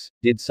asks,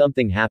 did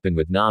something happen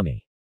with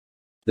Nami?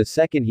 The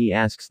second he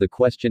asks the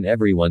question,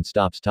 everyone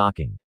stops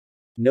talking.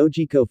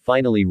 Nojiko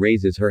finally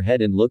raises her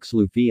head and looks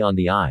Luffy on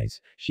the eyes.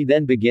 She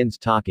then begins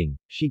talking.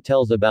 She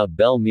tells about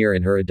Belmere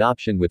and her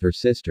adoption with her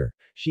sister.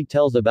 She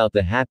tells about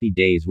the happy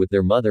days with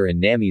their mother and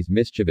Nami's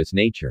mischievous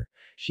nature.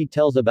 She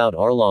tells about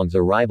Arlong's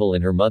arrival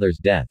and her mother's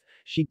death.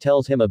 She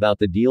tells him about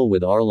the deal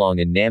with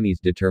Arlong and Nami's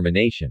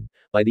determination.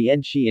 By the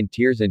end she in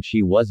tears, and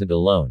she wasn't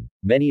alone.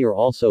 Many are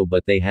also,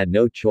 but they had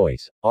no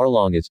choice.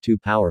 Arlong is too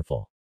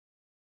powerful.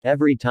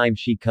 Every time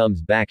she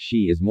comes back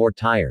she is more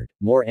tired,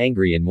 more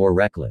angry and more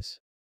reckless.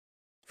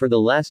 For the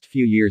last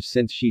few years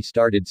since she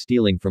started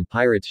stealing from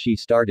pirates, she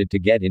started to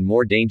get in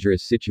more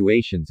dangerous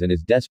situations and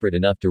is desperate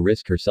enough to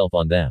risk herself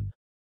on them.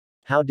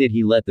 How did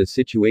he let the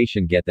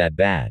situation get that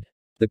bad?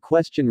 The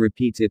question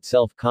repeats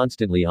itself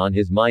constantly on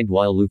his mind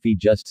while Luffy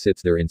just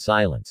sits there in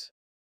silence.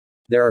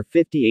 There are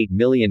 58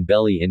 million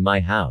belly in my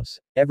house.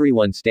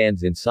 Everyone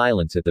stands in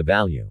silence at the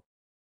value.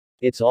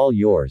 It's all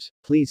yours.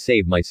 Please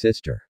save my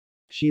sister.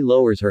 She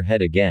lowers her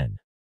head again.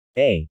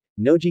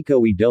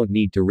 Nojiko, we don't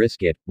need to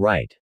risk it,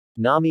 right?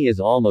 Nami is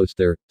almost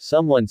there,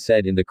 someone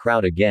said in the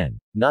crowd again.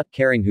 Not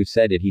caring who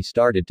said it, he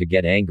started to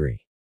get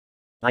angry.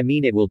 I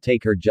mean, it will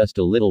take her just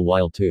a little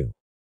while too.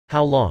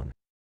 How long?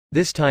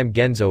 This time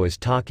Genzo is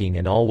talking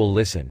and all will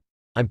listen.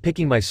 I'm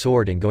picking my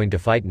sword and going to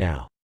fight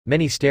now.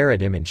 Many stare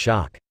at him in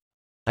shock.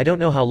 I don't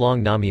know how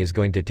long Nami is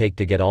going to take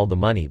to get all the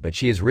money, but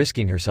she is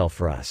risking herself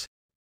for us.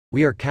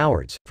 We are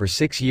cowards. For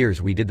 6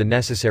 years we did the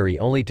necessary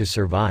only to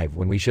survive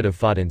when we should have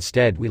fought.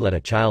 Instead we let a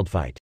child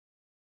fight.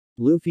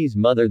 Luffy's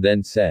mother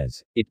then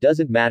says, it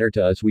doesn't matter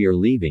to us, we are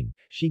leaving.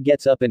 She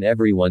gets up and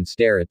everyone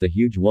stare at the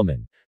huge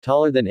woman,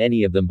 taller than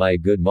any of them by a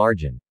good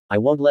margin. I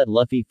won't let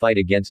Luffy fight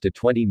against a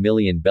 20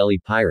 million belly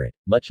pirate,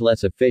 much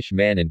less a fish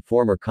man and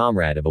former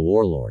comrade of a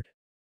warlord.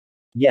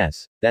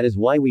 Yes, that is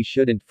why we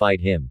shouldn't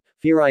fight him,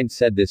 Firine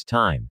said this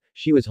time.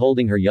 She was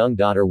holding her young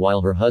daughter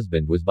while her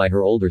husband was by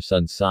her older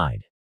son's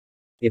side.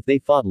 If they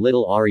fought,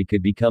 little Ari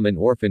could become an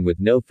orphan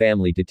with no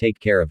family to take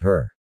care of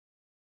her.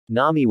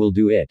 Nami will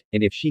do it,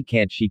 and if she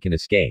can't, she can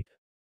escape.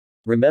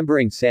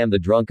 Remembering Sam the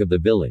drunk of the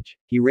village,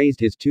 he raised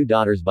his 2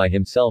 daughters by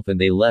himself and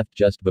they left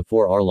just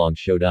before Arlong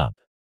showed up.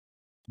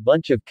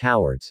 Bunch of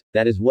cowards,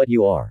 that is what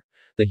you are.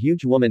 The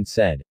huge woman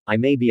said, I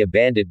may be a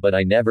bandit, but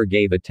I never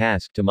gave a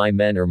task to my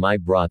men or my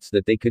brats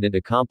that they couldn't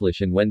accomplish,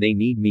 and when they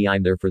need me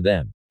I'm there for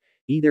them.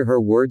 Either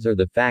her words or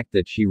the fact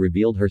that she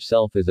revealed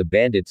herself as a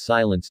bandit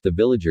silenced the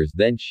villagers.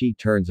 Then she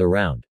turns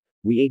around.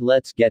 We ate,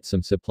 let's get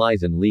some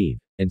supplies and leave,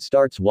 and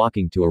starts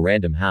walking to a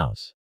random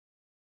house.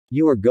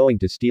 You are going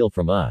to steal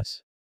from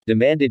us?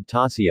 Demanded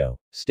Tasio,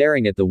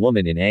 staring at the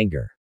woman in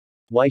anger.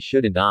 Why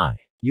shouldn't I?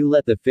 You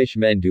let the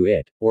fishmen do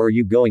it, or are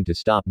you going to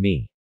stop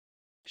me?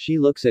 She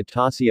looks at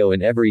Tasio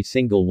and every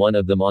single one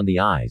of them on the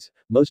eyes.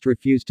 Most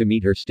refuse to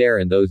meet her stare,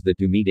 and those that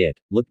do meet it,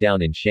 look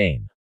down in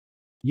shame.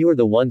 You are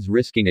the ones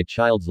risking a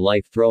child's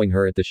life, throwing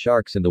her at the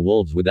sharks and the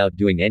wolves without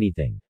doing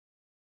anything.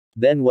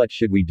 Then what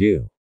should we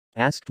do?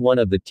 Asked one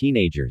of the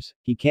teenagers.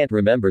 He can't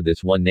remember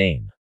this one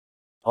name.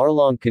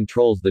 Arlong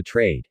controls the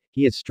trade.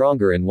 He is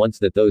stronger and wants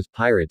that those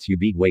pirates you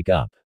beat wake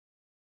up.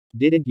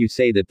 Didn't you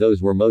say that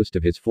those were most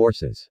of his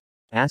forces?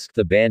 Asked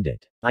the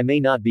bandit. I may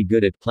not be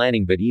good at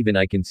planning, but even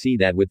I can see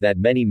that with that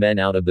many men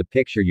out of the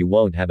picture you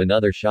won't have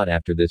another shot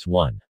after this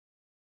one.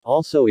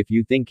 Also, if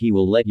you think he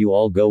will let you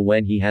all go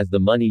when he has the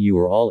money, you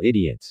are all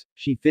idiots.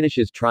 She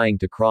finishes, trying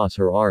to cross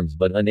her arms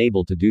but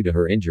unable to due to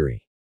her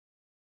injury.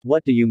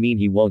 What do you mean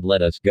he won't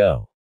let us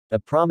go? A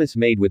promise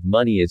made with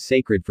money is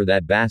sacred for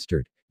that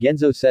bastard,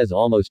 Genzo says,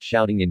 almost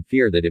shouting in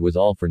fear that it was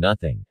all for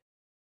nothing.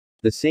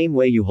 The same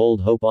way you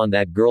hold hope on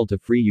that girl to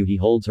free you, he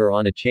holds her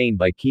on a chain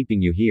by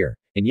keeping you here.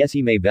 And yes,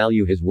 he may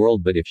value his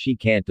world, but if she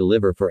can't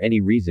deliver for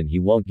any reason, he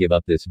won't give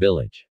up this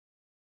village.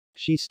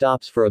 She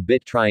stops for a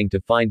bit, trying to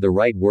find the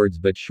right words,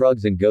 but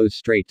shrugs and goes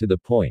straight to the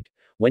point.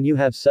 When you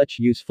have such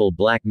useful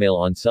blackmail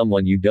on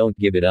someone, you don't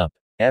give it up,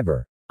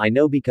 ever. I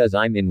know because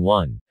I'm in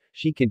one.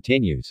 She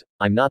continues,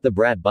 I'm not the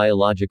brat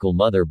biological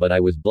mother, but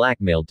I was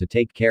blackmailed to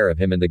take care of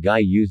him, and the guy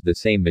used the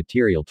same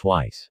material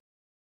twice.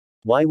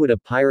 Why would a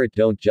pirate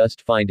don't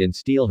just find and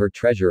steal her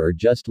treasure, or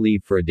just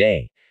leave for a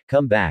day,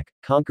 come back,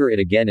 conquer it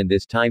again, and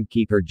this time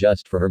keep her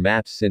just for her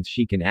maps, since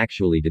she can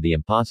actually do the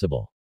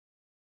impossible?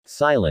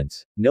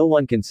 Silence. No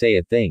one can say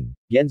a thing.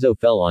 Genzo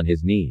fell on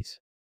his knees.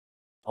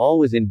 All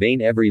was in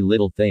vain, every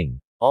little thing.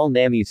 All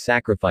Nami's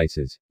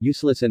sacrifices,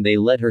 useless, and they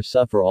let her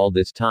suffer all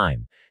this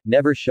time,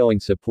 never showing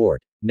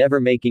support, never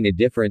making a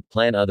different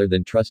plan other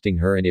than trusting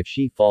her, and if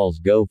she falls,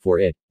 go for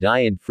it,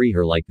 die and free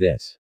her like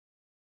this.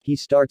 He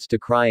starts to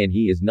cry, and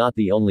he is not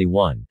the only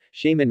one.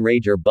 Shame and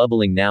rage are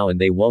bubbling now, and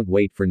they won't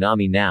wait for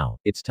Nami now.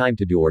 It's time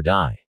to do or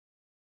die.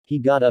 He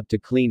got up to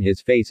clean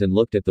his face and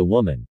looked at the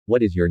woman.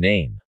 What is your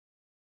name?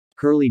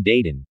 Curly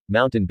Dayton,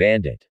 Mountain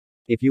Bandit.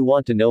 If you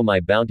want to know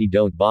my bounty,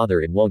 don't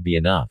bother, it won't be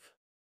enough.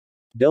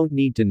 Don't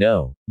need to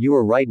know. You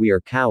are right, we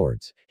are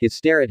cowards. His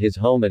stare at his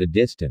home at a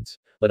distance.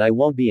 But I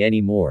won't be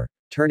anymore.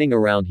 Turning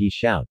around, he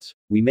shouts.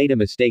 We made a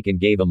mistake and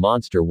gave a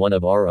monster one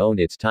of our own.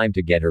 It's time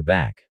to get her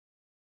back.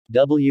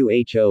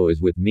 WHO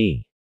is with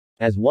me.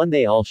 As one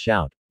they all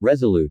shout.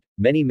 resolute,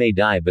 many may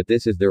die but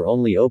this is their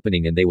only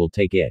opening and they will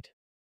take it.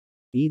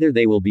 Either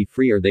they will be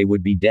free or they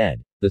would be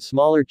dead. The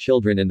smaller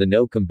children and the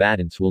no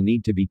combatants will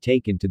need to be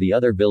taken to the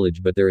other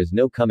village but there is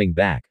no coming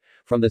back.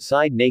 From the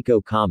side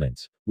Nako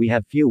comments, we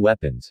have few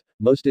weapons,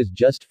 most is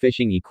just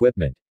fishing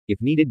equipment.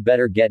 If needed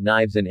better get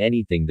knives and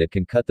anything that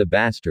can cut the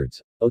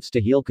bastards.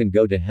 Otstahil can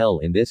go to hell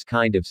in this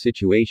kind of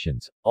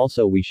situations,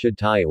 also we should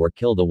tie or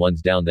kill the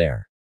ones down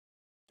there.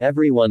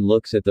 Everyone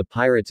looks at the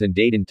pirates and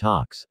Dayton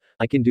talks.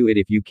 I can do it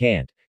if you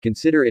can't.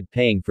 Consider it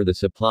paying for the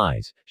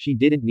supplies. She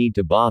didn't need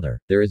to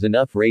bother, there is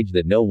enough rage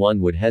that no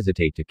one would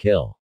hesitate to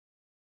kill.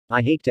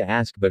 I hate to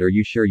ask but are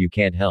you sure you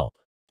can't help?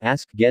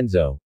 Asked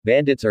Genzo.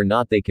 Bandits are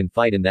not they can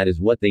fight and that is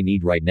what they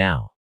need right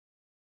now.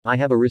 I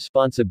have a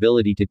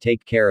responsibility to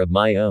take care of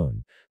my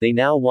own. They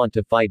now want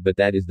to fight but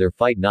that is their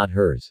fight not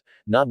hers.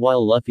 Not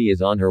while Luffy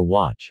is on her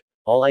watch.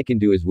 All I can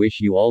do is wish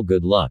you all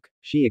good luck.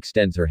 She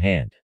extends her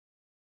hand.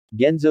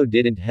 Genzo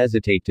didn't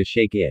hesitate to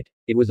shake it.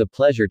 It was a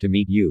pleasure to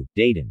meet you,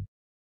 Dayton.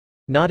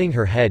 Nodding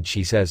her head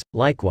she says,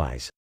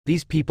 likewise.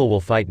 These people will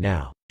fight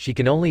now. She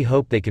can only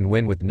hope they can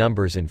win with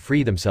numbers and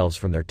free themselves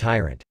from their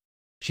tyrant.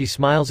 She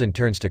smiles and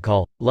turns to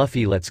call,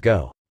 Luffy let's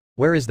go.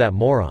 Where is that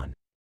moron?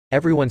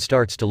 Everyone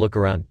starts to look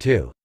around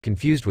too,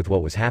 confused with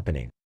what was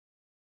happening.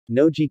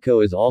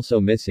 Nojiko is also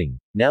missing.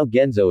 Now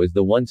Genzo is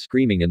the one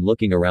screaming and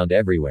looking around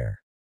everywhere.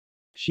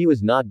 She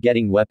was not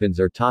getting weapons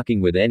or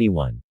talking with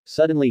anyone.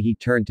 Suddenly he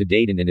turned to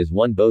Dayton and as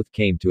one both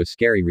came to a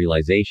scary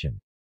realization.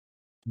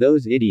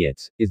 Those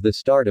idiots, is the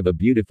start of a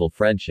beautiful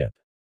friendship.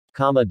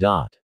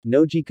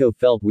 Nojiko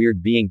felt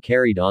weird being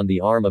carried on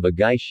the arm of a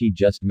guy she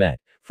just met.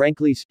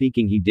 Frankly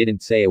speaking he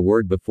didn't say a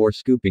word before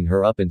scooping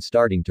her up and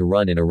starting to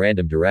run in a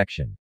random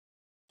direction.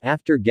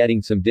 After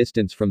getting some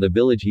distance from the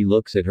village he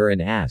looks at her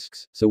and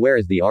asks, so where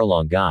is the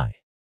Arlong guy?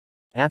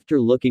 After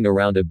looking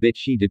around a bit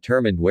she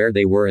determined where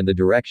they were in the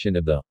direction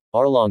of the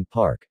Arlong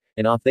Park,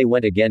 and off they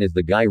went again as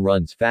the guy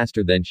runs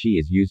faster than she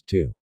is used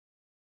to.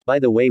 By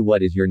the way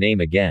what is your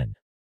name again?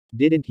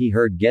 Didn't he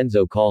heard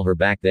Genzo call her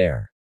back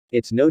there?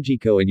 It's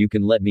Nojiko and you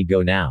can let me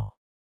go now.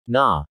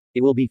 Nah,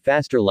 it will be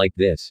faster like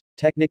this,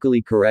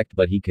 technically correct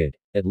but he could,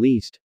 at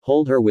least,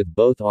 hold her with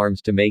both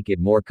arms to make it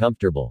more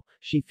comfortable.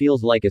 She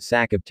feels like a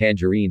sack of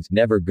tangerines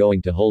never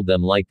going to hold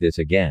them like this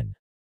again.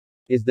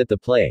 Is that the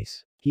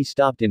place? He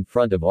stopped in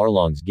front of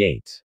Arlong's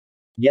gates.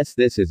 Yes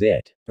this is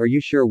it. Are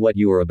you sure what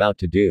you are about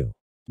to do?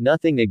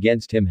 Nothing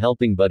against him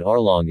helping but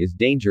Arlong is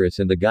dangerous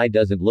and the guy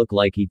doesn't look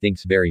like he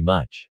thinks very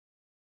much.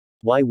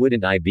 Why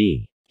wouldn't I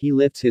be? He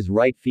lifts his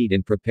right feet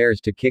and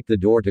prepares to kick the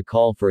door to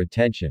call for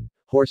attention,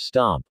 horse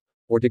stomp,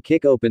 or to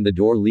kick open the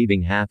door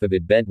leaving half of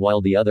it bent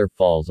while the other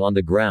falls on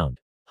the ground.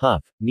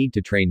 Huff, need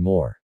to train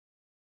more.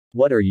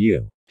 What are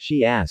you?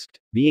 She asked,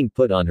 being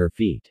put on her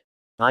feet.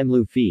 I'm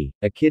Luffy,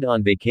 a kid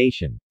on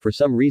vacation, for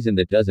some reason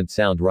that doesn't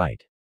sound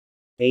right.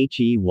 Hey.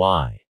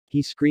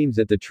 He screams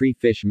at the tree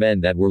fish men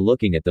that were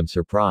looking at them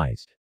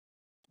surprised.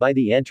 By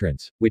the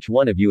entrance, which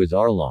one of you is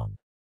Arlong?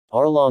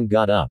 Arlong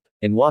got up,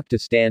 and walked to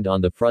stand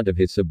on the front of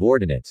his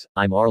subordinates.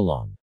 I'm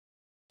Arlong.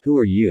 Who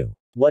are you?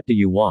 What do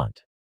you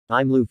want?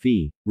 I'm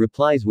Luffy,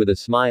 replies with a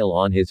smile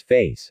on his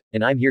face,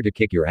 and I'm here to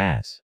kick your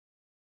ass.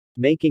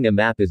 Making a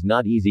map is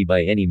not easy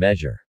by any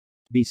measure.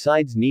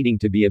 Besides needing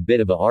to be a bit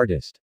of an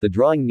artist, the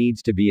drawing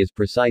needs to be as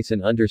precise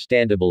and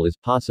understandable as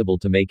possible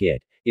to make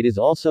it. It is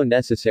also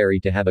necessary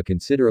to have a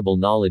considerable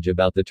knowledge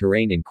about the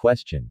terrain in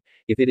question.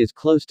 If it is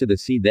close to the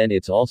sea then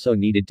it's also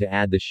needed to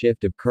add the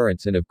shift of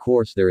currents and of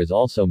course there is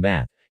also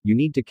math. You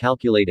need to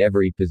calculate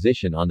every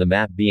position on the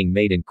map being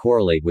made and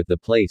correlate with the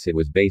place it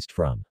was based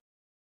from.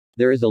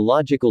 There is a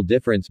logical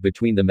difference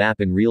between the map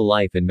in real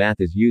life and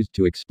math is used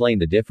to explain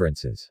the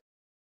differences.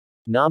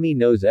 Nami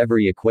knows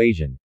every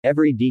equation,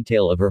 every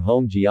detail of her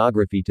home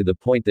geography to the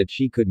point that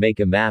she could make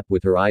a map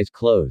with her eyes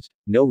closed,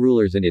 no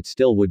rulers and it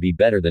still would be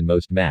better than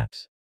most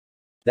maps.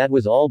 That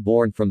was all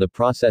born from the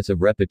process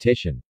of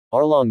repetition.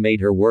 Arlong made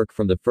her work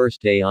from the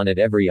first day on at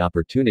every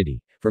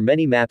opportunity, for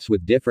many maps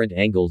with different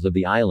angles of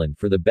the island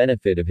for the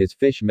benefit of his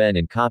fish men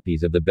and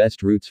copies of the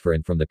best routes for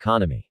and from the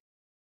economy.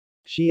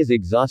 She is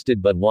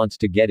exhausted but wants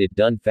to get it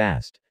done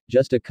fast.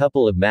 Just a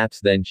couple of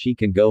maps then she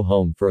can go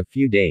home for a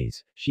few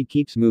days. She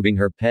keeps moving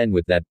her pen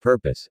with that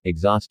purpose,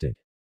 exhausted.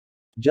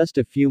 Just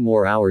a few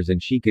more hours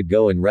and she could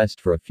go and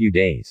rest for a few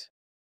days.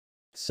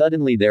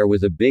 Suddenly there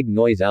was a big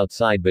noise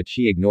outside but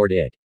she ignored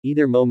it.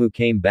 Either Momu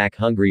came back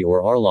hungry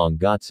or Arlong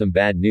got some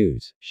bad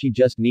news. She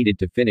just needed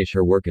to finish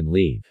her work and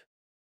leave.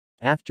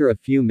 After a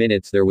few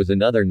minutes there was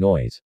another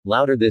noise,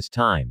 louder this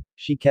time.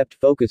 She kept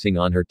focusing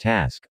on her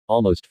task,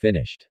 almost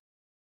finished.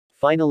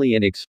 Finally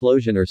an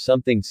explosion or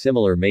something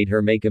similar made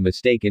her make a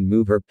mistake and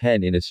move her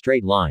pen in a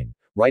straight line,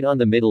 right on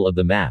the middle of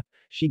the map.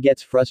 She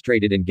gets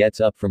frustrated and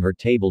gets up from her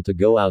table to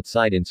go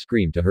outside and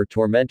scream to her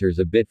tormentors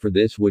a bit for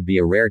this would be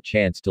a rare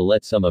chance to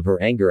let some of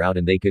her anger out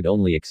and they could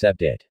only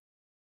accept it.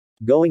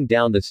 Going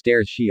down the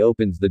stairs she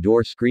opens the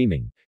door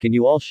screaming, "Can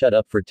you all shut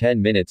up for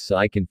 10 minutes so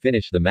I can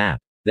finish the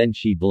map?" Then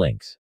she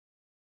blinks.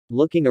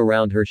 Looking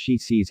around her she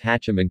sees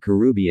Hacham and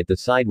Karubi at the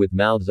side with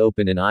mouths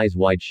open and eyes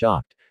wide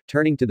shocked.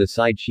 Turning to the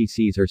side, she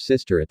sees her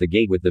sister at the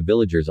gate with the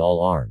villagers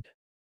all armed.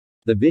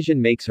 The vision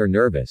makes her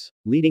nervous,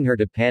 leading her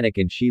to panic,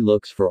 and she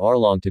looks for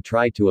Arlong to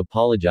try to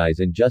apologize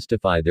and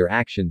justify their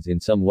actions in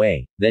some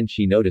way. Then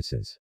she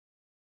notices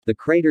the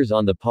craters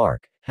on the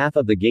park, half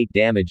of the gate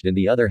damaged and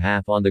the other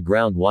half on the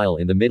ground, while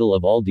in the middle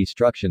of all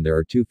destruction there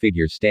are two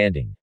figures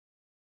standing.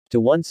 To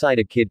one side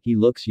a kid, he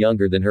looks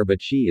younger than her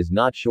but she is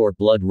not sure.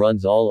 Blood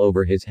runs all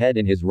over his head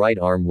and his right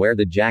arm where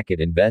the jacket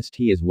and vest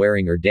he is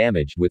wearing are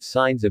damaged with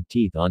signs of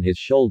teeth on his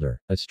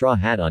shoulder, a straw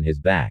hat on his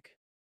back.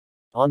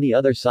 On the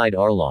other side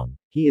Arlong.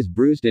 He is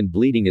bruised and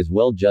bleeding as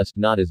well, just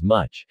not as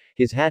much.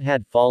 His hat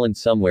had fallen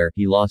somewhere,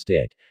 he lost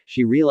it.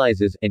 She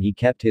realizes, and he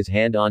kept his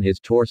hand on his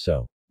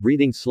torso,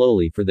 breathing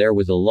slowly, for there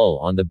was a lull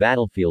on the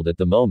battlefield at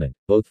the moment,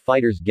 both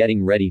fighters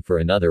getting ready for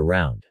another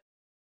round.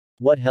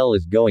 What hell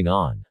is going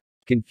on?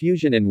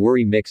 Confusion and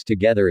worry mix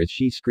together as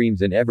she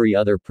screams, and every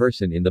other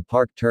person in the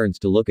park turns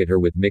to look at her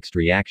with mixed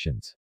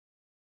reactions.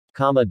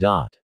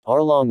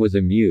 Arlong was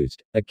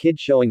amused. A kid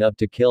showing up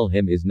to kill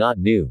him is not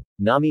new.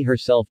 Nami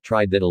herself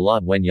tried that a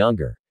lot when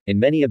younger, and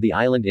many of the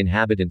island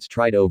inhabitants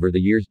tried over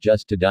the years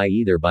just to die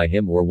either by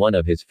him or one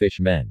of his fish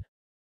men.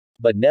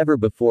 But never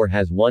before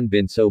has one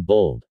been so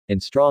bold,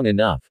 and strong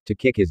enough, to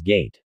kick his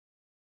gate.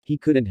 He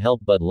couldn't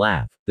help but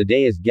laugh. The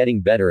day is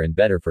getting better and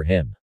better for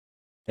him.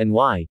 And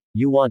why?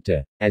 You want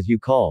to, as you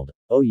called,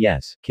 oh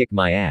yes, kick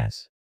my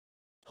ass.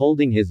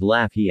 Holding his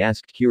laugh he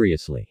asked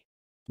curiously.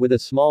 With a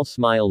small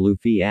smile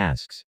Luffy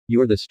asks,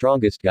 you're the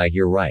strongest guy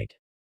here, right?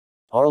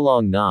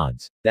 Arlong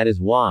nods. That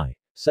is why.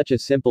 Such a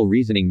simple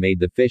reasoning made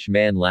the fish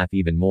man laugh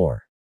even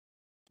more.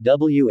 Who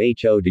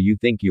do you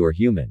think you are,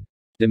 human?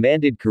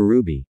 Demanded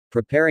Karubi,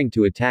 preparing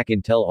to attack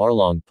until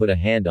Arlong put a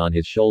hand on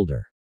his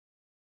shoulder.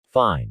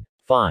 Fine.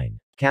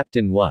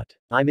 Captain, what?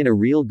 I'm in a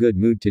real good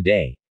mood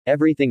today.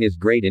 Everything is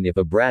great, and if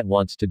a brat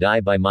wants to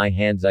die by my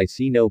hands I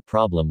see no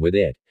problem with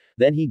it.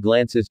 Then he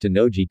glances to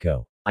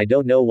Nojiko. I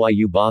don't know why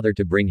you bother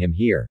to bring him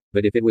here,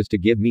 but if it was to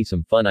give me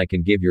some fun I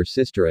can give your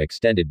sister a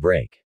extended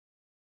break.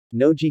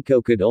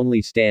 Nojiko could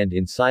only stand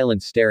in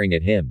silence staring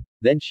at him.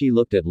 Then she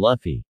looked at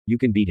Luffy. You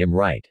can beat him,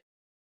 right?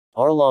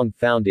 Arlong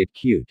found it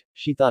cute.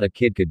 She thought a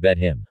kid could bet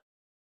him.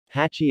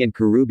 Hachi and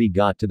Karubi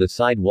got to the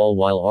side wall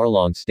while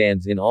Arlong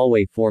stands in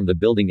hallway form the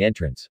building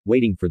entrance,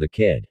 waiting for the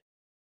kid.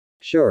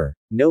 Sure,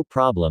 no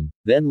problem.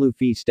 Then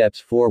Luffy steps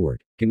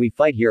forward. Can we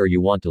fight here or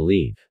you want to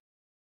leave?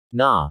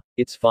 Nah,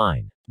 it's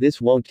fine. This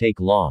won't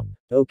take long.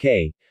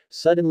 Okay.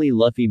 Suddenly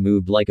Luffy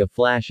moved like a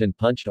flash and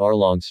punched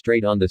Arlong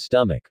straight on the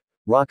stomach.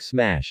 Rock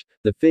smash.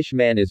 The fish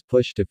man is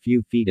pushed a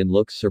few feet and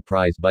looks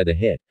surprised by the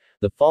hit.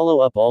 The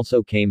follow-up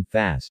also came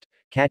fast.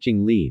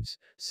 Catching leaves.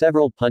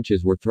 Several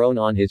punches were thrown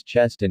on his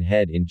chest and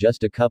head in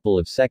just a couple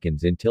of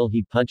seconds until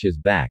he punches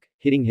back,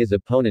 hitting his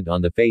opponent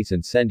on the face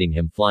and sending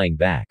him flying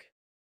back.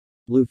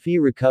 Luffy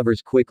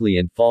recovers quickly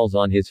and falls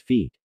on his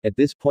feet. At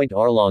this point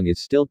Arlong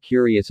is still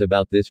curious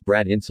about this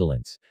brat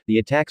insolence. The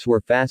attacks were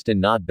fast and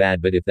not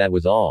bad, but if that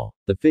was all,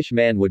 the fish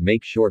man would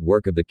make short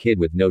work of the kid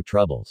with no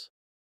troubles.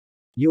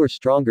 You are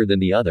stronger than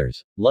the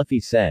others, Luffy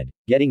said,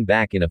 getting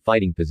back in a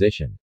fighting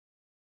position.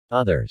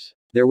 Others.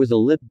 There was a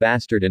lip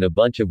bastard and a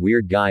bunch of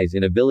weird guys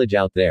in a village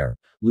out there.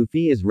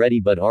 Luffy is ready,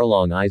 but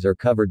Arlong's eyes are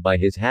covered by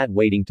his hat,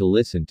 waiting to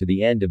listen to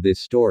the end of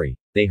this story.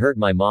 They hurt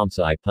my mom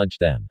so I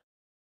punched them.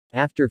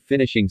 After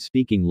finishing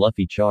speaking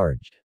Luffy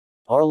charged.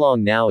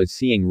 Arlong now is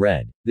seeing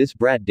red. This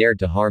brat dared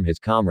to harm his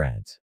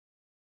comrades.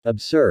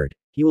 Absurd.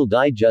 He will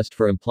die just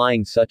for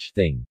implying such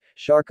thing.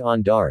 Shark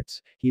on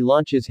darts. He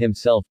launches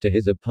himself to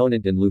his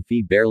opponent and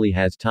Luffy barely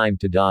has time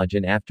to dodge,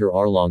 and after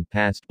Arlong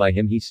passed by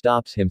him he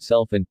stops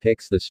himself and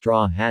picks the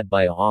straw hat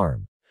by a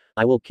arm.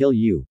 I will kill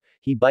you.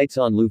 He bites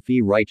on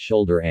Luffy's right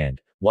shoulder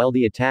and, while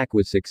the attack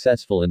was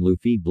successful and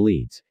Luffy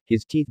bleeds,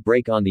 his teeth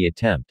break on the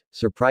attempt,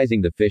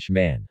 surprising the fish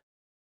man.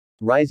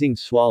 Rising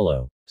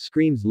swallow,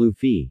 screams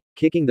Luffy,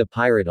 kicking the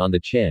pirate on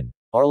the chin.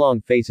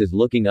 Arlong faces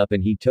looking up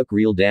and he took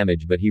real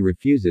damage, but he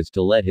refuses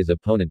to let his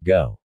opponent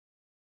go.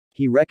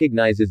 He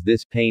recognizes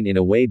this pain in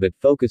a way but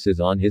focuses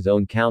on his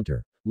own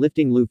counter.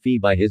 Lifting Luffy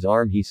by his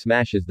arm he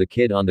smashes the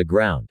kid on the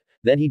ground.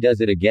 Then he does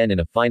it again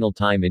and a final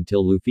time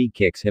until Luffy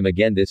kicks him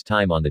again, this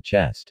time on the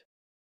chest.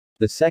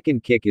 The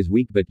second kick is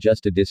weak but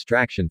just a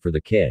distraction for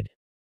the kid.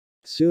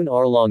 Soon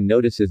Arlong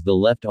notices the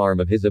left arm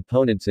of his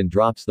opponent's and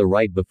drops the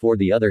right before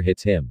the other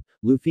hits him.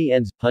 Luffy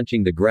ends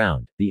punching the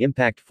ground, the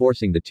impact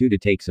forcing the two to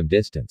take some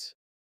distance.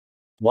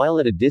 While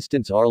at a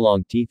distance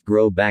Arlong's teeth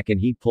grow back and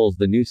he pulls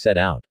the new set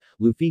out.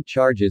 Luffy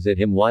charges at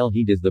him while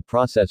he does the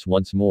process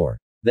once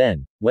more.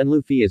 Then, when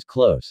Luffy is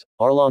close,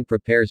 Arlong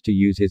prepares to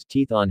use his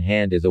teeth on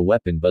hand as a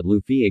weapon, but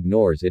Luffy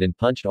ignores it and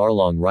punched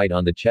Arlong right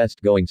on the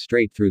chest, going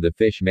straight through the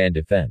fish man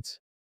defense.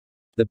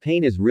 The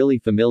pain is really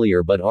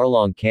familiar, but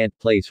Arlong can't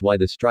place why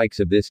the strikes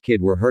of this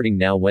kid were hurting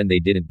now when they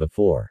didn't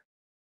before.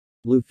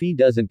 Luffy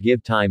doesn't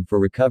give time for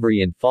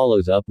recovery and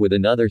follows up with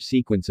another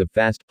sequence of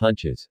fast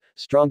punches,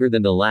 stronger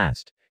than the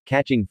last.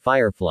 Catching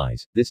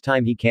fireflies, this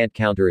time he can't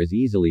counter as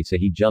easily so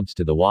he jumps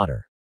to the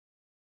water.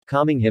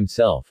 Calming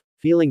himself,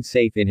 feeling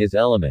safe in his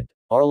element,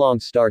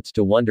 Arlong starts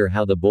to wonder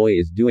how the boy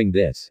is doing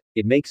this.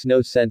 It makes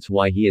no sense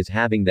why he is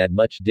having that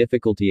much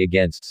difficulty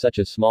against such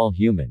a small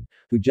human,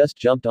 who just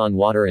jumped on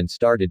water and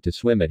started to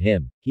swim at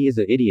him. He is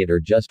an idiot or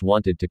just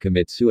wanted to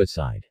commit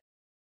suicide.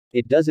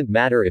 It doesn't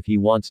matter if he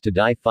wants to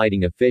die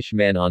fighting a fish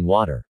man on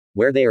water.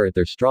 Where they are at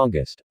their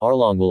strongest,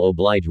 Arlong will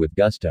oblige with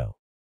gusto.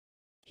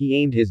 He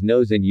aimed his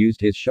nose and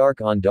used his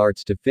shark-on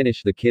darts to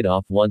finish the kid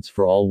off once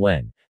for all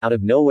when, out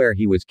of nowhere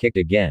he was kicked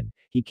again.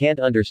 He can't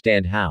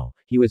understand how.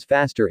 He was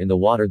faster in the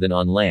water than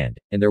on land,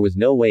 and there was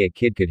no way a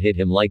kid could hit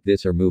him like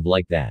this or move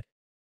like that.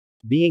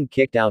 Being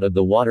kicked out of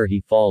the water,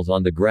 he falls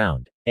on the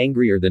ground,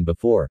 angrier than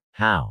before.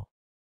 How?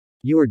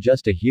 You are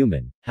just a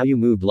human, how you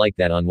moved like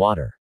that on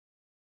water?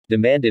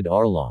 Demanded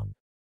Arlong.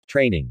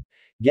 Training.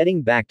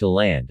 Getting back to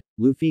land,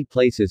 Luffy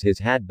places his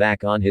hat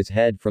back on his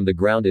head from the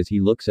ground as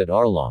he looks at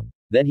Arlong,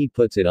 then he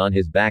puts it on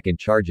his back and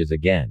charges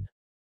again.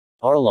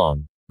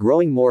 Arlong,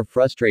 growing more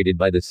frustrated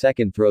by the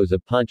second, throws a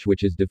punch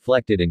which is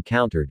deflected and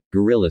countered.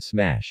 Gorilla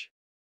Smash.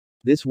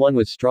 This one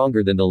was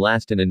stronger than the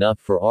last and enough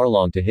for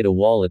Arlong to hit a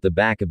wall at the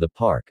back of the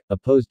park,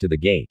 opposed to the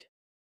gate.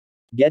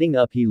 Getting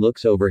up, he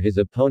looks over his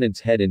opponent's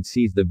head and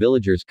sees the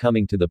villagers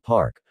coming to the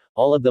park,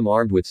 all of them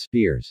armed with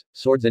spears,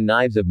 swords and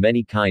knives of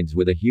many kinds,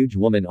 with a huge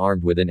woman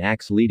armed with an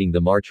axe leading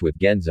the march with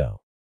Genzo.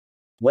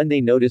 When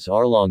they notice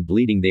Arlong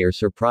bleeding, they are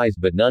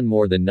surprised, but none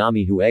more than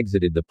Nami, who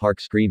exited the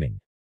park screaming.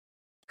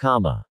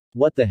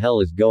 What the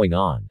hell is going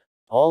on?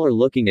 All are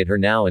looking at her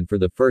now, and for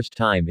the first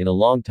time in a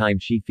long time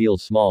she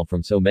feels small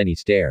from so many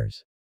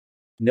stares.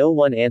 No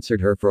one answered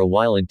her for a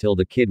while until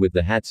the kid with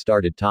the hat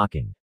started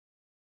talking.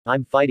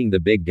 I'm fighting the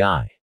big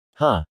guy.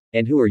 Huh,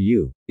 and who are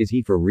you? Is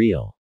he for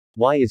real?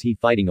 Why is he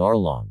fighting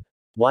Arlong?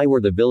 Why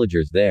were the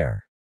villagers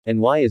there? And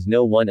why is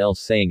no one else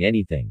saying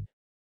anything?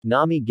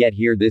 Nami, get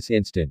here this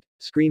instant,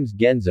 screams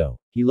Genzo.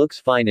 He looks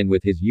fine and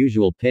with his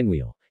usual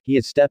pinwheel. He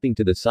is stepping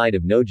to the side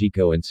of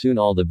Nojiko, and soon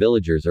all the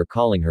villagers are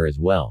calling her as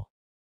well.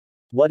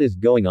 What is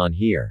going on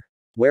here?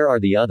 Where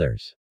are the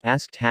others?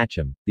 Asked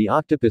Hacham, the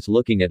octopus,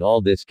 looking at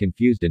all this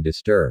confused and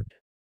disturbed.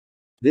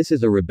 This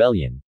is a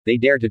rebellion. They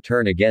dare to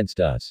turn against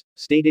us,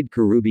 stated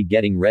Kurubi,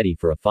 getting ready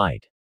for a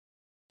fight.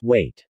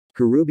 Wait.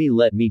 Kurubi,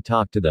 let me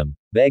talk to them,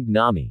 begged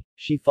Nami.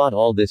 She fought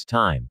all this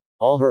time,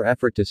 all her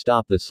effort to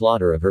stop the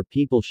slaughter of her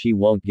people. She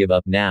won't give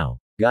up now.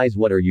 Guys,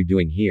 what are you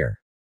doing here?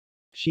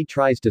 She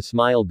tries to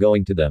smile,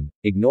 going to them,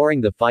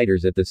 ignoring the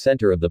fighters at the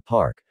center of the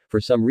park. For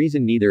some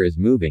reason neither is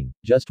moving,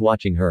 just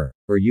watching her.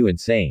 Are you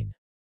insane?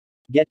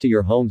 Get to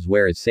your homes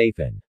where is safe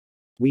and.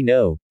 We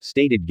know,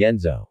 stated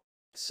Genzo.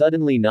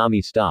 Suddenly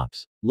Nami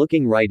stops,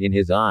 looking right in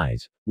his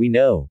eyes. We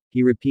know,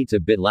 he repeats a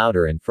bit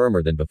louder and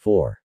firmer than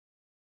before.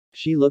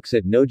 She looks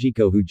at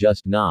Nojiko, who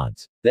just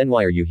nods. Then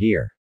why are you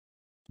here?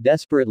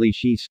 Desperately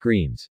she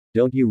screams.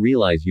 Don't you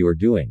realize you are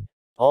doing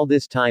all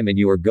this time and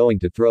you are going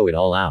to throw it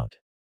all out?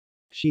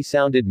 She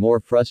sounded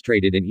more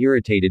frustrated and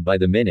irritated by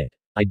the minute.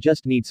 I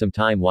just need some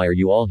time. Why are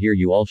you all here?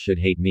 You all should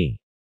hate me.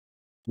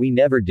 We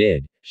never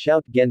did,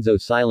 shout Genzo,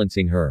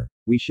 silencing her.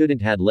 We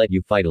shouldn't had let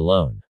you fight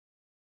alone.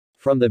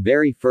 From the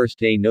very first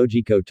day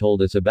Nojiko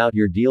told us about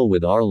your deal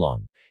with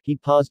Arlong. He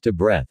paused to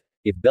breath.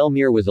 If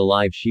Belmere was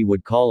alive, she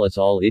would call us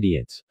all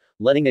idiots.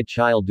 Letting a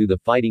child do the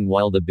fighting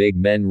while the big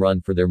men run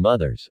for their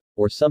mothers,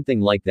 or something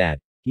like that.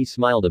 He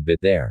smiled a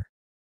bit there.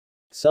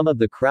 Some of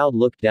the crowd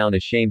looked down,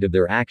 ashamed of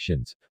their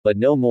actions, but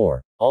no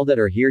more. All that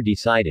are here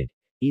decided.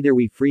 Either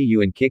we free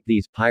you and kick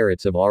these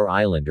pirates of our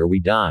island, or we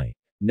die.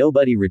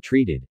 Nobody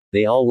retreated.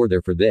 They all were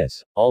there for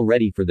this, all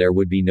ready, for there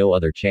would be no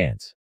other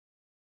chance.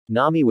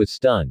 Nami was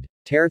stunned,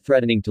 terror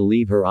threatening to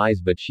leave her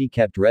eyes, but she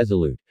kept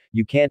resolute.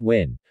 You can't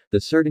win.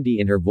 The certainty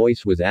in her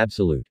voice was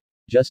absolute.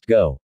 Just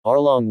go.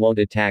 Arlong won't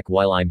attack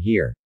while I'm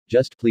here.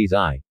 Just please,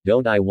 I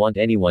want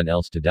anyone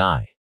else to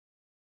die.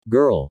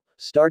 Girl,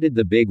 started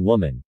the big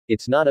woman,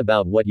 it's not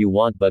about what you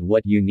want but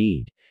what you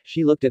need.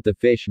 She looked at the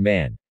fish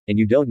man. And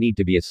you don't need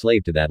to be a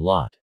slave to that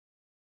lot.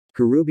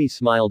 Kurubi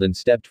smiled and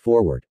stepped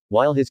forward.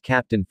 While his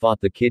captain fought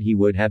the kid, he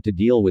would have to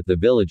deal with the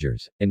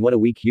villagers, and what a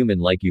weak human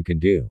like you can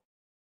do.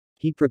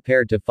 He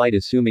prepared to fight,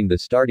 assuming the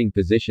starting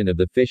position of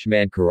the fish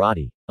man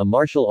karate, a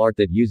martial art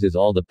that uses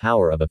all the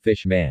power of a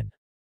fish man.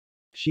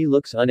 She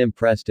looks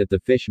unimpressed at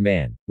the fish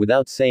man.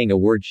 Without saying a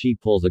word, she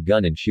pulls a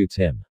gun and shoots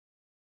him.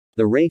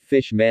 The ray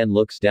fish man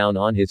looks down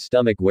on his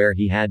stomach where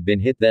he had been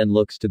hit, then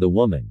looks to the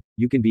woman.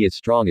 You can be as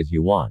strong as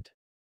you want.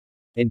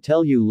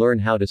 Until you learn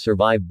how to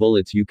survive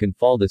bullets, you can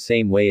fall the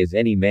same way as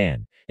any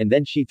man. And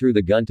then she threw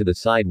the gun to the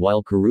side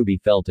while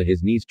Kurubi fell to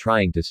his knees,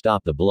 trying to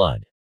stop the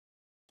blood.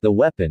 The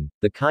weapon,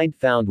 the kind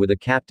found with a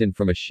captain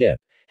from a ship,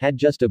 had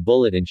just a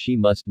bullet, and she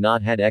must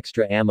not had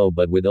extra ammo,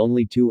 but with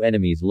only 2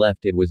 enemies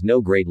left it was no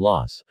great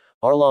loss.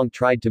 Arlong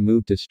tried to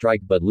move to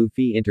strike, but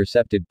Luffy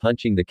intercepted,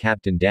 punching the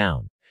captain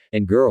down.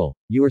 And girl,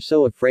 you are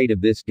so afraid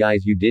of this,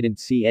 guys, you didn't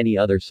see any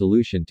other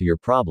solution to your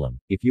problem.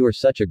 If you are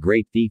such a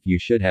great thief, you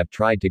should have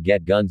tried to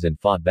get guns and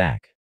fought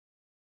back.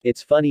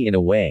 It's funny in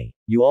a way.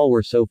 You all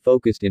were so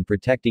focused in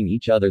protecting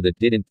each other that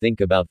didn't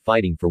think about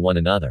fighting for one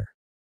another.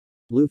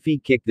 Luffy,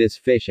 kick this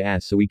fish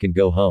ass so we can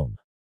go home.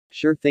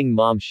 Sure thing,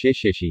 mom,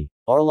 shishishi.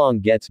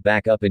 Arlong gets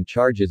back up and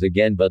charges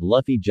again, but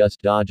Luffy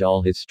just dodge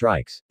all his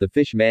strikes. The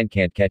fish man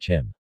can't catch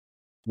him.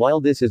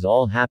 While this is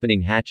all happening,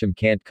 Hatchem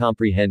can't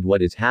comprehend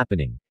what is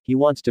happening. He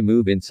wants to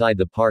move inside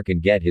the park and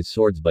get his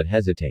swords but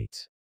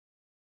hesitates.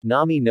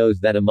 Nami knows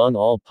that among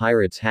all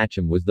pirates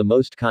Hatchem was the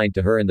most kind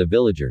to her and the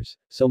villagers,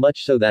 so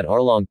much so that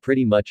Arlong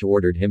pretty much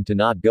ordered him to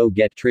not go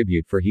get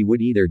tribute, for he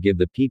would either give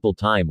the people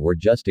time or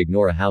just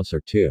ignore a house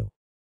or two.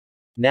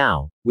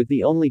 Now, with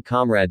the only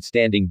comrade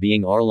standing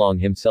being Arlong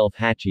himself,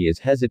 Hachi is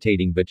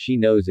hesitating, but she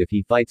knows if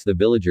he fights the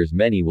villagers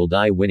many will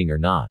die winning or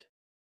not.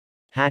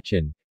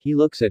 Hatchin, he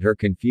looks at her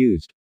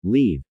confused.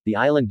 Leave, the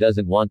island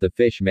doesn't want the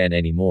fish man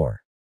anymore.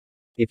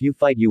 If you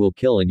fight you will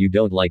kill and you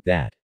don't like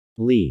that.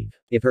 Leave.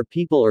 If her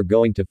people are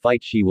going to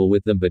fight she will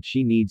with them, but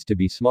she needs to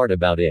be smart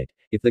about it.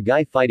 If the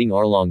guy fighting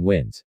Arlong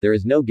wins, there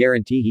is no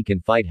guarantee he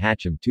can fight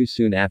Hatchem too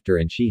soon after,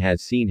 and she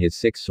has seen his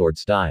six-sword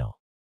style.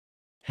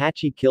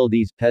 Hachi, kill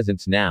these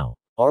peasants now.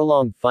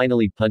 Arlong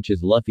finally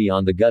punches Luffy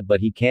on the gut,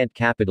 but he can't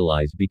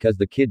capitalize because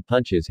the kid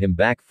punches him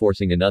back,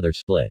 forcing another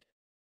split.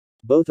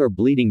 Both are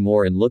bleeding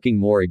more and looking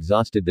more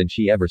exhausted than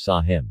she ever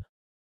saw him.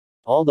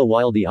 All the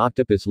while the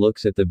octopus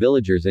looks at the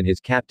villagers and his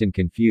captain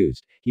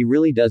confused. He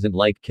really doesn't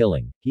like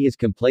killing. He is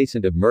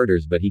complacent of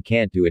murders, but he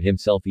can't do it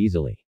himself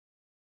easily.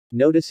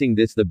 Noticing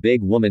this, the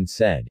big woman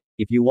said,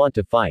 "If you want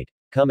to fight,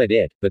 come at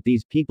it, but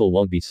these people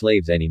won't be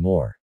slaves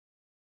anymore."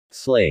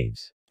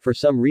 Slaves. For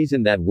some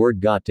reason that word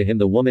got to him.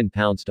 The woman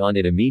pounced on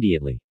it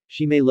immediately.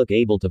 She may look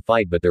able to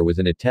fight, but there was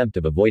an attempt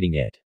of avoiding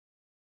it.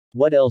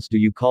 What else do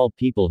you call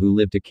people who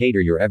live to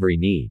cater your every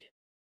need?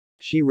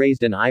 She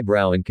raised an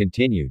eyebrow and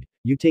continued,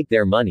 you take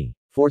their money,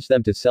 force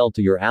them to sell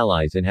to your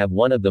allies, and have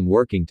one of them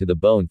working to the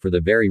bone for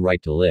the very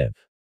right to live.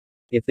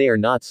 If they are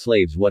not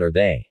slaves, what are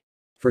they?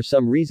 For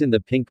some reason the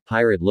pink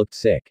pirate looked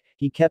sick.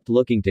 He kept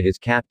looking to his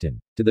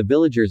captain, to the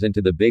villagers, and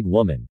to the big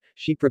woman.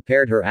 She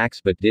prepared her axe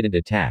but didn't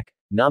attack.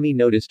 Nami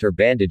noticed her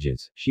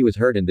bandages. She was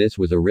hurt, and this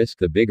was a risk.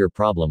 The bigger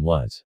problem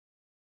was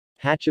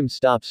Hatchem,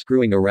 stop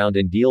screwing around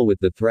and deal with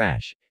the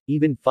thrash.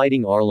 Even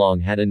fighting Arlong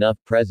had enough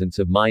presence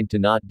of mind to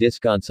not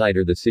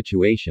disconsider the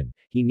situation.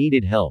 He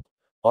needed help.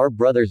 Our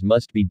brothers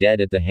must be dead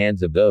at the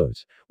hands of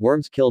those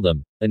worms. Kill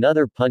them.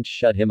 Another punch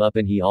shut him up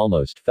and he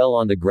almost fell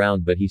on the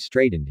ground, but he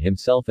straightened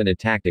himself and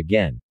attacked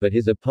again, but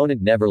his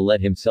opponent never let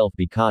himself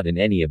be caught in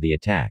any of the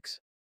attacks.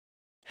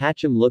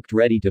 Hatchem looked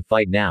ready to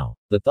fight now.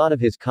 The thought of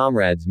his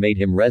comrades made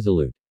him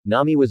resolute.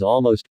 Nami was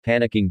almost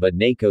panicking, but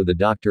Neko the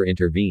doctor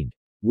intervened.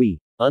 We,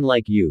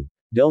 unlike you,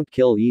 don't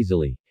kill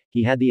easily.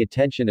 He had the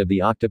attention of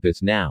the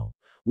octopus now.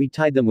 We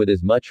tied them with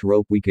as much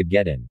rope we could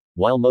get in.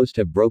 While most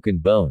have broken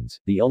bones,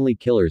 the only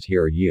killers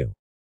here are you.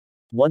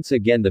 Once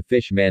again the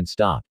fish man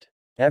stopped.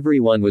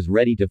 Everyone was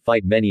ready to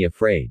fight, many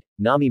afraid.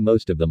 Nami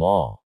most of them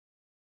all.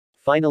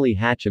 Finally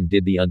Hatchem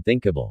did the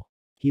unthinkable.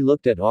 He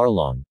looked at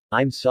Arlong,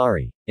 I'm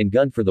sorry, and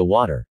gunned for the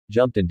water,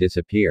 jumped and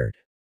disappeared.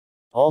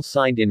 All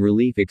signed in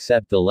relief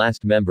except the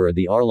last member of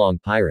the Arlong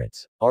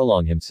pirates,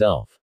 Arlong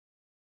himself.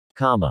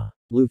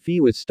 Luffy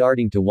was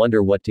starting to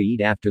wonder what to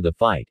eat after the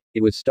fight.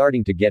 It was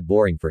starting to get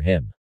boring for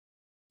him.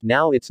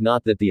 Now it's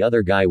not that the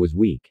other guy was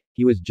weak,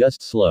 he was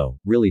just slow,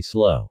 really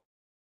slow.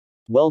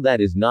 Well, that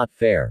is not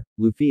fair.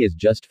 Luffy is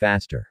just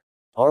faster.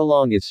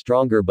 Arlong is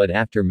stronger, but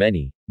after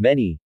many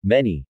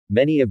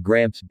of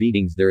Gramps'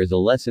 beatings there is a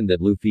lesson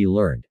that Luffy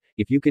learned.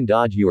 If you can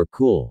dodge you are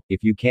cool,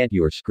 if you can't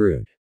you are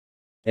screwed.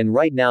 And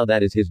right now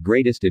that is his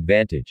greatest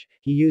advantage.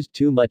 He used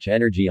too much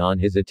energy on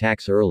his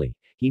attacks early.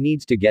 He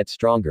needs to get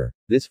stronger.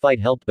 This fight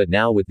helped, but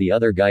now with the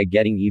other guy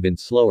getting even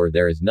slower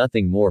there is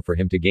nothing more for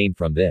him to gain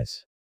from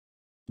this.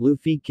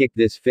 Luffy, kick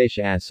this fish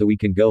ass so we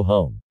can go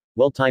home.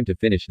 Well, time to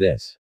finish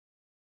this.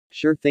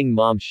 Sure thing,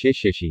 Mom.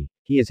 Shishishi.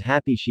 He is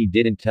happy she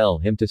didn't tell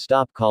him to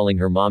stop calling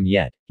her mom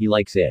yet. He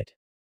likes it.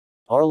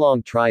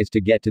 Arlong tries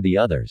to get to the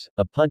others.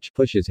 A punch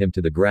pushes him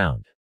to the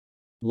ground.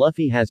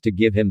 Luffy has to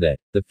give him that.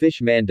 The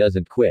fish man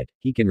doesn't quit.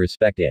 He can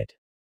respect it.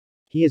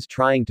 He is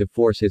trying to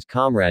force his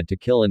comrade to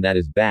kill, and that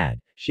is bad.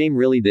 Shame,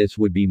 really. This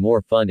would be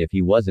more fun if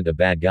he wasn't a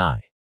bad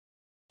guy.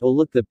 Oh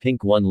look, the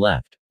pink one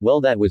left.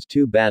 Well, that was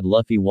too bad.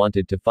 Luffy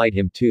wanted to fight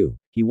him too.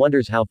 He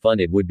wonders how fun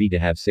it would be to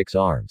have 6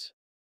 arms.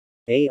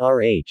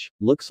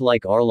 Looks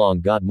like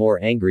Arlong got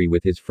more angry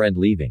with his friend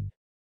leaving.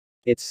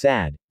 It's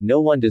sad.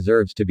 No one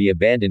deserves to be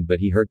abandoned, but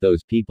he hurt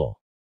those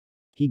people.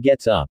 He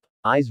gets up,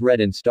 eyes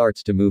red, and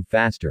starts to move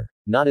faster.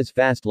 Not as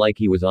fast like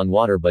he was on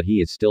water, but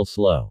he is still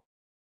slow.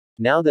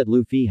 Now that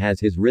Luffy has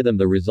his rhythm,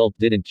 the result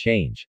didn't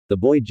change. The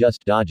boy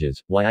just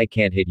dodges. Why I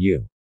can't hit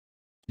you?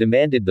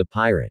 Demanded the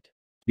pirate.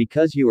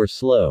 Because you are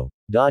slow.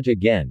 Dodge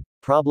again.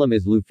 Problem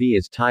is Luffy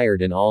is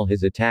tired and all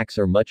his attacks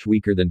are much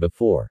weaker than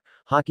before.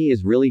 Haki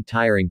is really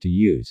tiring to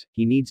use.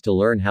 He needs to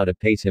learn how to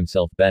pace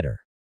himself better.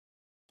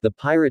 The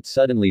pirate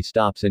suddenly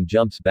stops and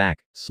jumps back.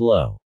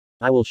 Slow.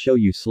 I will show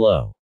you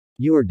slow.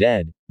 You are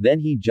dead. Then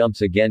he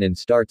jumps again and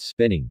starts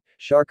spinning.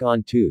 Shark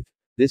on tooth.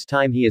 This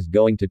time he is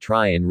going to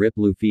try and rip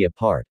Luffy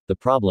apart. The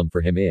problem for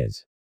him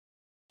is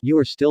you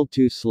are still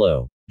too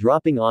slow.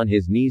 Dropping on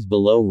his knees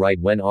below right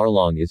when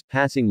Arlong is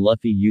passing,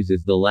 Luffy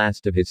uses the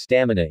last of his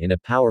stamina in a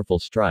powerful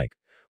strike.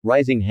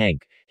 Rising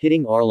Hank.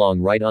 hitting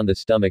Arlong right on the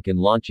stomach and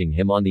launching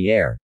him on the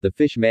air. The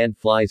fish man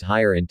flies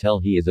higher until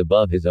he is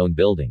above his own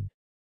building.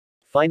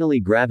 Finally,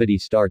 gravity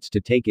starts to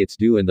take its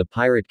due and the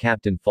pirate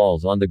captain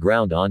falls on the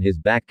ground on his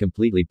back,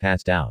 completely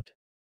passed out.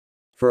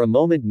 For a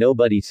moment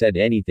nobody said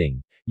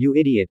anything. "You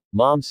idiot,"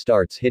 Mom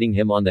starts hitting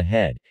him on the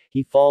head.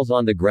 He falls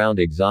on the ground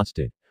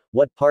exhausted.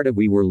 "What part of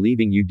we were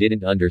leaving you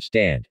didn't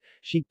understand?"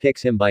 She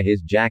picks him by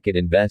his jacket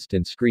and vest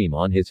and scream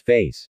on his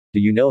face. "Do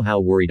you know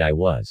how worried I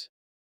was?"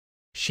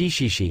 She.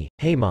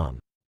 Hey mom.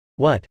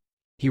 What?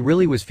 He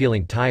really was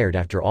feeling tired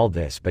after all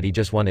this, but he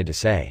just wanted to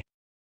say,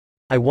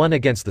 I won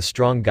against the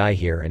strong guy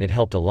here and it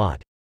helped a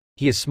lot.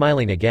 He is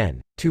smiling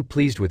again, too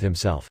pleased with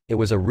himself. It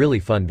was a really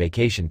fun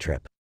vacation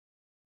trip.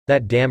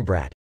 That damn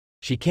brat.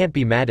 She can't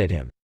be mad at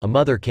him. A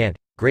mother can't.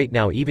 Great,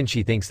 now even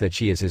she thinks that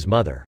she is his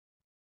mother.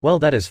 Well,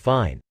 that is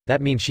fine.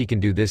 That means she can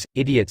do this,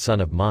 idiot son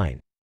of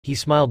mine. He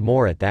smiled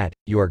more at that.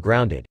 You are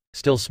grounded.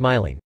 Still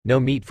smiling. No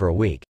meat for a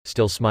week.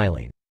 Still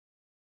smiling.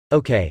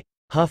 Okay.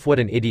 Huff, what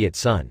an idiot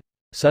son.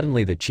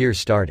 Suddenly the cheers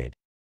started.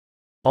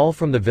 All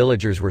from the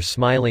villagers were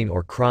smiling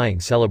or crying,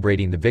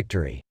 celebrating the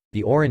victory.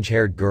 The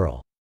orange-haired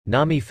girl,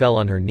 Nami, fell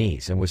on her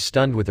knees and was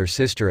stunned with her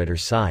sister at her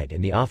side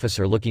and the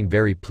officer looking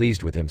very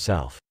pleased with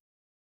himself.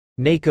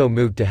 Neko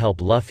moved to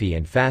help Luffy,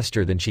 and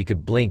faster than she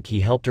could blink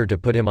he helped her to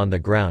put him on the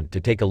ground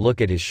to take a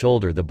look at his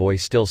shoulder, the boy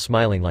still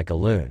smiling like a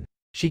loon.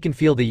 She can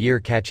feel the year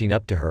catching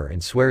up to her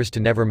and swears to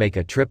never make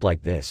a trip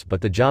like this, but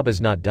the job is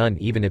not done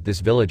even if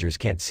this villagers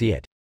can't see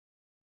it.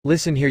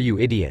 Listen here, you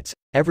idiots.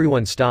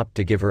 Everyone stopped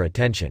to give her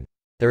attention.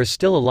 There is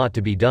still a lot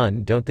to be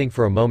done. Don't think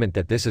for a moment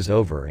that this is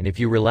over, and if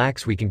you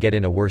relax we can get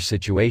in a worse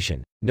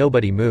situation.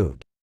 Nobody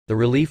moved. The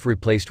relief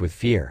replaced with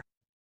fear.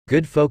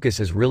 Good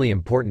focus is really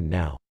important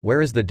now.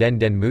 Where is the Den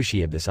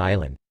Mushi of this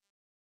island?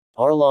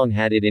 Arlong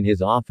had it in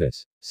his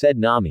office, said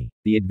Nami.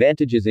 The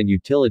advantages and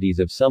utilities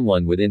of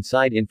someone with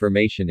inside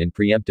information and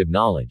preemptive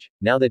knowledge.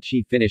 Now that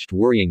she finished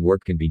worrying,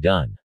 work can be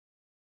done.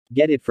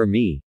 Get it for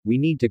me, we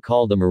need to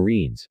call the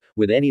Marines,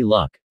 with any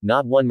luck,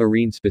 not one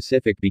Marine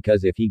specific,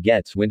 because if he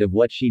gets wind of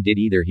what she did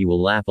either he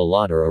will laugh a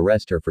lot or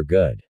arrest her for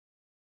good.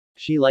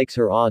 She likes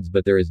her odds,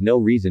 but there is no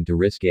reason to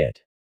risk it.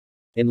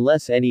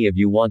 Unless any of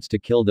you wants to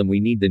kill them, we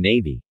need the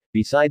Navy.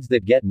 Besides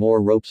that, get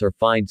more ropes or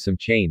find some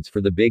chains for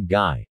the big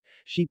guy.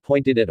 She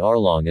pointed at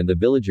Arlong and the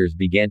villagers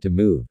began to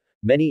move.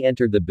 Many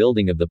entered the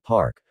building of the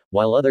park,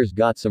 while others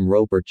got some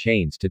rope or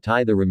chains to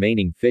tie the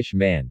remaining fish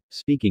man.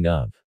 Speaking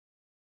of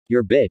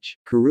your bitch,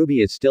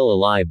 Karubi is still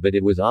alive, but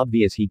it was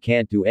obvious he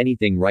can't do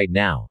anything right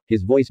now,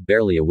 his voice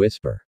barely a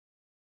whisper.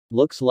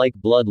 Looks like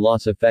blood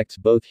loss affects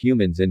both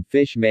humans and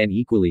fish man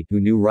equally. Who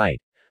knew, right?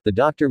 The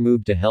doctor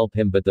moved to help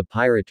him, but the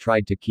pirate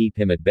tried to keep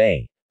him at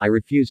bay. I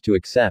refuse to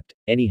accept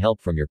any help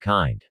from your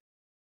kind.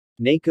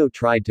 Neko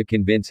tried to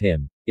convince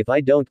him. If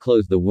I don't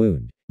close the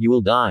wound, you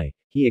will die,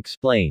 he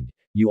explained.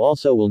 You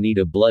also will need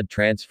a blood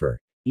transfer.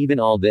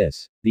 Even all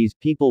this, these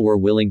people were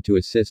willing to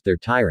assist their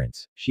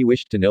tyrants. She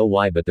wished to know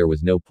why, but there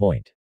was no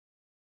point.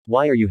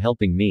 Why are you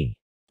helping me?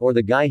 Or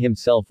the guy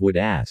himself would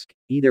ask.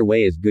 Either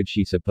way is good,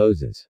 she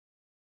supposes.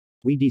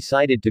 We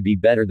decided to be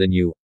better than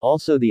you.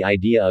 Also, the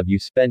idea of you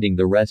spending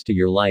the rest of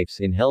your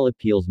lives in hell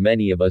appeals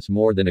many of us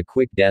more than a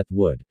quick death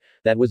would.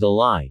 That was a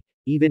lie.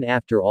 Even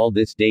after all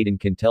this, Dayton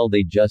can tell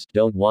they just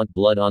don't want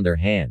blood on their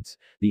hands.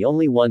 The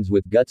only ones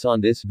with guts on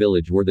this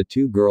village were the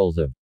two girls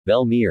of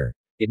Belmere.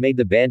 It made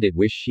the bandit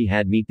wish she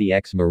had met the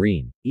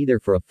ex-marine, either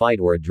for a fight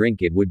or a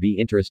drink. It would be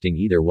interesting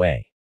either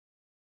way.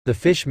 The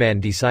fishman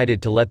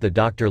decided to let the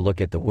doctor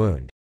look at the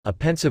wound. A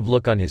pensive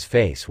look on his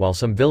face while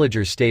some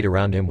villagers stayed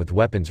around him with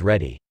weapons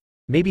ready.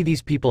 Maybe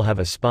these people have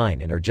a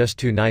spine and are just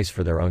too nice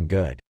for their own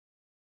good.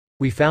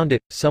 We found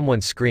it,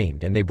 someone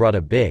screamed, and they brought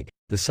a big,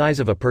 the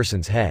size of a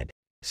person's head,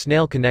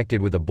 snail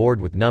connected with a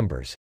board with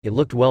numbers. It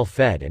looked well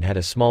fed and had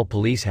a small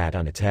police hat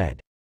on its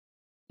head.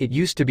 It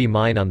used to be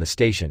mine on the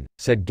station,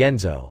 said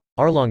Genzo.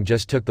 Arlong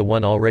just took the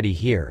one already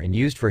here and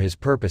used for his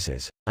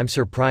purposes. I'm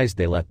surprised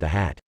they left the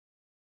hat.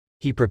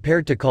 He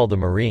prepared to call the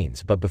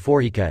Marines, but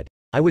before he could,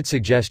 I would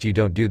suggest you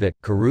don't do that,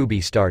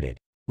 Karubi started.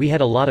 We had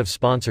a lot of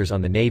sponsors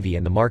on the Navy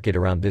and the market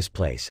around this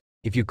place.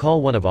 If you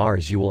call one of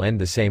ours you will end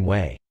the same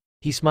way.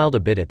 He smiled a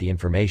bit at the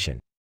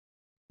information.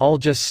 All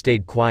just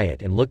stayed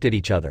quiet and looked at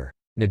each other.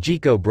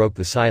 Najiko broke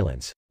the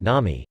silence.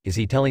 Nami, is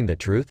he telling the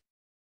truth?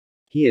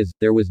 He is.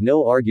 There was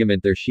no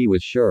argument there, she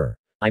was sure.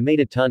 I made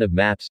a ton of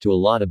maps to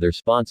a lot of their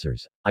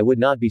sponsors. I would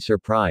not be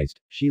surprised.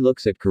 She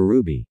looks at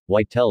Karubi.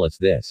 Why tell us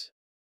this?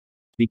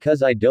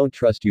 Because I don't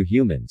trust you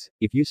humans.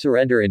 If you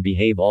surrender and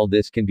behave, all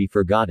this can be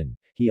forgotten,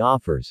 he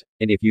offers.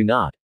 And if you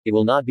not, it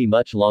will not be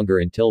much longer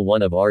until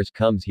one of ours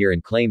comes here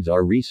and claims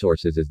our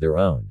resources as their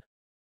own.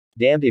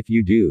 Damned if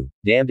you do,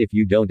 damned if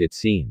you don't, it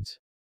seems.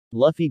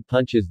 Luffy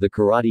punches the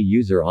karate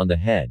user on the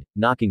head,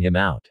 knocking him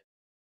out.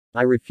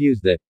 I refuse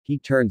that. He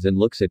turns and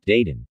looks at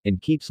Dayton, and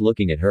keeps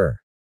looking at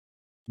her.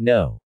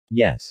 No.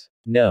 Yes.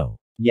 No.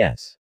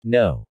 Yes.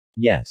 No.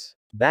 Yes.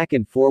 Back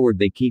and forward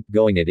they keep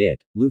going at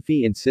it,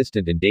 Luffy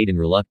insistent and Dayton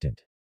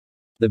reluctant.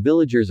 The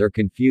villagers are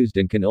confused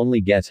and can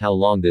only guess how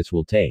long this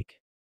will take.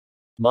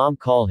 Mom,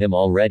 call him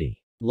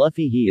already.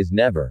 Luffy, he is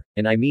never,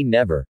 and I mean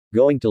never,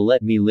 going to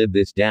let me live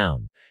this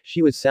down.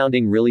 She was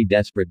sounding really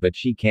desperate, but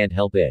she can't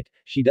help it.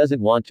 She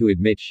doesn't want to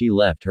admit she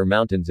left her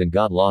mountains and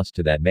got lost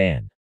to that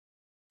man.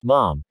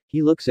 Mom,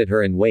 he looks at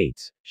her and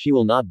waits. She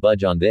will not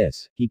budge on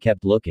this. He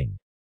kept looking.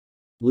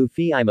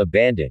 Luffy, I'm a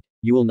bandit.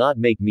 You will not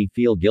make me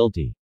feel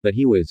guilty. But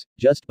he was,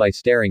 just by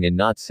staring and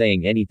not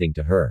saying anything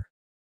to her.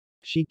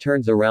 She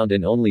turns around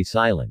and only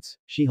silence.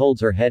 She holds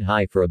her head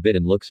high for a bit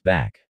and looks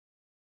back.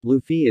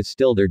 Luffy is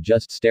still there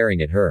just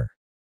staring at her.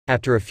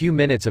 After a few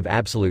minutes of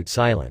absolute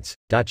silence,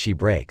 she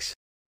breaks.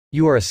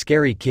 You are a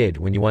scary kid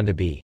when you want to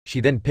be.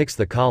 She then picks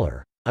the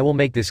collar. I will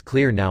make this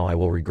clear now, I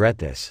will regret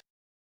this.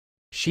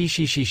 She,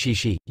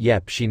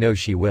 yep, she knows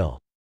she will.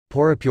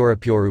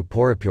 Porapuru.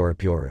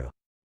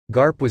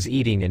 Garp was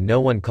eating and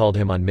no one called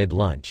him on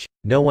mid-lunch.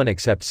 No one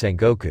except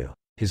Sengoku,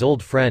 his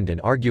old friend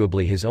and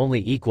arguably his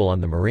only equal on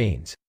the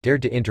Marines,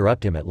 dared to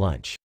interrupt him at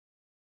lunch.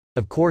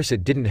 Of course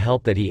it didn't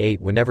help that he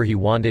ate whenever he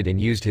wanted and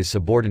used his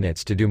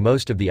subordinates to do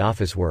most of the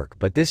office work,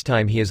 but this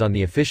time he is on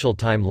the official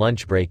time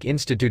lunch break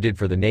instituted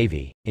for the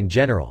Navy. In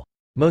general,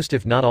 most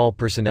if not all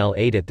personnel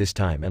ate at this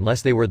time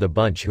unless they were the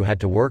bunch who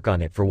had to work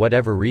on it for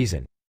whatever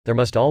reason. There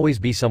must always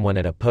be someone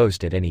at a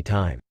post at any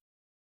time.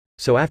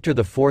 So after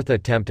the fourth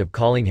attempt of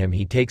calling him,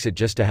 he takes it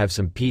just to have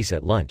some peace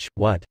at lunch.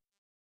 What?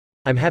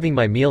 I'm having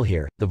my meal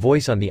here. The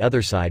voice on the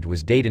other side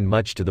was Dayton,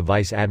 much to the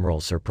Vice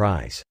Admiral's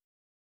surprise.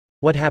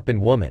 What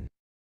happened, woman?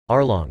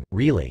 Arlong,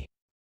 really?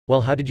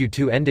 Well, how did you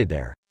two end it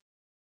there?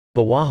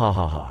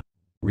 Bawahahaha.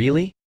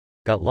 Really?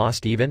 Got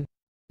lost even?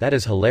 That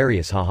is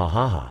hilarious, ha ha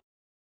ha ha.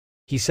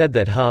 He said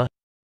that, huh?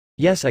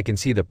 Yes, I can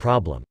see the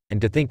problem,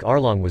 and to think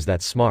Arlong was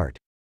that smart.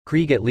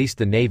 Krieg, at least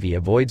the Navy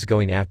avoids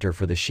going after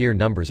for the sheer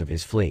numbers of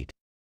his fleet.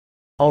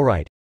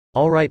 Alright,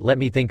 let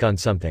me think on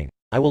something.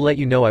 I will let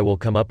you know, I will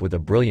come up with a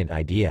brilliant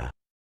idea.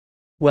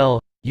 Well,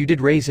 you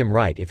did raise him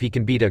right. If he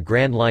can beat a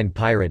Grand Line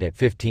pirate at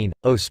 15,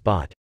 oh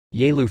spot.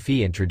 Yay,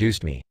 Luffy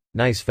introduced me.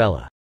 Nice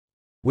fella.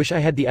 Wish I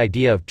had the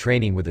idea of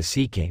training with a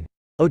Sea King.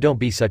 Oh, don't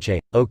be such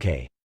a,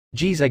 okay.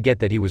 Geez, I get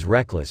that he was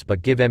reckless,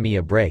 but give me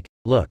a break.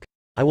 Look,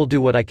 I will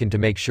do what I can to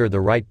make sure the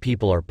right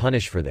people are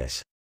punished for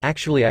this.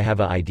 Actually, I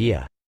have a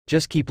idea.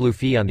 Just keep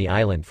Luffy on the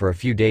island for a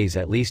few days,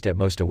 at least, at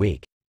most a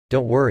week.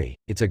 Don't worry,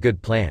 it's a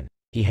good plan.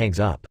 He hangs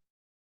up.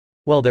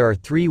 Well, there are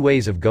 3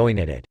 ways of going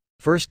at it.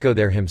 First, go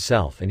there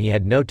himself, and he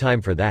had no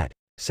time for that.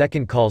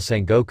 Second, call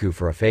Sengoku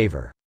for a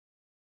favor.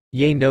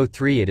 Yay, no,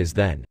 3 it is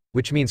then,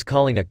 which means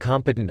calling a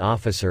competent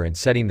officer and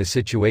setting the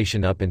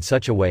situation up in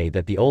such a way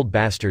that the old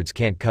bastards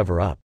can't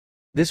cover up.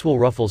 This will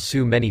ruffle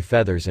so many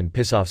feathers and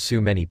piss off so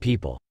many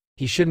people.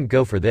 He shouldn't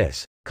go for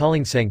this.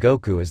 Calling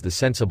Sengoku is the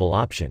sensible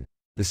option.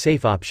 The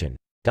safe option.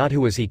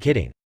 Who was he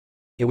kidding?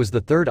 It was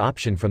the 3rd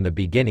option from the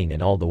beginning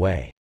and all the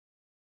way.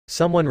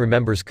 Someone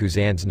remembers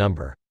Kuzan's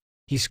number.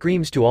 He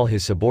screams to all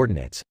his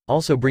subordinates,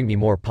 also bring me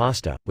more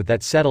pasta. With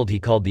that settled, he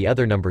called the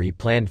other number he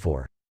planned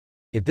for.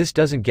 If this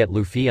doesn't get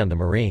Luffy on the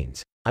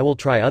Marines, I will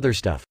try other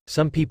stuff.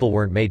 Some people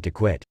weren't made to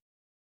quit.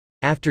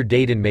 After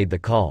Dayton made the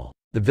call,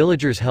 the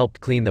villagers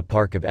helped clean the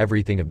park of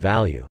everything of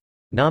value.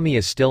 Nami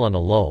is still on a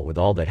lull with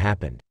all that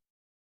happened.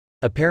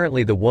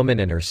 Apparently the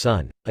woman and her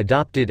son,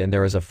 adopted, and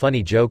there is a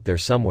funny joke there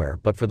somewhere,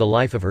 but for the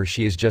life of her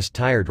she is just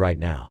tired right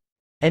now.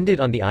 Ended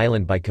on the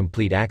island by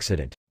complete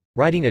accident.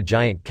 Riding a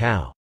giant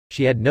cow.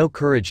 She had no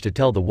courage to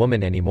tell the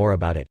woman any more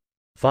about it.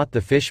 Fought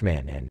the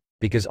fishman and,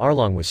 because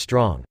Arlong was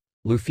strong,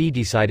 Luffy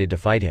decided to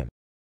fight him.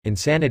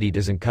 Insanity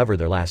doesn't cover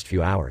their last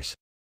few hours.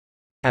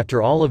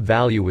 After all of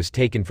value was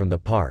taken from the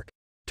park,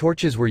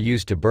 torches were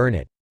used to burn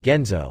it.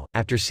 Genzo,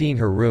 after seeing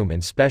her room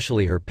and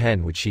specially her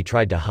pen which she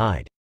tried to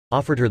hide,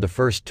 offered her the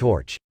first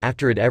torch.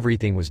 After it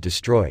everything was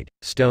destroyed,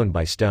 stone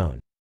by stone.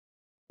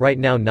 Right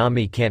now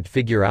Nami can't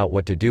figure out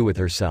what to do with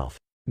herself.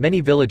 Many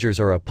villagers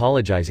are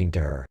apologizing to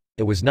her.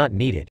 It was not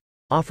needed.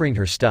 Offering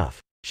her stuff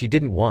she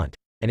didn't want,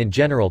 and in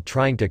general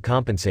trying to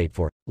compensate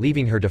for,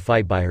 leaving her to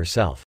fight by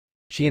herself.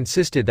 She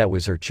insisted that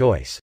was her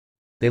choice.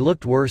 They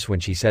looked worse when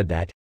she said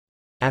that.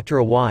 After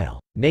a while,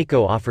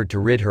 Neko offered to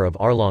rid her of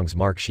Arlong's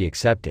mark. She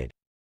accepted.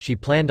 She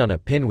planned on a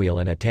pinwheel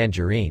and a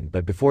tangerine,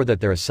 but before that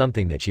there is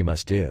something that she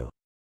must do.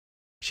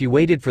 She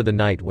waited for the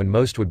night when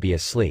most would be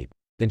asleep.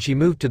 Then she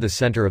moved to the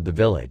center of the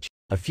village.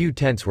 A few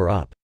tents were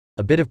up.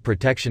 A bit of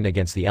protection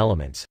against the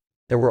elements.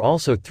 There were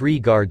also 3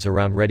 guards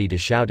around ready to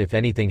shout if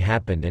anything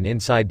happened, and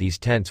inside these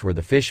tents were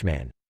the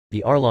fishman,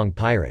 the Arlong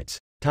pirates,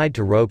 tied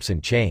to ropes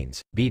and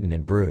chains, beaten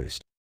and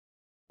bruised.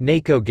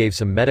 Neko gave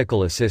some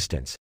medical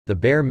assistance, the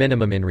bare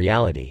minimum in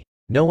reality.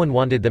 No one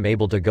wanted them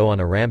able to go on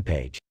a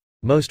rampage.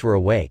 Most were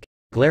awake,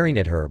 glaring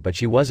at her, but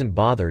she wasn't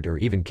bothered or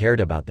even cared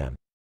about them.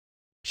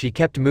 She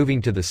kept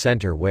moving to the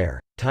center where,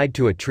 tied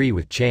to a tree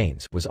with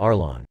chains, was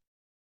Arlong.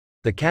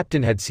 The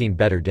captain had seen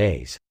better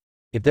days.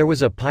 If there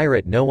was a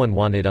pirate no one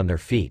wanted on their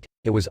feet,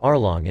 it was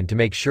Arlong, and to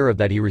make sure of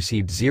that he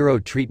received 0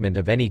 treatment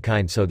of any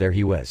kind, so there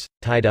he was,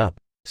 tied up,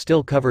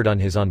 still covered on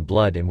his own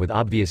blood and with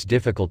obvious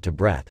difficult to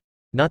breath.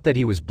 Not that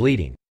he was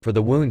bleeding, for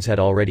the wounds had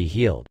already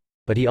healed,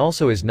 but he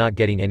also is not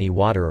getting any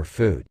water or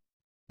food.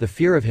 The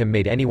fear of him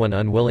made anyone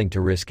unwilling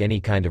to risk any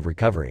kind of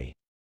recovery.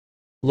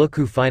 Look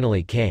who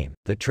finally came,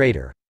 the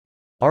traitor.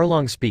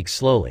 Arlong speaks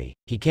slowly,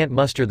 he can't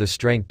muster the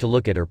strength to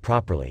look at her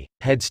properly,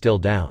 head still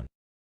down.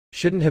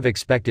 Shouldn't have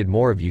expected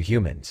more of you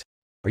humans.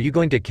 Are you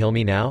going to kill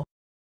me now?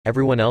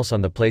 Everyone else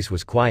on the place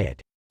was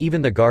quiet.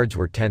 Even the guards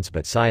were tense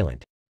but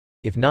silent.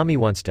 If Nami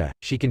wants to,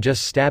 she can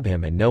just stab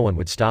him and no one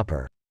would stop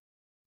her.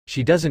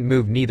 She doesn't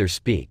move neither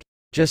speak,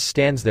 just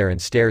stands there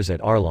and stares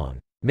at Arlong.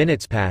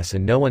 Minutes pass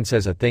and no one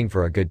says a thing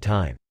for a good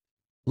time.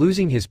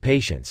 Losing his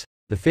patience,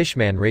 the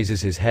fishman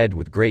raises his head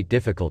with great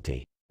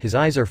difficulty. His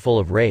eyes are full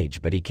of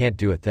rage but he can't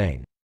do a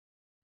thing.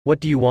 What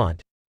do you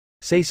want?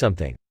 Say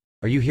something.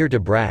 Are you here to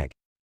brag?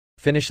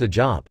 Finish the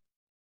job.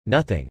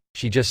 Nothing,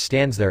 she just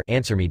stands there,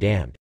 answer me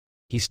damned.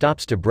 He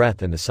stops to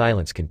breath and the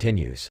silence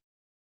continues.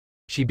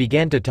 She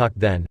began to talk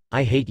then,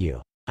 I hate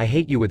you. I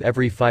hate you with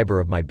every fiber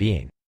of my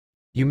being.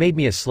 You made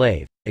me a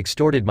slave,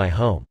 extorted my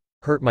home,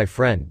 hurt my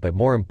friend but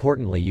more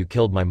importantly you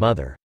killed my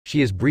mother.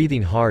 She is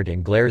breathing hard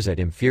and glares at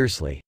him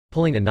fiercely,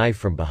 pulling a knife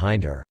from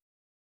behind her.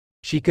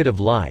 She could have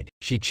lied,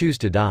 she chose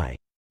to die.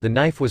 The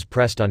knife was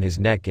pressed on his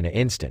neck in an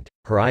instant,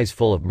 her eyes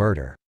full of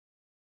murder.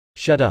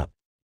 Shut up.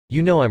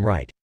 You know I'm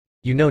right.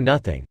 You know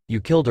nothing,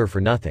 you killed her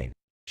for nothing.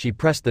 She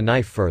pressed the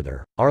knife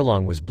further,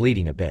 Arlong was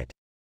bleeding a bit.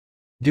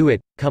 Do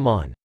it, come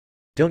on.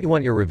 Don't you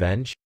want your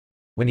revenge?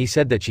 When he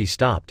said that she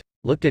stopped,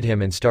 looked at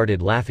him and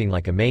started laughing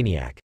like a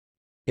maniac.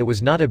 It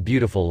was not a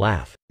beautiful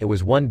laugh, it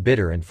was one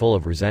bitter and full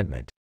of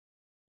resentment.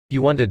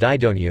 You want to die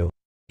don't you?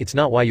 It's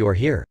not why you are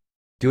here.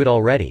 Do it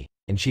already,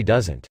 and she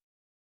doesn't.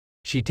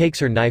 She takes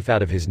her knife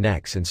out of his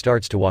neck and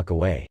starts to walk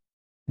away.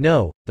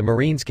 No, the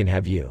Marines can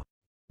have you.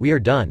 We are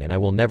done and I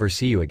will never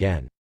see you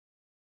again.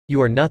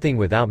 You are nothing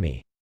without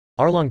me.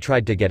 Arlong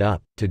tried to get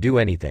up, to do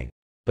anything.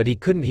 But he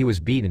couldn't, he was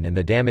beaten and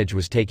the damage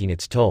was taking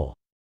its toll.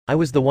 I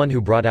was the one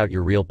who brought out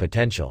your real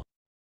potential.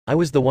 I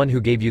was the one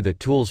who gave you the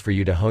tools for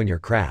you to hone your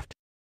craft.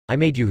 I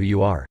made you who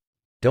you are.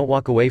 Don't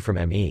walk away from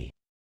me.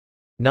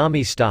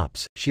 Nami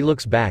stops, she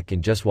looks back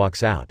and just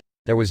walks out.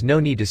 There was no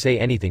need to say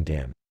anything to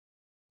him.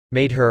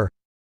 Made her?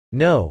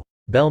 No.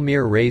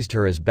 Belmere raised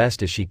her as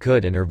best as she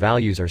could and her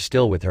values are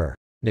still with her.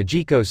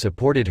 Najiko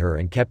supported her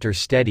and kept her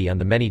steady on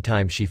the many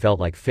times she felt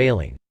like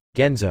failing.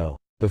 Genzo,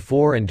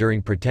 before and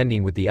during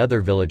pretending with the other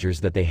villagers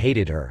that they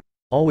hated her,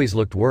 always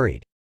looked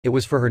worried. It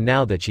was for her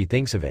now that she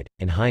thinks of it,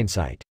 in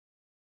hindsight.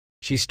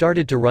 She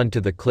started to run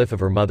to the cliff of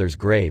her mother's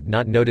grave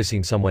not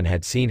noticing someone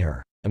had seen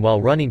her, and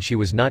while running she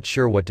was not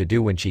sure what to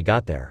do when she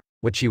got there,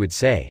 what she would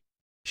say.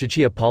 Should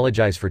she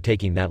apologize for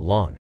taking that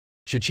long?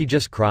 Should she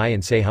just cry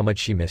and say how much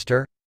she missed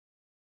her?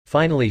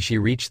 Finally she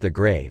reached the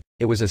grave.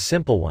 It was a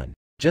simple one,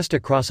 just a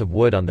cross of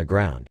wood on the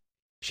ground.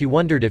 She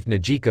wondered if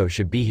Najiko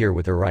should be here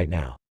with her right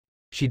now.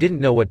 She didn't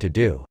know what to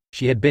do.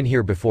 She had been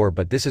here before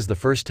but this is the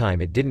first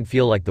time it didn't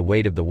feel like the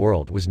weight of the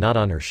world was not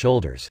on her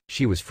shoulders,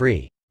 she was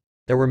free.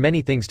 There were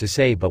many things to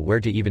say but where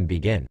to even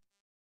begin?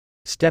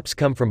 Steps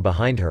come from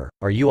behind her,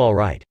 are you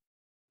alright?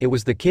 It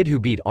was the kid who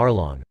beat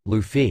Arlong,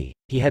 Luffy.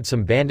 He had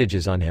some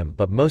bandages on him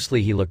but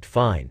mostly he looked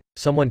fine.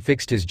 Someone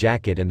fixed his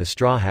jacket and the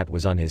straw hat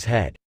was on his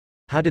head.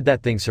 How did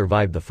that thing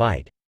survive the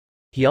fight?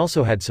 He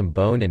also had some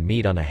bone and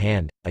meat on a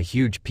hand, a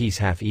huge piece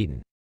half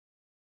eaten.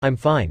 I'm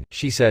fine,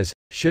 she says,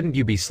 shouldn't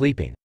you be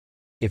sleeping?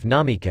 If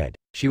Nami could,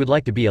 she would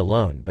like to be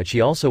alone but she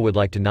also would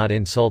like to not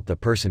insult the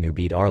person who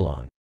beat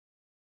Arlong.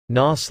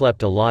 Na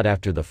slept a lot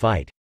after the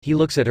fight. He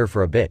looks at her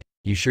for a bit,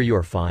 you sure you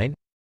are fine?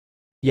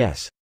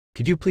 Yes.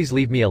 Could you please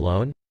leave me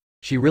alone?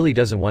 She really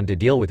doesn't want to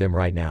deal with him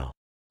right now.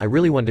 I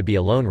really want to be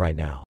alone right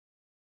now.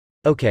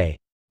 Okay.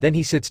 Then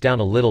he sits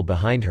down a little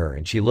behind her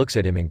and she looks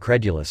at him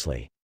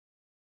incredulously.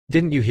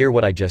 Didn't you hear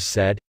what I just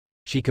said?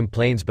 She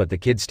complains but the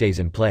kid stays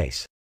in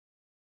place.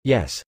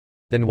 Yes.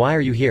 Then why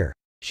are you here?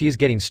 She is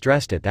getting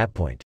stressed at that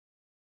point.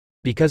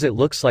 Because it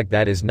looks like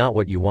that is not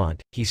what you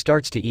want. He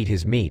starts to eat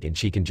his meat and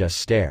she can just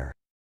stare.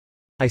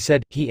 I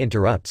said, he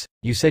interrupts,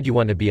 you said you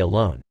want to be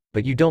alone,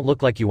 but you don't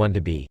look like you want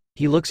to be.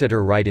 He looks at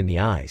her right in the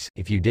eyes,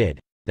 if you did,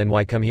 then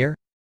why come here?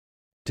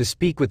 To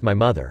speak with my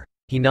mother.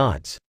 He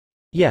nods.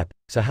 Yep,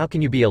 so how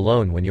can you be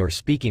alone when you're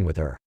speaking with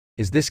her?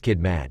 Is this kid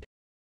mad?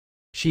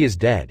 She is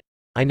dead.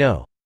 I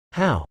know.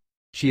 How?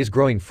 She is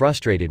growing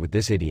frustrated with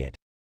this idiot.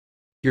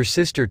 Your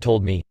sister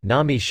told me.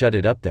 Nami shut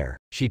it up there.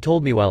 She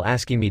told me while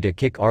asking me to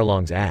kick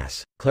Arlong's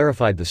ass,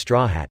 clarified the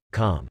straw hat,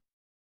 calm.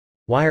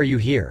 Why are you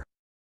here?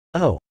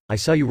 Oh, I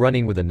saw you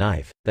running with a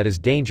knife. That is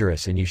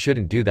dangerous and you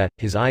shouldn't do that.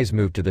 His eyes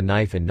move to the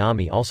knife and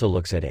Nami also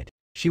looks at it.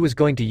 She was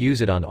going to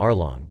use it on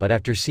Arlong but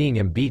after seeing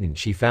him beaten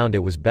she found it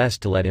was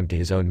best to let him to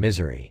his own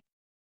misery.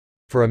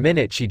 For a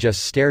minute she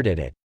just stared at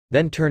it,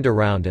 then turned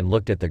around and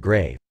looked at the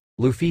grave.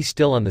 Luffy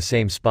still on the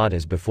same spot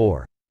as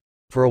before.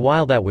 For a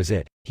while that was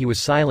it. He was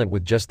silent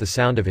with just the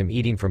sound of him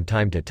eating from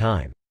time to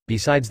time.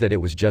 Besides that it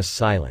was just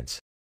silence.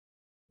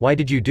 Why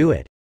did you do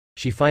it?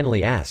 She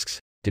finally asks.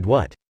 Did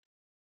what?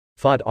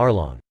 Fought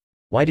Arlong.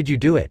 Why did you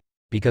do it?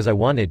 Because I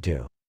wanted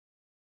to.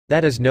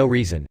 That is no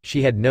reason.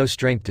 She had no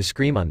strength to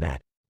scream on that.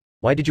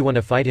 Why did you want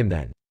to fight him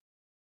then?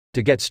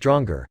 To get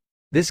stronger.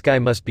 This guy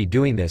must be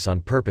doing this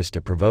on purpose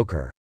to provoke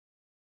her.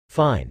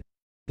 Fine.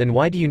 Then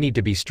why do you need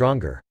to be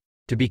stronger?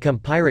 To become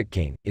Pirate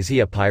King. Is he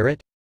a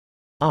pirate?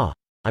 Ah,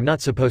 I'm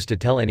not supposed to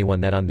tell anyone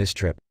that on this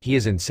trip. He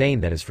is insane,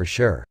 that is for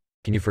sure.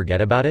 Can you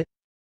forget about it?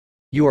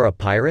 You are a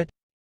pirate?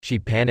 She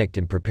panicked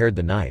and prepared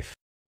the knife.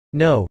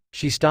 No,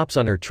 she stops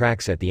on her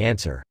tracks at the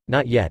answer.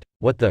 Not yet.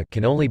 What the,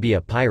 can only be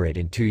a pirate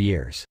in 2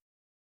 years.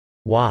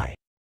 Why?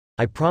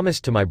 I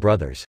promised to my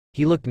brothers.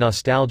 He looked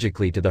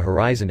nostalgically to the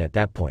horizon at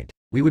that point.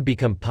 We would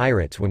become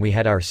pirates when we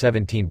had our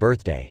 17th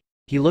birthday.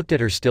 He looked at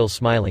her still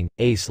smiling.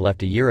 Ace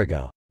left a year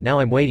ago. Now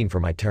I'm waiting for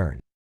my turn.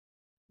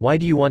 Why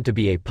do you want to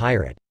be a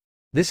pirate?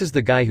 This is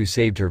the guy who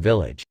saved her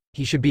village.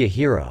 He should be a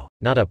hero,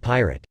 not a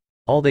pirate.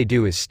 All they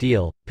do is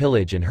steal,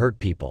 pillage and hurt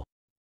people.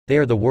 They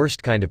are the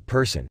worst kind of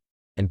person.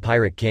 And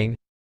Pirate King?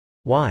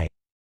 Why?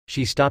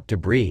 She stopped to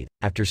breathe.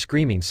 After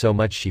screaming so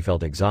much she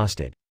felt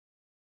exhausted.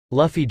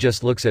 Luffy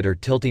just looks at her,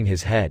 tilting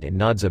his head, and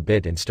nods a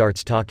bit and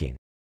starts talking.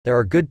 There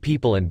are good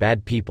people and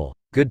bad people,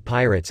 good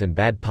pirates and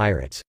bad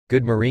pirates,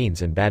 good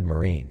marines and bad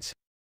marines.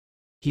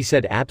 He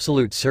said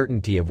absolute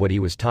certainty of what he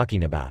was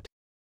talking about.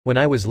 When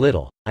I was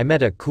little, I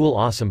met a cool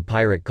awesome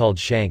pirate called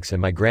Shanks,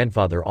 and my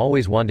grandfather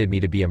always wanted me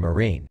to be a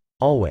marine.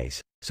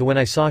 Always. So when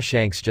I saw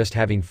Shanks just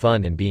having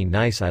fun and being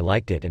nice, I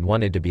liked it and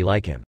wanted to be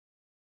like him.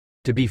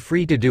 To be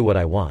free to do what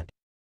I want.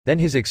 Then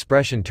his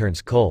expression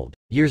turns cold.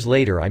 Years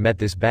later I met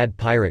this bad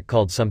pirate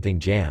called something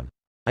Jam.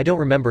 I don't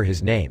remember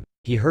his name.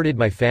 He hurted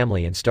my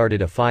family and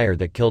started a fire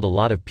that killed a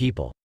lot of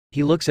people.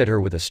 He looks at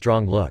her with a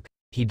strong look.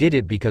 He did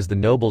it because the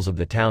nobles of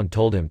the town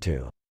told him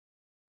to.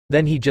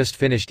 Then he just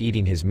finished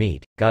eating his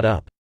meat, got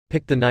up,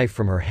 picked the knife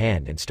from her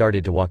hand and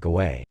started to walk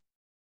away.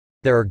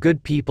 There are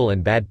good people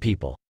and bad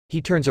people.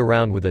 He turns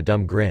around with a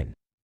dumb grin.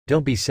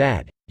 Don't be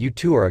sad, you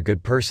too are a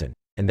good person.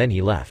 And then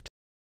he left.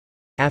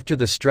 After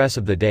the stress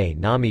of the day,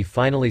 Nami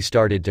finally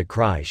started to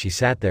cry. She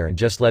sat there and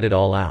just let it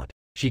all out.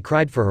 She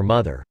cried for her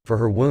mother, for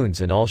her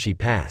wounds and all she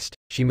passed.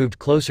 She moved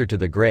closer to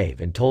the grave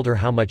and told her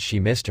how much she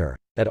missed her,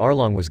 that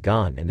Arlong was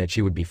gone and that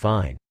she would be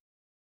fine.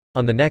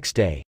 On the next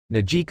day,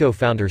 Najiko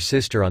found her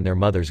sister on their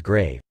mother's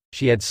grave.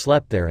 She had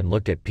slept there and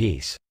looked at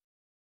peace.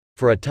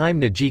 For a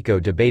time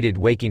Najiko debated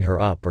waking her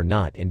up or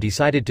not and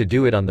decided to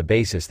do it on the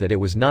basis that it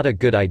was not a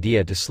good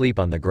idea to sleep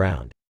on the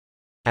ground.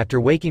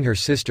 After waking her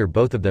sister,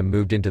 both of them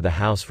moved into the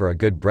house for a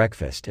good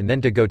breakfast and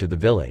then to go to the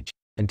village.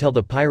 Until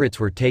the pirates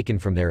were taken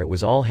from there, it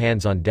was all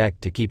hands on deck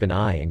to keep an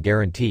eye and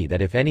guarantee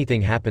that if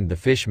anything happened the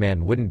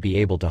fishman wouldn't be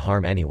able to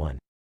harm anyone.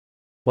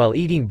 While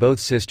eating, both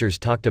sisters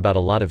talked about a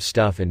lot of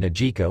stuff and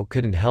Najiko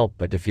couldn't help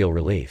but to feel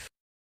relief.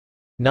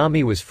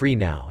 Nami was free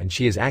now and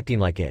she is acting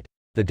like it.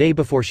 The day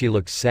before she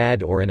looked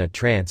sad or in a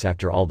trance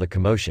after all the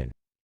commotion.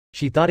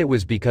 She thought it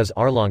was because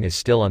Arlong is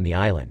still on the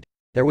island.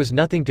 There was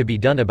nothing to be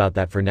done about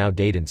that for now.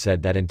 Dayton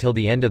said that until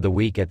the end of the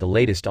week at the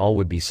latest all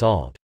would be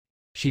solved.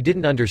 She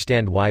didn't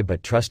understand why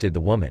but trusted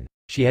the woman.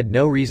 She had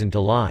no reason to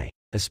lie,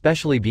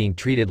 especially being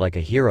treated like a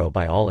hero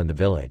by all in the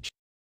village.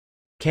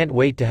 Can't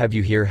wait to have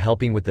you here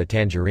helping with the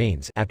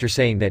tangerines. After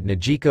saying that,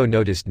 Najiko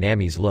noticed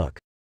Nami's look.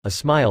 A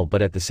smile,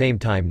 but at the same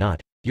time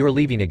not. You're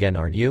leaving again,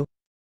 aren't you?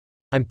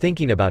 I'm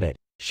thinking about it.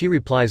 She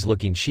replies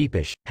looking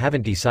sheepish.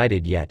 Haven't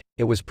decided yet.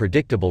 It was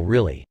predictable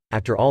really,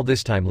 after all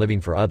this time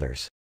living for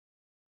others.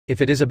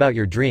 If it is about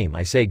your dream,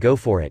 I say go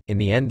for it. In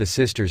the end the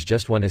sisters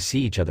just want to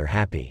see each other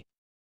happy.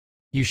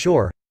 You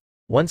sure?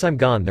 Once I'm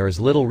gone there is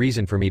little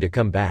reason for me to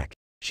come back.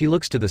 She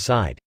looks to the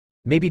side.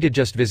 Maybe to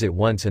just visit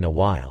once in a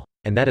while,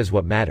 and that is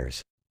what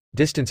matters.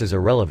 Distance is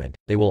irrelevant,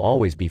 they will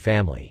always be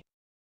family.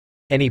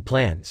 Any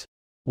plans?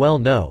 Well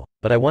no,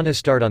 but I want to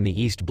start on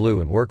the East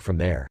Blue and work from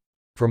there.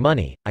 For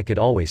money, I could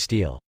always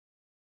steal.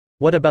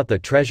 What about the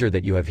treasure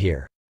that you have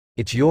here?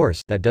 It's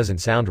yours. That doesn't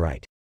sound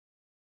right.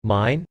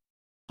 Mine?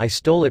 I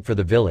stole it for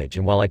the village,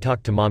 and while I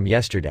talked to Mom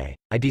yesterday,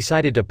 I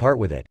decided to part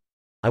with it.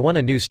 I want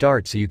a new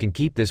start, so you can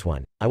keep this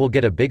one. I will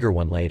get a bigger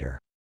one later.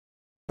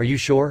 Are you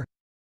sure?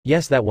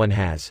 Yes, that one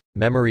has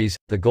memories.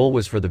 The goal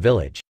was for the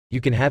village.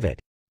 You can have it.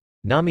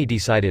 Nami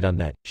decided on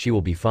that. She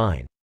will be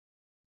fine.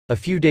 A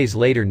few days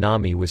later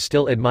Nami was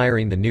still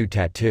admiring the new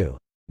tattoo.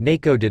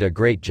 Neko did a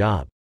great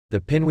job. The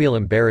pinwheel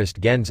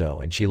embarrassed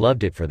Genzo and she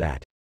loved it for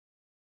that.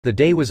 The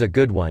day was a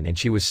good one and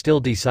she was still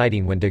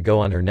deciding when to go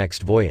on her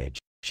next voyage.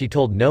 She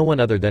told no one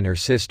other than her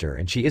sister,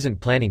 and she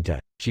isn't planning to.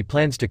 She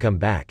plans to come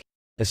back.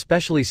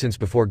 Especially since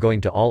before going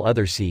to all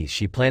other seas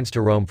she plans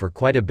to roam for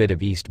quite a bit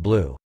of East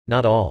Blue.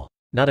 Not all.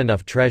 Not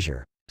enough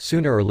treasure.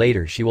 Sooner or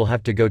later she will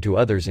have to go to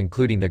others,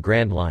 including the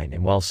Grand Line,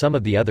 and while some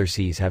of the other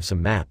seas have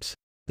some maps,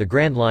 the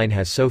Grand Line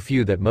has so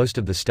few that most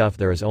of the stuff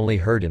there is only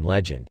heard in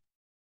legend.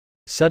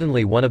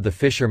 Suddenly one of the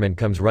fishermen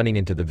comes running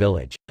into the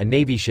village. A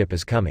navy ship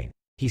is coming.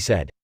 He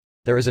said.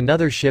 There is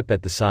another ship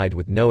at the side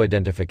with no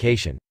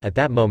identification. At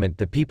that moment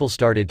the people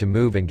started to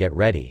move and get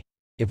ready.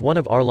 If one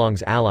of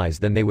Arlong's allies,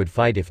 then they would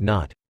fight. If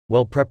not,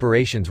 well,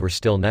 preparations were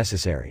still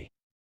necessary.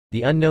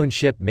 The unknown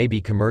ship may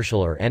be commercial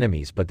or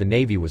enemies, but the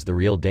navy was the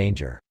real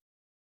danger.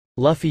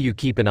 Luffy, you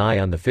keep an eye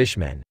on the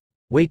fishmen.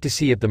 Wait to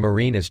see if the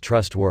marine is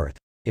trustworthy.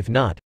 If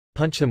not,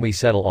 punch them. We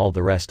settle all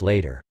the rest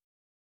later.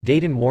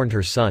 Dayton warned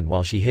her son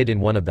while she hid in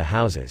one of the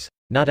houses,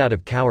 not out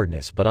of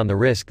cowardness but on the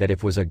risk that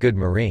if was a good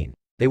marine,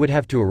 they would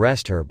have to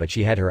arrest her, but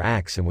she had her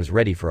axe and was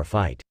ready for a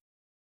fight.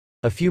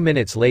 A few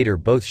minutes later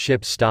both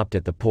ships stopped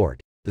at the port.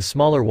 The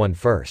smaller one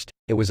first.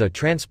 It was a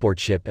transport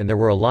ship and there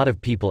were a lot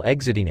of people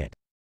exiting it.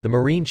 The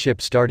marine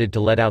ship started to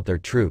let out their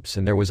troops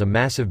and there was a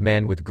massive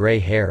man with gray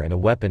hair and a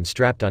weapon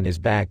strapped on his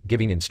back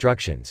giving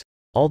instructions.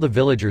 All the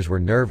villagers were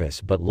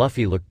nervous but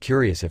Luffy looked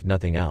curious if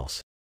nothing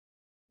else.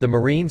 The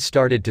Marines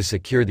started to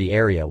secure the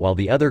area while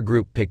the other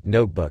group picked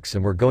notebooks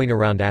and were going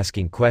around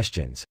asking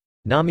questions.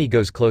 Nami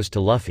goes close to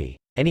Luffy.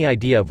 Any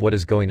idea of what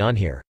is going on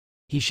here?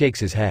 He shakes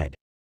his head.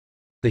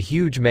 The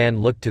huge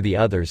man looked to the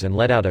others and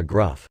let out a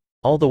gruff.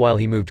 All the while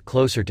he moved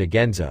closer to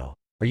Genzo.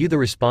 Are you the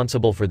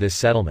responsible for this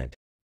settlement?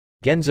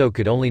 Genzo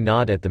could only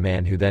nod at the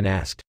man who then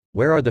asked,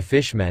 where are the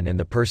fishmen and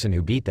the person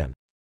who beat them?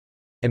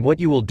 And what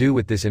you will do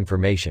with this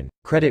information,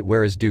 credit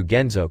where is due.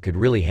 Genzo could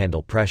really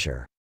handle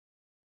pressure.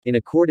 In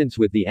accordance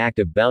with the act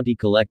of bounty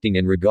collecting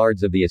and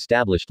regards of the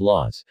established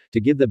laws, to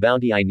give the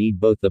bounty I need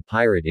both the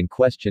pirate in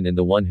question and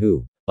the one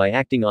who, by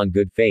acting on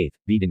good faith,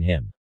 beaten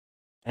him.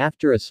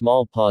 After a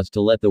small pause to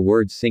let the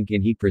words sink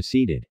in he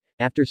proceeded,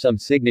 after some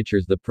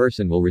signatures the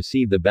person will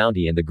receive the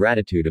bounty and the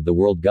gratitude of the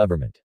world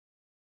government.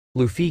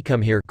 Luffy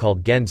come here,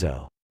 called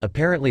Genzo.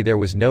 Apparently there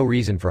was no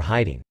reason for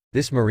hiding.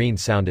 This marine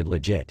sounded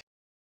legit.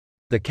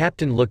 The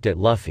captain looked at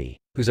Luffy,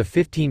 who's a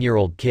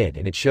 15-year-old kid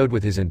and it showed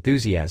with his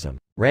enthusiasm,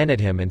 ran at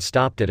him and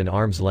stopped at an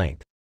arm's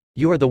length.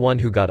 You are the one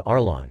who got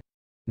Arlong?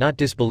 Not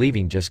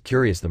disbelieving, just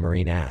curious, the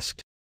marine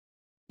asked.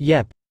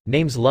 Yep,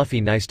 name's Luffy,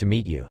 nice to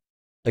meet you.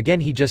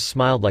 Again he just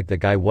smiled like the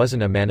guy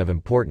wasn't a man of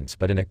importance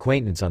but an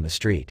acquaintance on the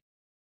street.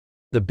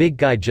 The big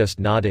guy just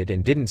nodded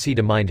and didn't seem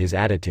to mind his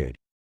attitude.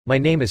 My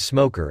name is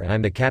Smoker and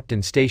I'm the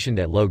captain stationed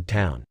at Logue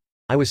Town.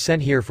 I was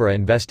sent here for an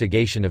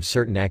investigation of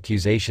certain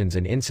accusations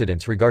and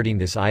incidents regarding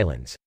this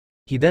islands.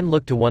 He then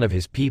looked to one of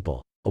his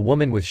people, a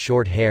woman with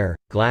short hair,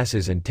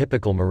 glasses and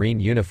typical marine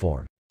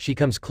uniform. She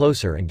comes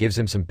closer and gives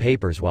him some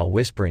papers while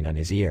whispering on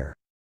his ear.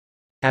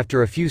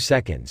 After a few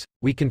seconds,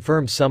 we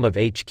confirm some of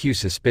HQ's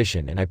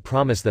suspicion and I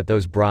promise that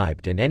those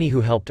bribed and any who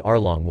helped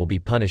Arlong will be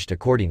punished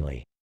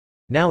accordingly.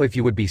 Now if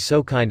you would be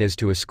so kind as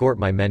to escort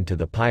my men to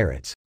the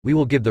pirates, we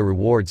will give the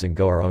rewards and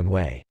go our own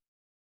way.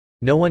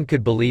 No one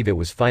could believe it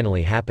was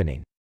finally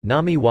happening.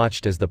 Nami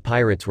watched as the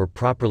pirates were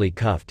properly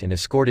cuffed and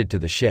escorted to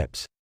the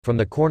ships. From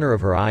the corner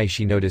of her eye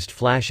she noticed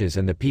flashes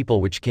and the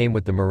people which came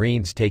with the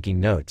Marines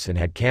taking notes and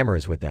had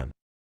cameras with them.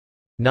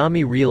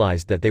 Nami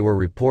realized that they were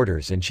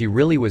reporters and she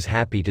really was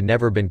happy to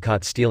never been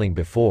caught stealing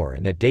before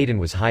and that Dayton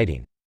was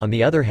hiding. On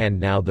the other hand,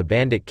 now the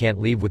bandit can't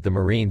leave with the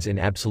Marines in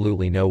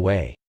absolutely no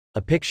way.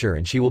 A picture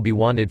and she will be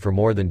wanted for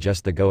more than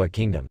just the Goa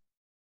Kingdom.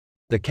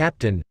 The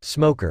captain,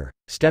 Smoker,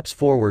 steps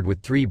forward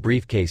with 3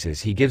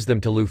 briefcases. He gives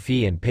them to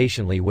Luffy and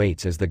patiently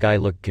waits as the guy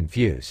looked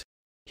confused.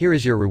 Here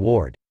is your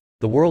reward.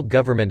 The world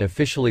government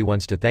officially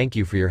wants to thank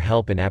you for your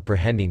help in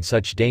apprehending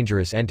such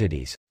dangerous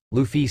entities.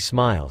 Luffy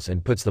smiles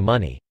and puts the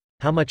money.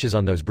 How much is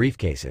on those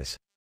briefcases?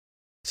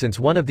 Since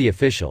one of the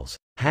officials,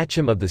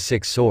 Hatcham of the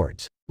 6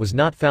 Swords, was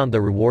not found,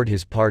 the reward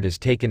his part is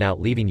taken out,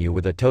 leaving you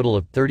with a total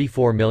of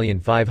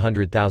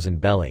 34,500,000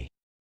 belly.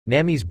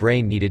 Nami's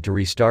brain needed to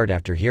restart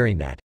after hearing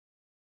that.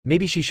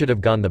 Maybe she should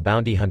have gone the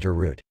bounty hunter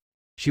route.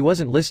 She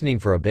wasn't listening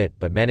for a bit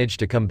but managed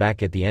to come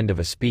back at the end of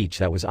a speech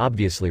that was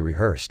obviously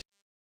rehearsed.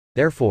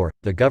 Therefore,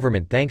 the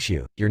government thanks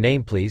you. Your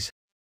name please?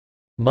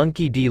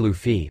 Monkey D.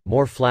 Luffy.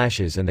 More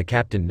flashes and the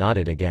captain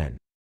nodded again.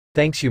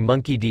 Thanks you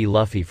Monkey D.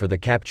 Luffy for the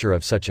capture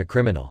of such a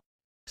criminal.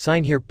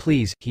 Sign here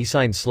please. He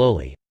signed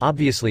slowly,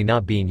 obviously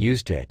not being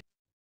used to it.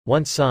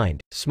 Once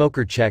signed,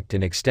 Smoker checked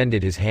and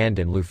extended his hand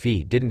and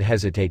Luffy didn't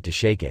hesitate to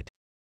shake it.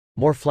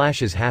 More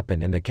flashes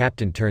happen and the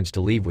captain turns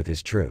to leave with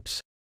his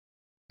troops.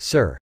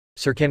 Sir,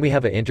 can we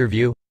have an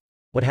interview?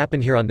 What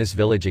happened here on this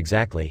village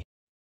exactly?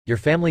 Your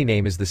family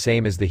name is the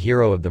same as the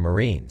hero of the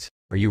Marines.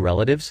 Are you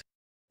relatives?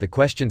 The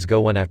questions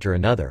go one after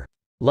another.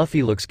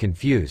 Luffy looks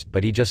confused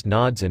but he just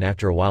nods and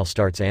after a while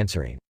starts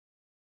answering.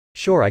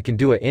 Sure, I can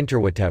do a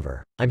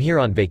whatever. I'm here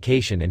on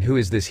vacation and who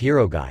is this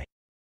hero guy?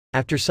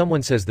 After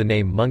someone says the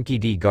name Monkey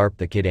D. Garp,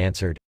 the kid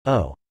answered,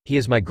 oh, he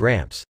is my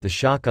Gramps. The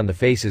shock on the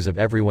faces of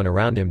everyone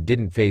around him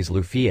didn't faze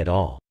Luffy at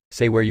all.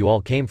 Say where you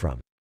all came from.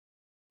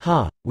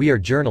 Ha, we are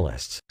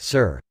journalists,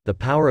 sir. The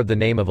power of the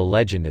name of a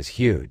legend is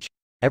huge.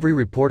 Every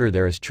reporter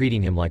there is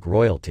treating him like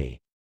royalty.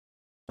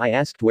 I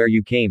asked where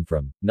you came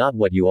from, not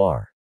what you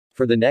are.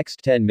 For the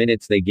next 10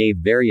 minutes they gave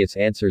various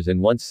answers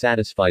and once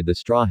satisfied the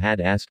Straw Hat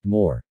asked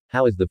more,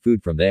 how is the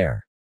food from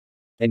there?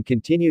 And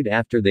continued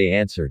after they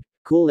answered,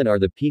 cool, and are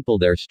the people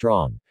there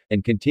strong?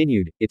 And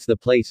continued, it's the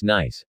place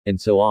nice, and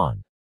so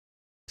on.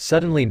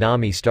 Suddenly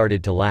Nami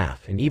started to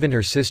laugh and even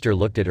her sister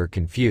looked at her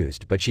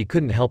confused but she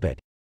couldn't help it.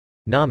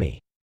 Nami.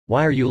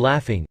 Why are you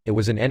laughing? It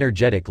was an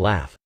energetic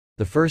laugh.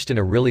 The first in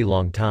a really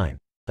long time.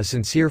 A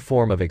sincere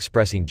form of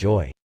expressing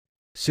joy.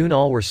 Soon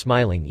all were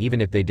smiling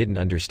even if they didn't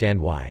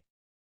understand why.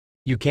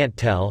 You can't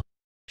tell?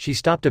 She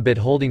stopped a bit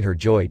holding her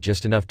joy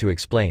just enough to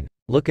explain.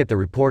 Look at the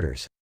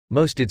reporters.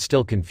 Most did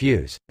still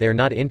confuse. They are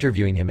not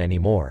interviewing him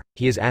anymore.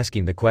 He is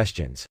asking the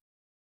questions.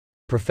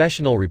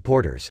 Professional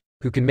reporters,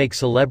 who can make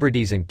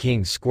celebrities and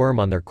kings squirm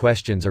on their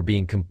questions, are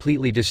being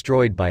completely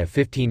destroyed by a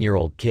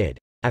 15-year-old kid.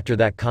 After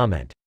that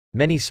comment,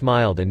 Many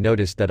smiled and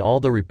noticed that all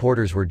the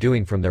reporters were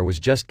doing from there was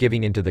just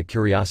giving into the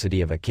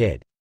curiosity of a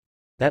kid.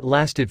 That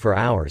lasted for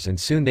hours, and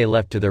soon they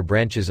left to their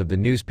branches of the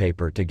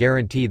newspaper to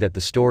guarantee that the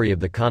story of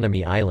the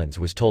Konami Islands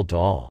was told to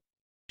all.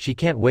 She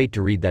can't wait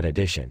to read that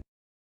edition.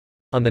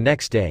 On the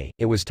next day,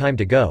 it was time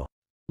to go.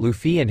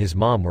 Luffy and his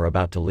mom were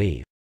about to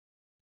leave.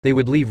 They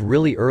would leave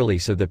really early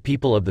so the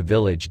people of the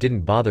village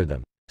didn't bother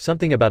them,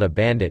 something about a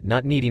bandit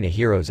not needing a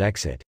hero's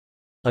exit.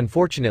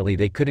 Unfortunately,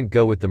 they couldn't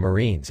go with the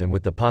Marines, and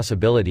with the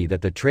possibility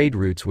that the trade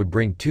routes would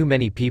bring too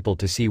many people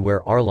to see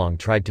where Arlong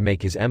tried to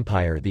make his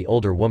empire, the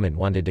older woman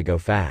wanted to go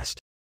fast.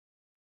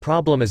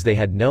 Problem is they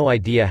had no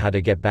idea how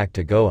to get back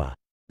to Goa.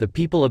 The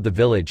people of the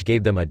village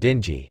gave them a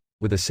dinghy,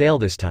 with a sail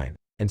this time,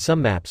 and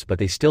some maps, but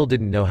they still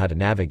didn't know how to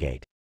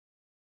navigate.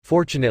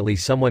 Fortunately,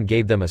 someone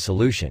gave them a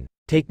solution.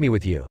 "Take me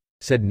with you,"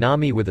 said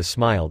Nami with a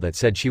smile that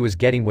said she was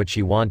getting what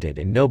she wanted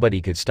and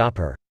nobody could stop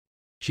her.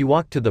 She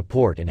walked to the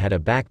port and had a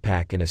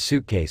backpack and a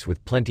suitcase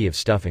with plenty of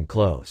stuff and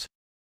clothes.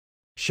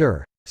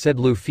 "Sure," said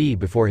Luffy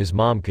before his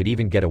mom could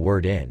even get a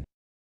word in.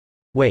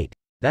 "Wait,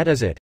 that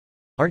is it?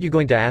 Aren't you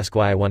going to ask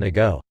why I want to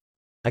go?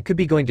 I could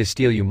be going to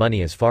steal you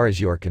money as far as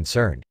you are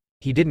concerned."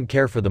 He didn't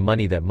care for the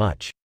money that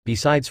much.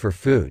 Besides, for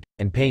food,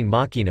 and paying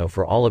Makino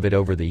for all of it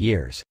over the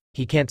years,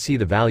 he can't see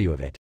the value of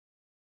it.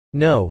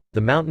 No,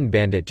 the mountain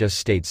bandit just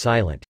stayed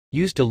silent,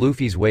 used to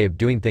Luffy's way of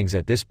doing things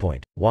at this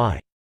point. "Why?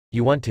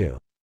 You want to?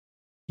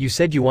 You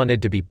said you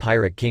wanted to be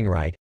Pirate King,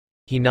 right?"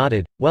 He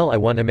nodded. "Well, I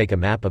want to make a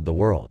map of the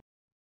world.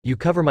 You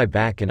cover my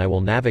back and I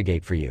will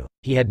navigate for you."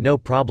 He had no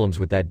problems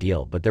with that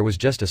deal, but there was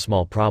just a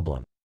small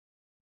problem.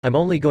 "I'm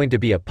only going to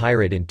be a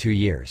pirate in 2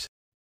 years.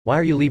 Why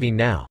are you leaving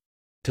now?"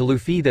 To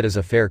Luffy, that is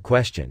a fair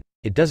question.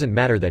 It doesn't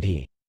matter that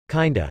he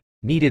kinda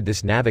needed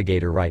this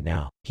navigator right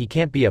now. He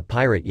can't be a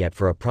pirate yet,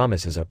 for a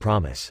promise is a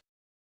promise.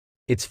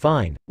 "It's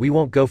fine, we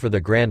won't go for the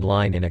Grand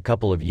Line in a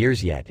couple of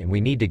years yet, and we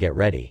need to get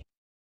ready.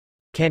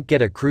 Can't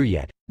get a crew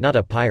yet, not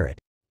a pirate.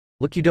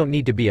 Look, you don't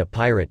need to be a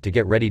pirate to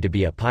get ready to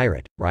be a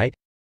pirate, right?"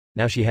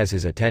 Now she has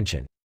his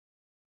attention.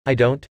 "I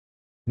don't?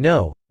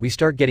 No, we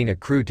start getting a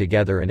crew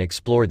together and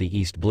explore the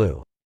East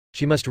Blue."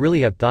 She must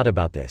really have thought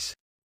about this.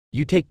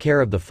 "You take care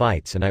of the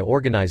fights and I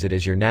organize it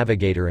as your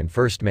navigator and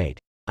first mate.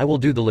 I will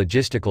do the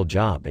logistical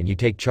job and you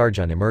take charge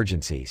on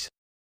emergencies."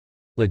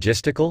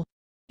 Logistical?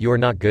 You are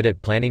not good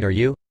at planning, are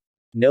you?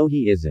 No,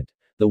 he isn't.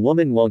 The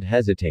woman won't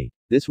hesitate.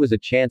 This was a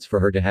chance for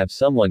her to have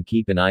someone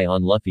keep an eye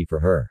on Luffy for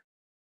her.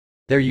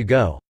 There you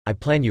go. I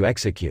plan, you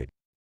execute.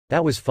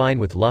 That was fine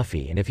with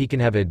Luffy, and if he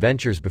can have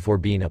adventures before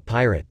being a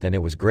pirate, then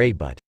it was great,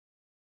 but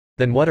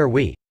then what are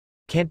we?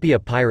 Can't be a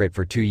pirate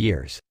for 2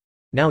 years.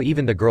 Now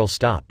even the girl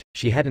stopped.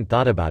 She hadn't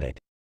thought about it.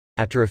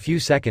 After a few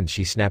seconds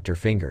she snapped her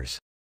fingers.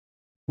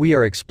 "We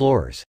are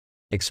explorers."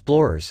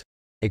 "Explorers?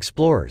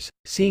 Explorers?"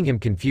 Seeing him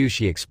confused,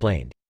 she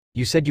explained.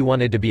 "You said you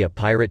wanted to be a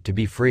pirate to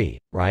be free,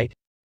 right?"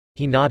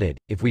 He nodded.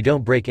 "If we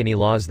don't break any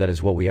laws, that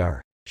is what we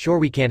are. Sure,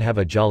 we can't have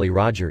a Jolly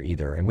Roger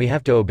either, and we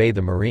have to obey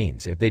the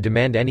Marines if they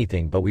demand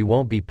anything, but we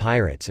won't be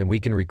pirates, and we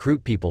can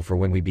recruit people for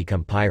when we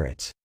become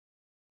pirates."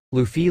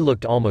 Luffy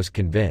looked almost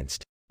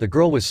convinced. The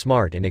girl was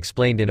smart and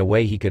explained in a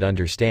way he could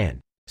understand.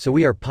 "So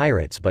we are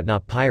pirates but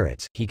not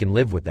pirates, he can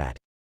live with that."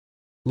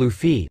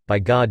 Luffy, by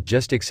God,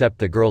 just accept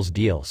the girl's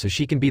deal so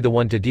she can be the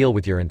one to deal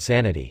with your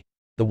insanity.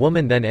 The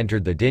woman then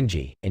entered the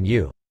dinghy. "And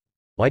you?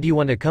 Why do you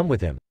want to come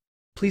with him?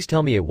 Please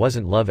tell me it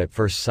wasn't love at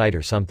first sight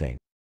or something."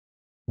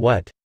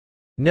 "What?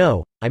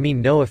 No, I mean,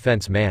 no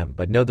offense ma'am,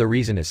 but no, the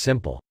reason is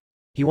simple.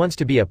 He wants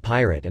to be a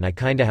pirate and I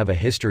kinda have a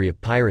history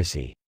of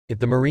piracy. If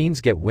the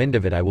Marines get wind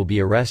of it, I will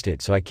be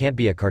arrested, so I can't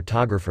be a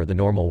cartographer the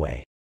normal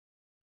way."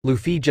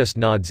 Luffy just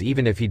nods,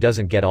 even if he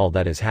doesn't get all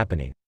that is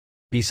happening.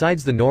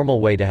 Besides the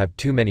normal way to have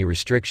too many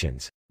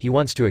restrictions, he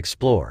wants to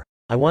explore.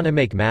 "I want to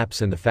make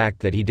maps, and the fact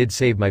that he did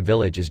save my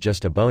village is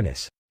just a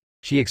bonus,"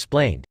 she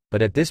explained,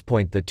 but at this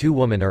point the two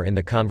women are in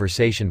the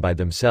conversation by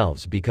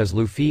themselves because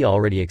Luffy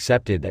already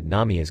accepted that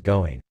Nami is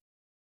going.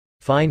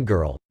 "Fine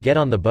girl, get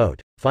on the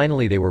boat."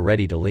 Finally they were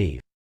ready to leave.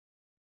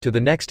 To the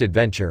next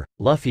adventure,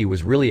 Luffy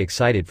was really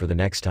excited for the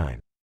next time.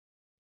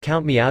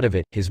 Count me out of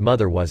it, his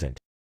mother wasn't.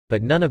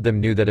 But none of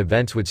them knew that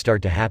events would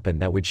start to happen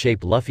that would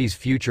shape Luffy's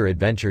future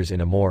adventures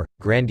in a more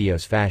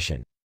grandiose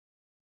fashion.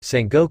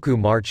 Sengoku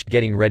marched,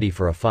 getting ready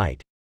for a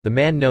fight. The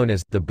man known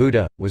as the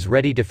Buddha was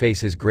ready to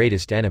face his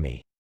greatest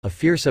enemy, a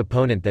fierce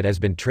opponent that has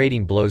been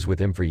trading blows with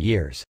him for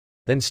years,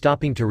 then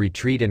stopping to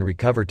retreat and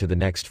recover to the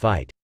next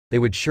fight. They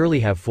would surely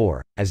have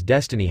four, as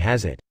destiny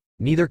has it.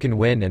 Neither can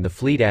win, and the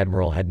fleet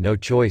admiral had no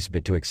choice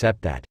but to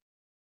accept that.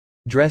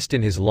 Dressed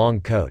in his long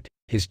coat,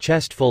 his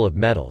chest full of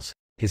medals,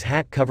 his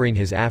hat covering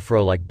his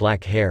afro-like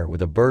black hair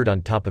with a bird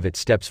on top of it,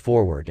 steps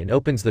forward and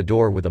opens the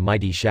door with a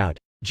mighty shout.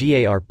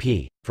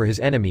 GARP, for his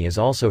enemy is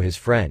also his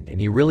friend,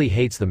 and he really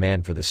hates the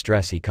man for the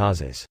stress he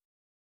causes.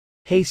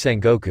 "Hey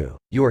Sengoku,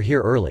 you are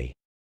here early."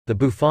 The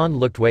Buffon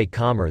looked way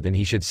calmer than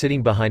he should,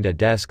 sitting behind a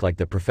desk like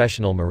the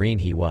professional marine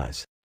he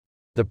was.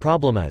 The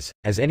problem is,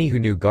 as any who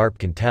knew Garp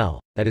can tell,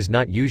 that is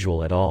not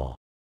usual at all.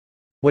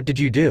 "What did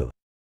you do?"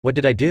 "What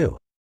did I do?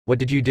 What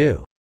did you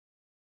do?"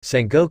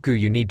 "Sengoku,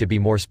 you need to be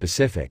more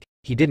specific.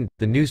 He didn't.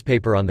 The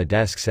newspaper on the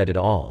desk said it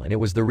all, and it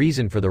was the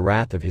reason for the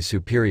wrath of his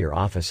superior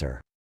officer.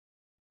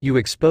 You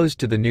exposed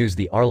to the news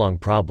the Arlong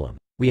problem.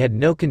 We had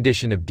no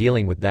condition of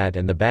dealing with that,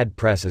 and the bad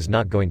press is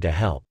not going to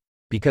help.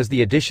 Because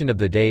the edition of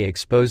the day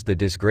exposed the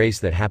disgrace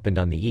that happened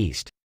on the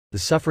east, the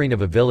suffering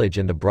of a village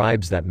and the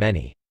bribes that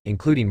many,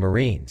 including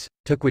Marines,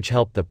 took, which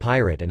helped the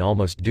pirate and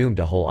almost doomed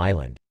a whole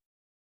island.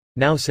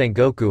 Now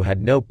Sengoku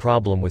had no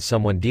problem with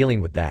someone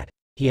dealing with that.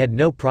 He had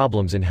no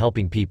problems in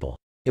helping people.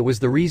 It was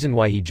the reason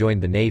why he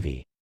joined the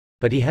Navy.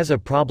 But he has a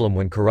problem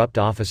when corrupt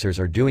officers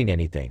are doing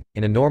anything.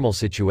 In a normal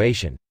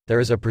situation, there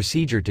is a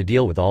procedure to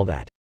deal with all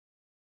that.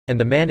 And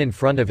the man in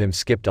front of him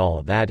skipped all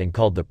of that and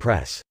called the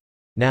press.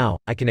 Now,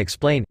 I can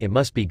explain, it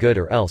must be good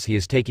or else he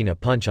is taking a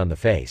punch on the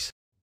face.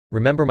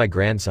 Remember my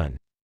grandson?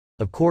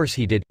 Of course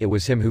he did. It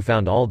was him who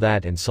found all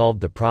that and solved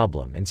the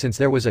problem, and since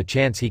there was a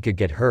chance he could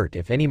get hurt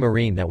if any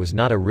Marine that was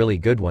not a really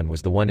good one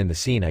was the one in the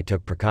scene, I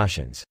took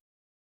precautions.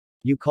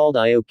 You called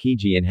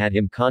Aokiji and had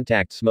him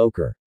contact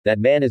Smoker. That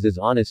man is as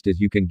honest as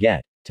you can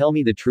get. Tell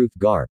me the truth,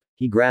 Garp.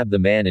 He grabbed the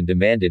man and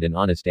demanded an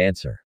honest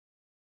answer.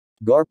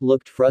 Garp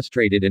looked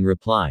frustrated and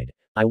replied,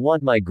 I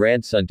want my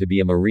grandson to be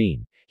a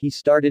Marine. He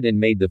started and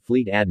made the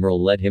fleet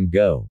admiral let him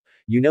go.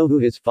 You know who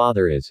his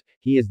father is.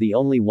 He is the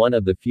only one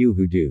of the few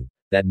who do.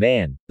 That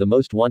man, the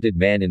most wanted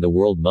man in the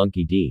world,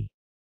 Monkey D.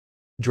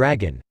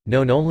 Dragon,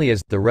 known only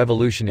as the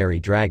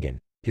Revolutionary Dragon.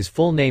 His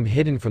full name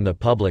hidden from the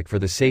public for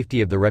the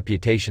safety of the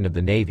reputation of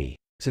the Navy,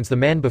 since the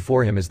man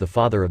before him is the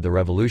father of the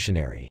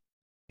revolutionary.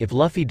 If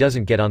Luffy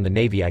doesn't get on the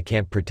Navy, I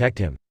can't protect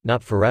him,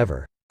 not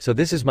forever, so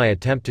this is my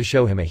attempt to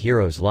show him a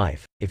hero's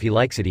life. If he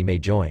likes it, he may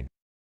join.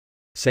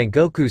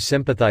 Sengoku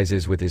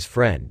sympathizes with his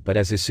friend, but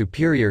as his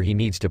superior he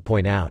needs to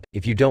point out,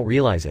 if you don't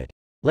realize it,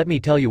 let me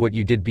tell you what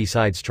you did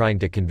besides trying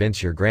to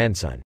convince your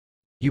grandson.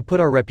 You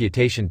put our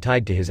reputation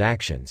tied to his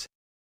actions.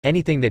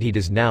 Anything that he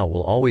does now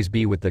will always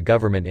be with the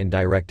government in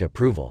direct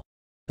approval.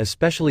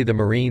 Especially the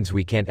Marines,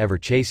 we can't ever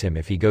chase him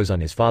if he goes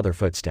on his father's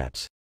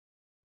footsteps.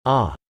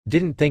 Ah,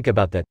 didn't think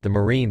about that. The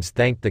Marines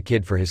thanked the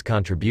kid for his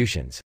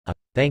contributions.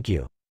 Thank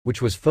you.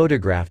 Which was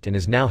photographed and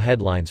is now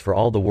headlines for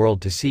all the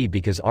world to see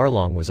because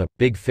Arlong was a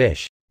big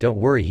fish. Don't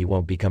worry, he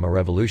won't become a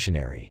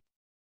revolutionary.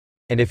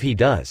 And if he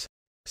does,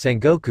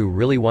 Sengoku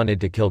really wanted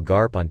to kill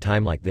Garp on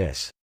time like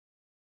this.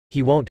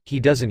 He won't,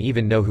 he doesn't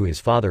even know who his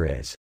father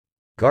is.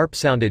 Garp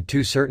sounded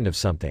too certain of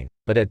something,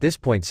 but at this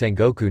point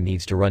Sengoku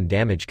needs to run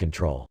damage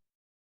control.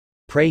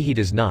 Pray he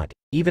does not.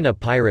 Even a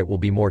pirate will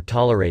be more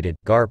tolerated.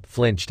 Garp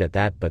flinched at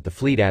that, but the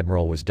fleet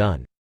admiral was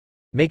done.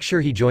 Make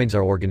sure he joins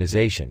our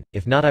organization,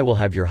 if not I will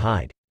have your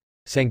hide.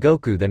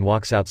 Sengoku then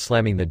walks out,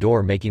 slamming the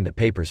door, making the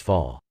papers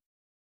fall.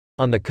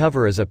 On the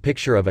cover is a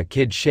picture of a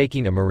kid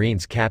shaking a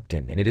Marines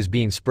captain, and it is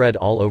being spread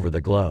all over the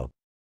globe.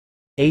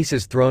 Ace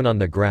is thrown on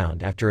the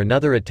ground after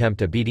another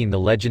attempt at beating the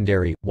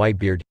legendary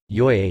Whitebeard.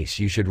 Yoi Ace,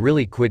 you should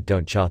really quit,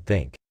 don't cha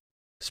think.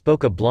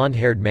 Spoke a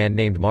blonde-haired man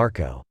named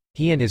Marco.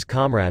 He and his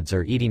comrades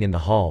are eating in the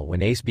hall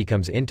when Ace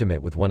becomes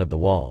intimate with one of the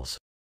walls.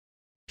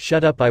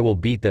 Shut up, I will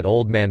beat that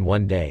old man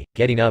one day.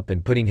 Getting up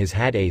and putting his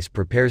hat, Ace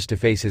prepares to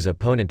face his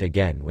opponent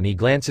again when he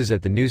glances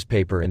at the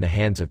newspaper in the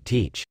hands of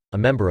Teach, a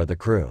member of the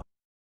crew.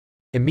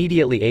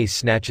 Immediately Ace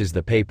snatches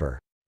the paper.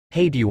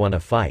 Hey, do you want to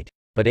fight?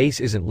 But Ace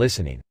isn't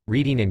listening,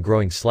 reading and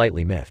growing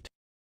slightly miffed.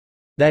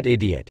 That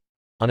idiot.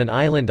 On an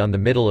island on the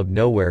middle of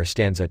nowhere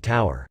stands a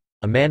tower.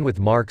 A man with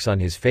marks on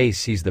his face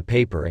sees the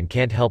paper and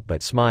can't help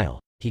but smile.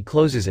 He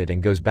closes it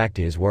and goes back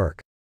to his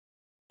work.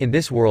 In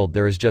this world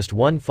there is just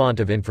one font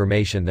of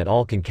information that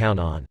all can count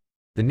on.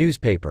 The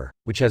newspaper,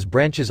 which has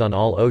branches on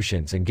all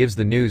oceans and gives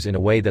the news in a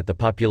way that the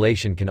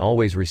population can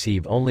always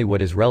receive only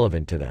what is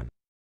relevant to them.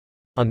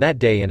 On that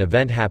day an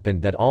event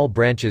happened that all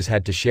branches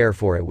had to share,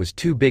 for it was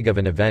too big of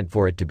an event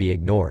for it to be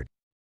ignored.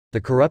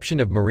 The corruption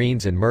of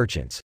Marines and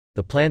merchants,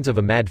 the plans of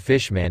a mad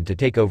fishman to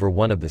take over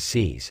one of the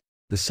seas,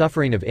 the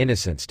suffering of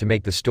innocents to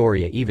make the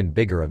story an even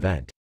bigger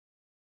event.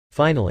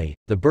 Finally,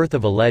 the birth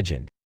of a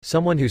legend,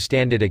 someone who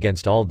stood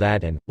against all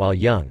that and, while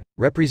young,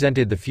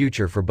 represented the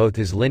future for both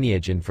his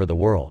lineage and for the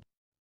world.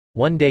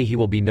 One day he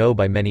will be known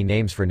by many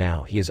names. For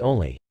now he is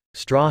only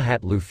Straw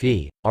Hat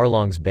Luffy,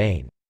 Arlong's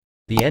Bane.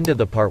 The end of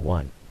the part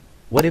 1.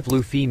 What if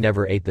Luffy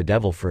never ate the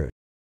devil fruit?